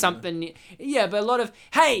saying something." Yeah, but a lot of,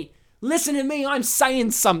 "Hey, listen to me, I'm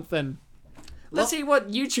saying something." Let's see what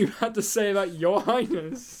YouTube had to say about Your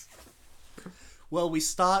Highness. Well, we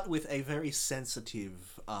start with a very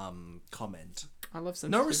sensitive comment. I love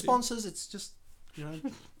sensitivity. No responses. It's just,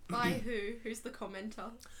 By who? Who's the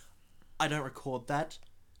commenter? I don't record that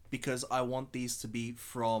because I want these to be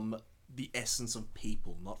from the essence of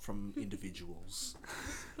people, not from individuals.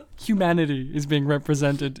 Humanity is being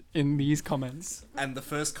represented in these comments. And the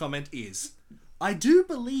first comment is, I do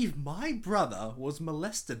believe my brother was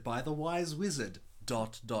molested by the wise wizard. ...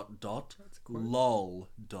 Lol ...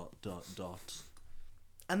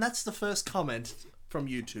 And that's the first comment from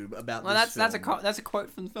YouTube about this film. That's a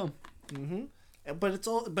quote from the film. Mm-hmm.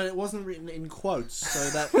 But it wasn't written in quotes, so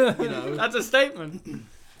that That's a statement.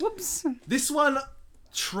 Whoops. This one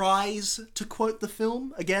tries to quote the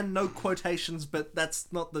film. Again, no quotations, but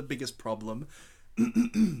that's not the biggest problem.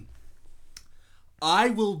 I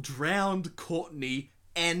will drown Courtney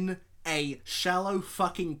in a shallow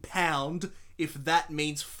fucking pound if that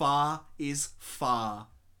means far is far.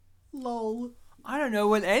 Lol. I don't know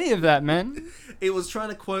what any of that meant. It was trying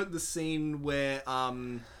to quote the scene where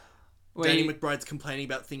Danny McBride's complaining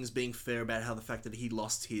about things being fair, about how the fact that he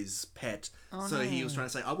lost his pet. He was trying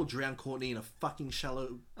to say, I will drown Courtney in a fucking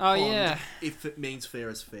shallow pond if it means fair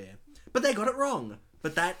is fair. But they got it wrong.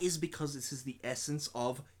 But that is because this is the essence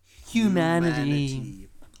of humanity.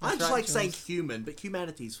 I just like saying human, but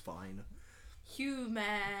humanity's fine. Human.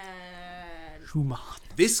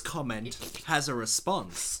 This comment has a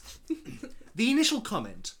response. The initial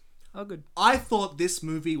comment. Oh, good. I thought this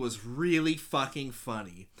movie was really fucking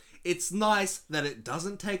funny. It's nice that it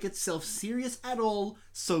doesn't take itself serious at all,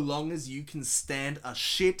 so long as you can stand a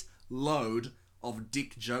shit load of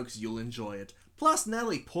dick jokes, you'll enjoy it. Plus,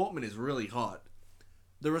 Natalie Portman is really hot.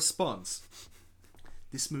 The response.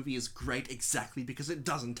 This movie is great exactly because it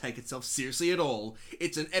doesn't take itself seriously at all.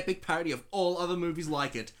 It's an epic parody of all other movies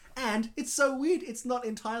like it. And it's so weird, it's not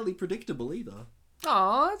entirely predictable either.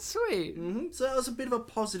 Aw, that's sweet. Mm-hmm. So that was a bit of a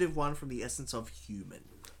positive one from the essence of human.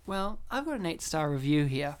 Well, I've got an 8-star review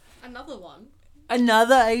here. Another one.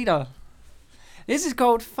 Another 8er. This is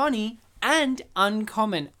called Funny and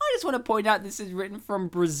Uncommon. I just want to point out this is written from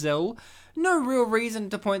Brazil. No real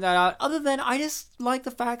reason to point that out other than I just like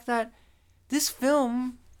the fact that this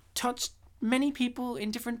film touched many people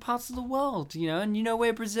in different parts of the world, and you know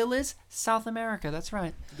where Brazil is? South America, that's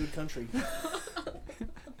right. Good country.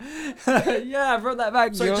 Yeah, I brought that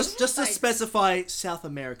back. So just to specify, South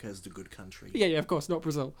America is the good country. Yeah, of course, not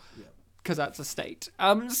Brazil. Yeah. Because that's a state.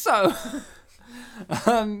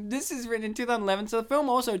 This is written in 2011, so the film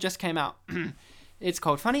also just came out. It's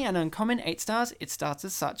called Funny and Uncommon, 8 stars. It starts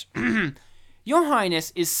as such. Your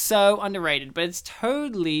Highness is so underrated, but it's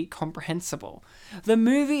totally comprehensible. The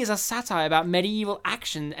movie is a satire about medieval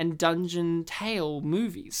action and dungeon tale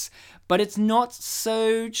movies, but it's not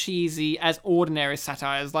so cheesy as ordinary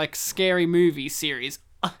satires like Scary Movie series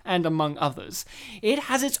and among others. It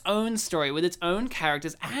has its own story with its own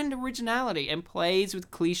characters and originality and plays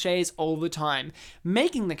with cliches all the time,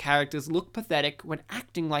 making the characters look pathetic when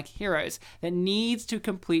acting like heroes that needs to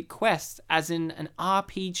complete quests as in an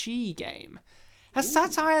RPG game. A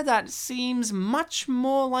satire that seems much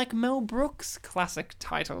more like Mel Brooks' classic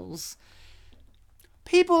titles.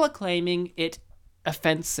 People are claiming it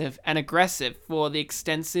offensive and aggressive for the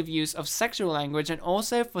extensive use of sexual language and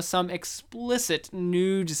also for some explicit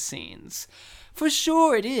nude scenes. For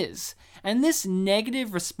sure it is, and this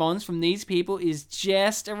negative response from these people is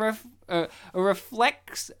just a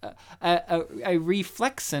reflection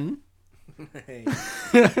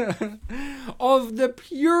of the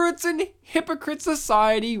Puritan hypocrite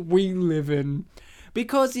society we live in.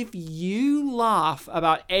 Because if you laugh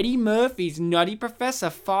about Eddie Murphy's nutty professor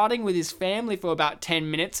farting with his family for about 10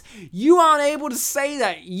 minutes, you aren't able to say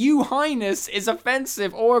that you highness is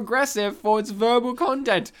offensive or aggressive for its verbal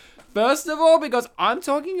content. First of all, because I'm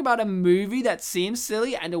talking about a movie that seems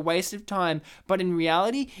silly and a waste of time, but in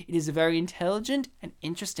reality, it is a very intelligent and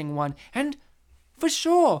interesting one. And for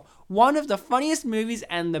sure, one of the funniest movies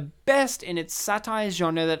and the best in its satire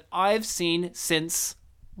genre that I've seen since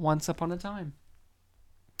Once Upon a Time.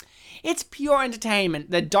 It's pure entertainment.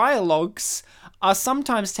 The dialogues are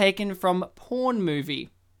sometimes taken from porn movie.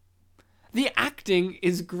 The acting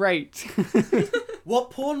is great. What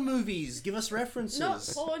porn movies? Give us references. Not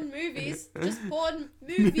porn movies, just porn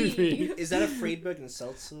movie. Is that a Friedberg and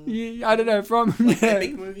Seltzer? Yeah, I don't know, from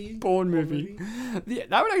epic movie? Porn movie.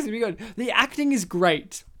 That would actually be good. The acting is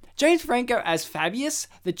great. James Franco as Fabius,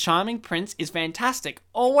 the charming prince, is fantastic.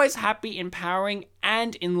 Always happy, empowering,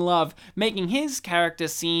 and in love, making his character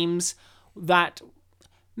seems that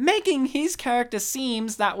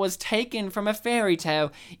was taken from a fairy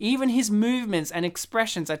tale. Even his movements and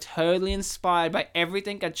expressions are totally inspired by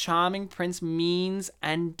everything a charming prince means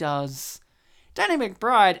and does. Danny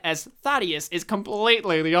McBride as Thaddeus is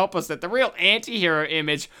completely the opposite, the real anti-hero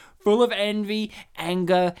image, full of envy,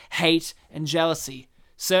 anger, hate, and jealousy.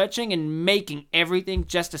 Searching and making everything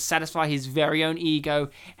just to satisfy his very own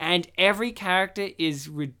ego, and every character is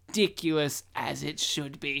ridiculous as it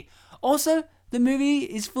should be. Also, the movie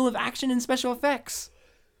is full of action and special effects.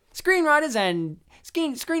 Screenwriters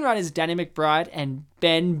Danny McBride and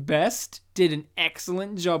Ben Best did an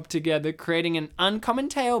excellent job together creating an uncommon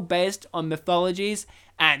tale based on mythologies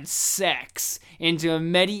and sex into a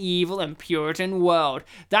medieval and Puritan world.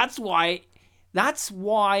 That's why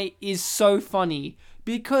is so funny.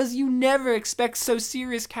 Because you never expect so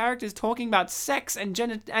serious characters talking about sex and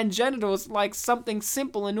genitals like something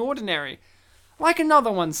simple and ordinary. Like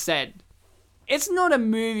another one said, it's not a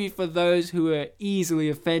movie for those who are easily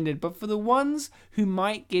offended, but for the ones who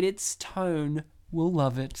might get its tone will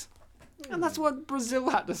love it. And that's what Brazil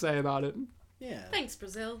had to say about it. Yeah. Thanks,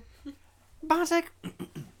 Brazil. Bartek,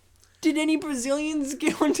 did any Brazilians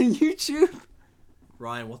get onto YouTube?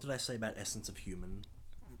 Ryan, what did I say about Essence of Human?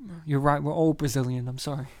 You're right, we're all Brazilian, I'm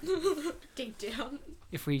sorry. Deep down.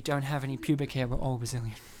 If we don't have any pubic hair, we're all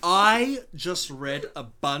Brazilian. I just read a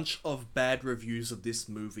bunch of bad reviews of this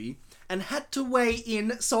movie and had to weigh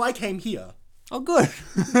in, so I came here. Oh, good.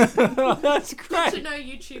 That's great. Good to know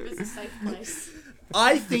YouTube is a safe place.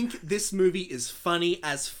 I think this movie is funny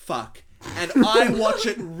as fuck, and I watch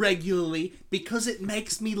it regularly because it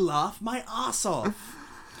makes me laugh my ass off.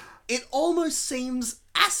 It almost seems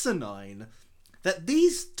asinine that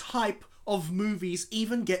these type of movies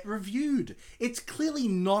even get reviewed. It's clearly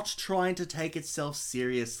not trying to take itself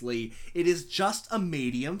seriously. It is just a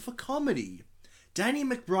medium for comedy. Danny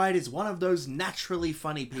McBride is one of those naturally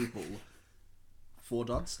funny people. 4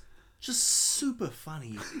 dots. Just super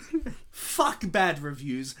funny. Fuck bad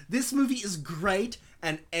reviews. This movie is great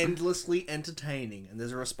and endlessly entertaining. And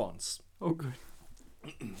there's a response. Oh, good.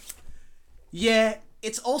 Yeah,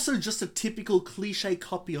 it's also just a typical cliche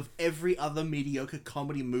copy of every other mediocre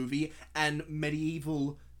comedy movie, and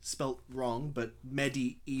medieval, spelt wrong, but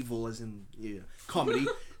medieval as in, comedy.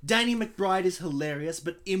 Danny McBride is hilarious,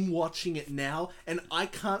 but I'm watching it now, and I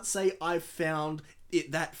can't say I've found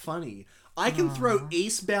it that funny. I can throw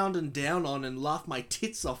Eastbound and Down on and laugh my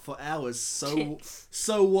tits off for hours, so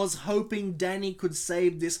was hoping Danny could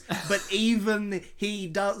save this, but even he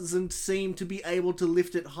doesn't seem to be able to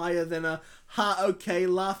lift it higher than a, okay,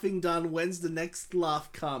 laughing done, when's the next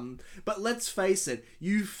laugh come? But let's face it,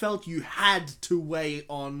 you felt you had to weigh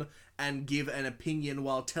on and give an opinion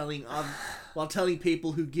while telling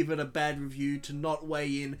people who give it a bad review to not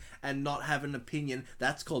weigh in and not have an opinion.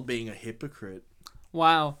 That's called being a hypocrite.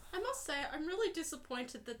 Wow. I must say, I'm really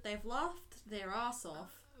disappointed that they've laughed their ass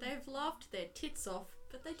off. They've laughed their tits off,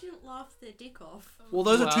 But they didn't laugh their dick off. Well,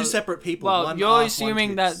 those are two separate people. Well, one you're ass, one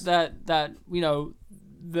assuming tits. that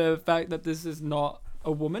the fact that this is not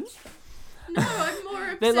a woman. No, I'm more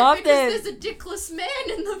upset They laughed because there's a dickless man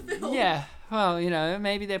in the film. Yeah. Well,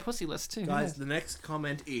 maybe they're pussyless too. Guys, the next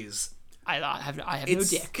comment is... I have no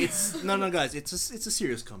dick. No, guys, it's a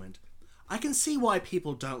serious comment. I can see why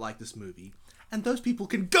people don't like this movie. And those people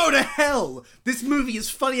can go to hell! This movie is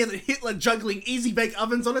funnier than Hitler juggling easy bake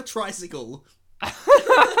ovens on a tricycle.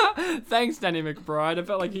 Thanks, Danny McBride. I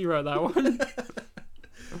felt like he wrote that one.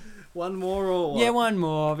 One more or what? Yeah, one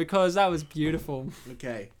more, because that was beautiful.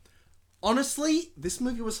 Okay. Honestly, this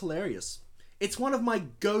movie was hilarious. It's one of my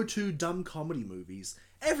go-to dumb comedy movies.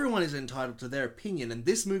 Everyone is entitled to their opinion, and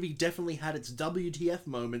this movie definitely had its WTF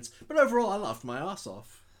moments, but overall I laughed my ass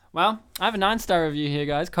off. Well, I have a 9-star review here,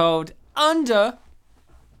 guys, called Underrated.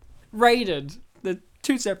 The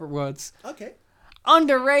two separate words. Okay.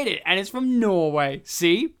 Underrated, and it's from Norway.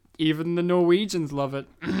 See? Even the Norwegians love it.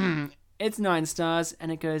 It's 9 stars,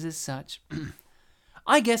 and it goes as such.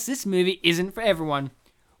 I guess this movie isn't for everyone.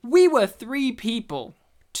 We were 3 people.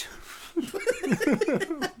 I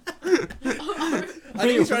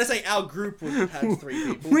think he's trying to say our group had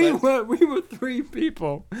 3 people. We were 3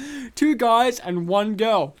 people. 2 guys and 1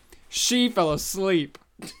 girl. She fell asleep.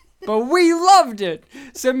 But we loved it.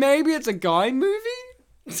 So maybe it's a guy movie?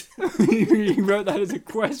 He wrote that as a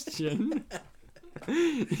question.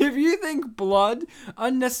 If you think blood,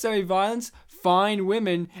 unnecessary violence, fine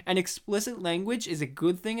women, and explicit language is a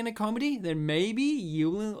good thing in a comedy, then maybe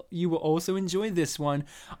you will also enjoy this one.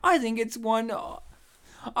 I think it's one of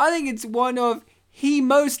the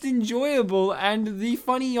most enjoyable and the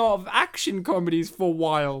funny of action comedies for a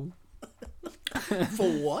while. For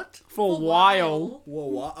what? For a while. Whoa,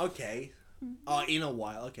 what? Okay. In a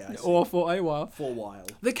while. Okay, I see. Or for a while. For a while.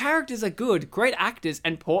 The characters are good, great actors,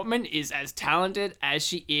 and Portman is as talented as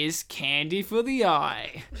she is candy for the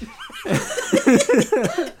eye.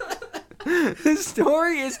 The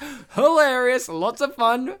story is hilarious, lots of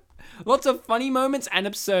fun, lots of funny moments and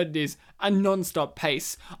absurdities, a non-stop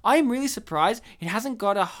pace. I'm really surprised it hasn't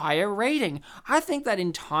got a higher rating. I think that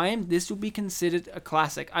in time this will be considered a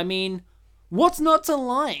classic. I mean, what's not to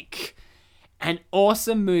like? An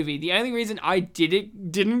awesome movie. The only reason I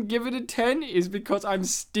didn't give it a 10 is because I'm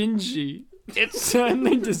stingy. It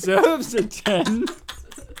certainly deserves a 10.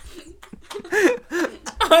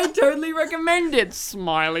 I totally recommend it,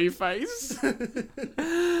 smiley face.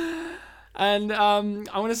 And I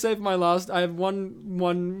want to save my last. I have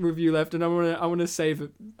one review left, and I want to save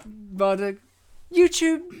it. But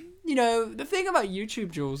YouTube, the thing about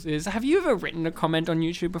YouTube, Jules, is have you ever written a comment on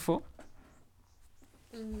YouTube before?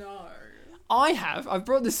 No. I have. I've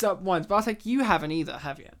brought this up once, but I was like, you haven't either,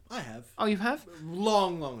 have you? I have. Oh, you have?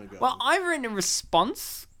 Long ago. Well, I've written a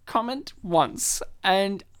response comment once,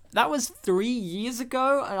 and that was 3 years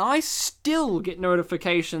ago, and I still get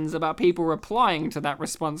notifications about people replying to that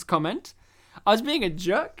response comment. I was being a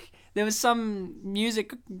jerk. There was some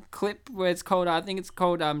music clip where I think it's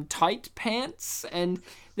called Tight Pants, and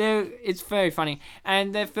it's very funny.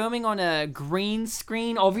 And they're filming on a green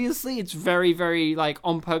screen, obviously. It's very, very,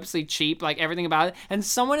 on purposely cheap, everything about it. And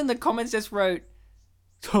someone in the comments just wrote,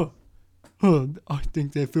 I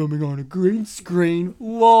think they're filming on a green screen,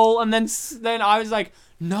 lol. And then I was like,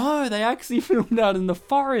 no, they actually filmed out in the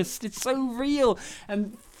forest. It's so real.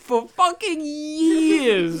 And for fucking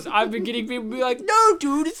years, I've been getting people to be like, no,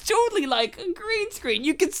 dude, it's totally like a green screen.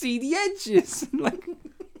 You can see the edges.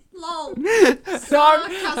 Lol.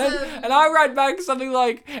 And I write back something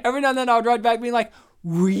like, every now and then I would write back being like,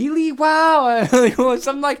 really? Wow. Or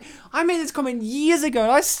something like, I made this comment years ago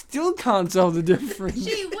and I still can't tell the difference.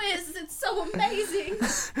 Gee whiz, it's so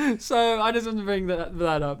amazing. So I just want to bring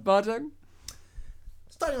that up. But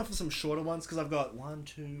starting off with some shorter ones, because I've got 1,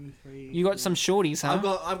 2, 3. You got some shorties, huh?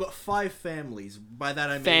 I've got 5 families. By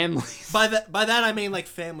that I mean families. By that I mean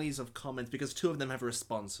families of comments, because 2 of them have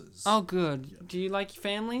responses. Oh, good. Yeah. Do you like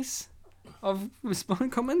families of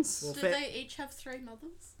comments? Well, Do they each have 3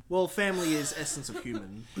 mothers? Well, family is essence of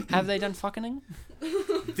human. Have they done fucking?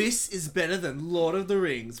 This is better than Lord of the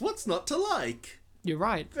Rings. What's not to like? You're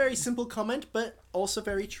right. Very simple comment, but also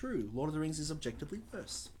very true. Lord of the Rings is objectively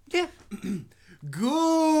worse. Yeah.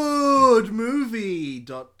 Good movie. ...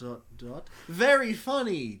 Very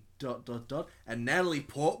funny. ... And Natalie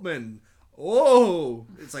Portman. Oh,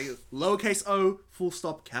 it's like lowercase o, full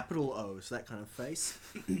stop, capital O. So that kind of face.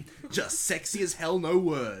 Just sexy as hell, no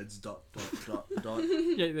words. ...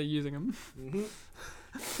 Yeah, they're using them. Mm-hmm.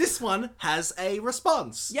 This one has a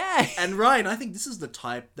response. Yay! And Ryan, I think this is the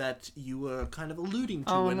type that you were kind of alluding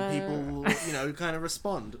to when people, kind of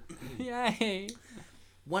respond. Yay!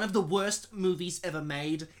 One of the worst movies ever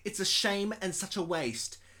made. It's a shame and such a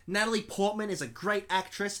waste. Natalie Portman is a great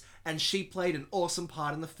actress, and she played an awesome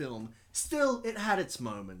part in the film. Still, it had its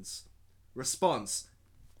moments. Response.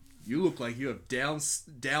 You look like you have Down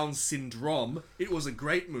syndrome. It was a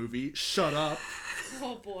great movie. Shut up.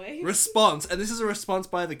 Oh boy. Response. And this is a response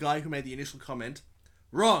by the guy who made the initial comment.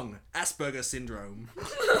 Wrong. Asperger syndrome.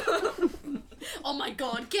 Oh my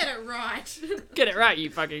god, get it right. Get it right,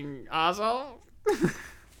 you fucking asshole.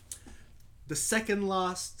 The second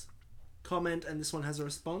last comment, and this one has a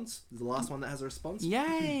response. The last one that has a response.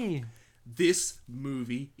 Yay. This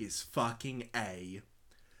movie is fucking A.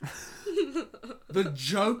 The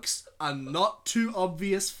jokes are not too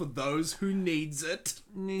obvious for those who needs it.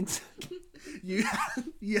 Okay,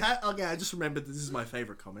 I just remembered this is my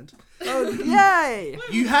favourite comment. Oh, yay!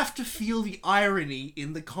 You have to feel the irony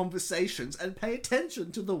in the conversations and pay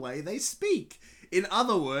attention to the way they speak. In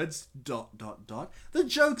other words, ... the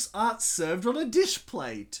jokes aren't served on a dish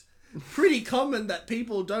plate. Pretty common that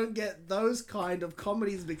people don't get those kind of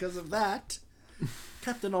comedies because of that.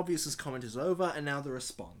 Captain Obvious's comment is over, and now the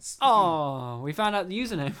response. Oh, we found out the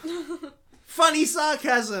username. Funny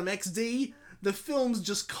sarcasm, XD. The film's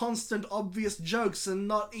just constant obvious jokes, and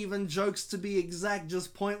not even jokes to be exact,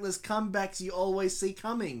 just pointless comebacks you always see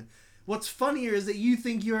coming. What's funnier is that you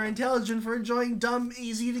think you're intelligent for enjoying dumb,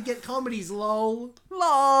 easy to get comedies, lol.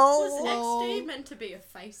 LOL. Was XD meant to be a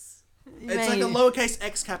face? It's like a lowercase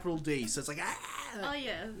x capital D, so it's like Oh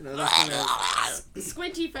yeah. You know, that's kind of...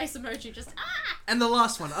 Squinty face emoji, just And the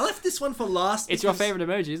last one. I left this one for last. It's your favourite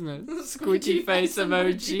emoji, isn't it? Squinty face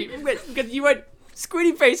emoji. Because you went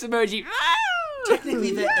squinty face emoji.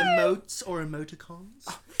 Technically, they're emotes or emoticons.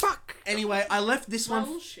 Oh, fuck. Anyway, I left this one.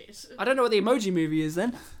 Bullshit. I don't know what the emoji movie is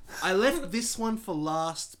then. I left this one for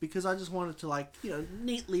last because I just wanted to,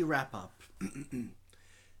 neatly wrap up.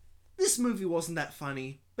 This movie wasn't that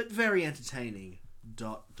funny, but very entertaining. ...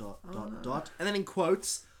 And then in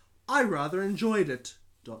quotes, I rather enjoyed it. ...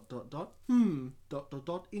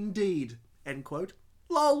 Indeed. End quote.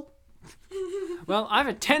 LOL. Well, I have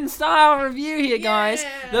a 10-star review here, guys.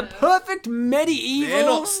 Yeah. The perfect They're medieval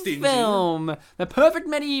not stingy. film. The perfect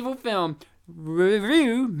medieval film.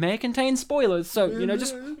 Review may contain spoilers, so,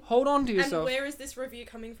 just hold on to And yourself. where is this review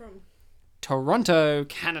coming from? Toronto,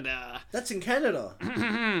 Canada. That's in Canada.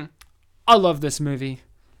 I love this movie.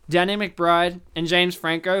 Danny McBride and James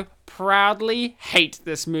Franco proudly hate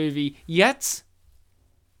this movie, yet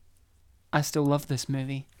I still love this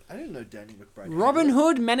movie. I didn't know Danny McBride. Robin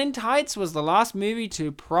Hood Men in Tights was the last movie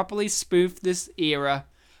to properly spoof this era.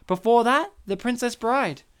 Before that, The Princess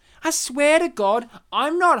Bride. I swear to God,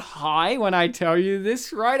 I'm not high when I tell you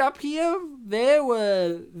this right up here. They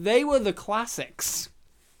were the classics.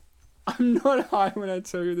 I'm not high when I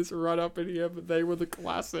tell you this right up in here, but they were the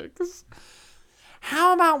classics.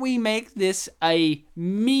 How about we make this a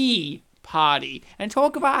me party and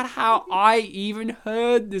talk about how I even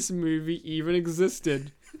heard this movie even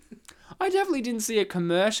existed? I definitely didn't see a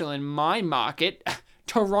commercial in my market.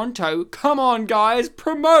 Toronto, come on guys,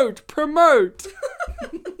 promote!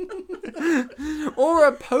 Or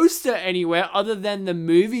a poster anywhere other than the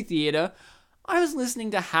movie theater. I was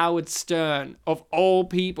listening to Howard Stern, of all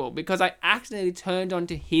people, because I accidentally turned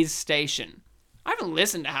onto his station. I haven't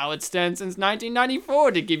listened to Howard Stern since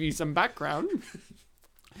 1994, to give you some background.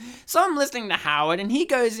 So I'm listening to Howard, and he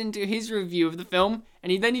goes into his review of the film,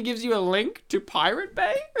 and then he gives you a link to Pirate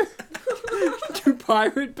Bay? To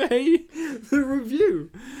Pirate Bay, the review.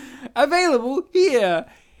 Available here.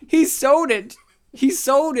 He sold it. He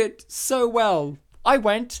sold it so well. I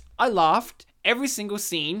went, I laughed. Every single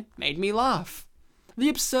scene made me laugh. The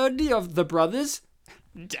absurdity of the brothers.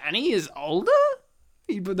 Danny is older?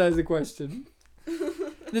 He put that as a question.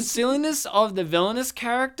 The silliness of the villainous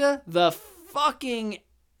character. The fucking...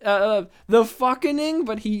 the fucking,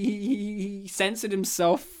 but he censored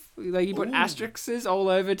himself. Like he put asterisks all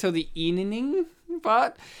over to the ening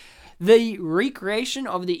part. The recreation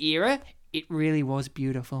of the era. It really was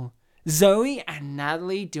beautiful. Zoe and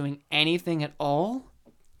Natalie doing anything at all.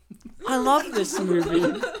 I love this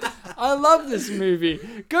movie. I love this movie.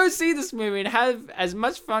 Go see this movie and have as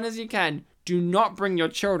much fun as you can. Do not bring your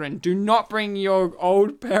children. Do not bring your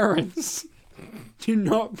old parents. Do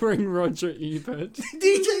not bring Roger Ebert.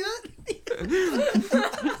 DJ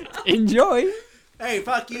that? Enjoy. Hey,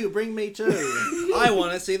 fuck you. Bring me too. I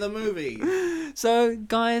want to see the movie. So,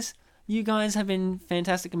 guys, you guys have been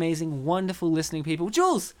fantastic, amazing, wonderful listening people.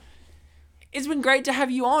 Jules, it's been great to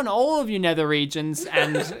have you on, all of you nether regions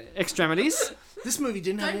and extremities. This movie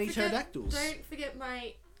didn't have any pterodactyls. Don't forget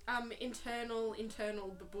my internal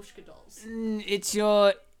babushka dolls. It's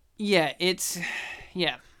your... Yeah, it's...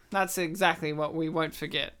 Yeah. That's exactly what we won't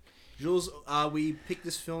forget. Jules, we picked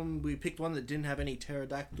this film. We picked one that didn't have any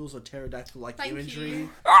pterodactyls or pterodactyl-like imagery.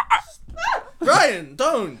 Brian,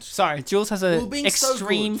 don't! Sorry, Jules has an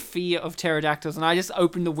extreme fear of pterodactyls, and I just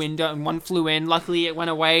opened the window and one flew in. Luckily, it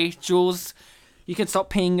went away. Jules, you can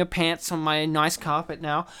stop peeing your pants on my nice carpet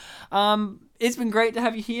now. It's been great to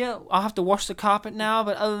have you here. I'll have to wash the carpet now,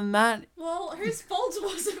 but other than that... Well, whose fault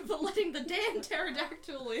was it for letting the damn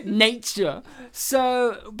pterodactyl in? Nature.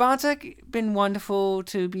 So, Bartek, been wonderful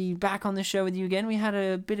to be back on the show with you again. We had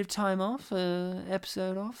a bit of time off,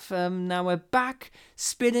 episode off. Now we're back,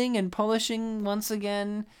 spitting and polishing once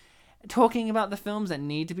again, talking about the films that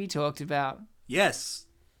need to be talked about. Yes.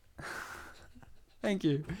 Thank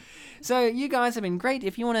you. So you guys have been great.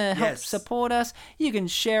 If you want to help support us, you can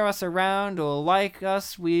share us around or like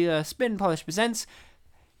us. We Spit and Polish Presents.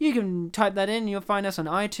 You can type that in. You'll find us on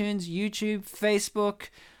iTunes, YouTube, Facebook,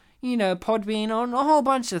 Podbean, on a whole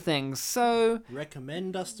bunch of things. So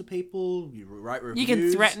recommend us to people. You write reviews. You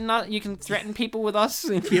can threaten us. You can threaten people with us.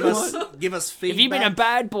 Give us feedback. If you've been a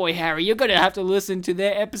bad boy, Harry, you're gonna have to listen to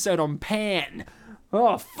their episode on Pan.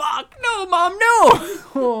 Oh fuck! No, Mom, no!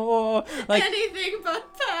 Oh, like, anything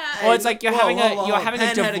but Pan. Or it's like you're having a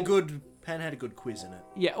Pan had a good quiz in it.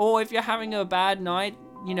 Yeah, or if you're having a bad night,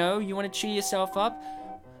 you want to cheer yourself up.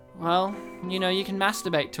 Well, you can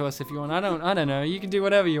masturbate to us if you want. I don't know. You can do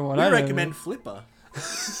whatever you want. I recommend Flipper.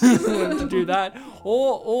 To do that,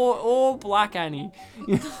 or Black Annie,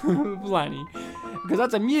 Blanny, because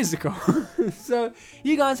that's a musical. So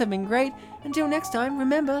you guys have been great. Until next time,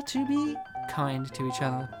 remember to be kind to each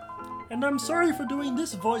other. And I'm sorry for doing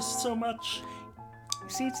this voice so much.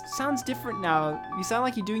 See, it sounds different now. You sound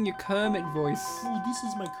like you're doing your Kermit voice. Oh, this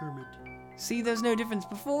is my Kermit. See, there's no difference.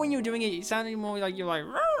 Before, when you were doing it, you sounded more like you're like,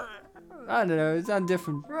 Rrr! I don't know, it sounded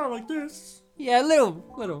different. Like this. Yeah, little.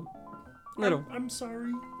 I'm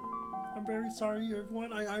sorry. I'm very sorry,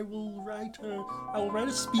 everyone. I will write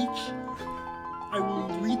a speech. I will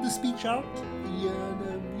read the speech out.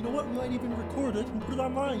 And you know what? We might even record it and put it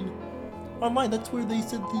online. Online, that's where they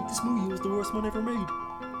said this movie was the worst one ever made.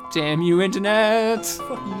 Damn you, internet!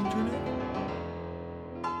 Fucking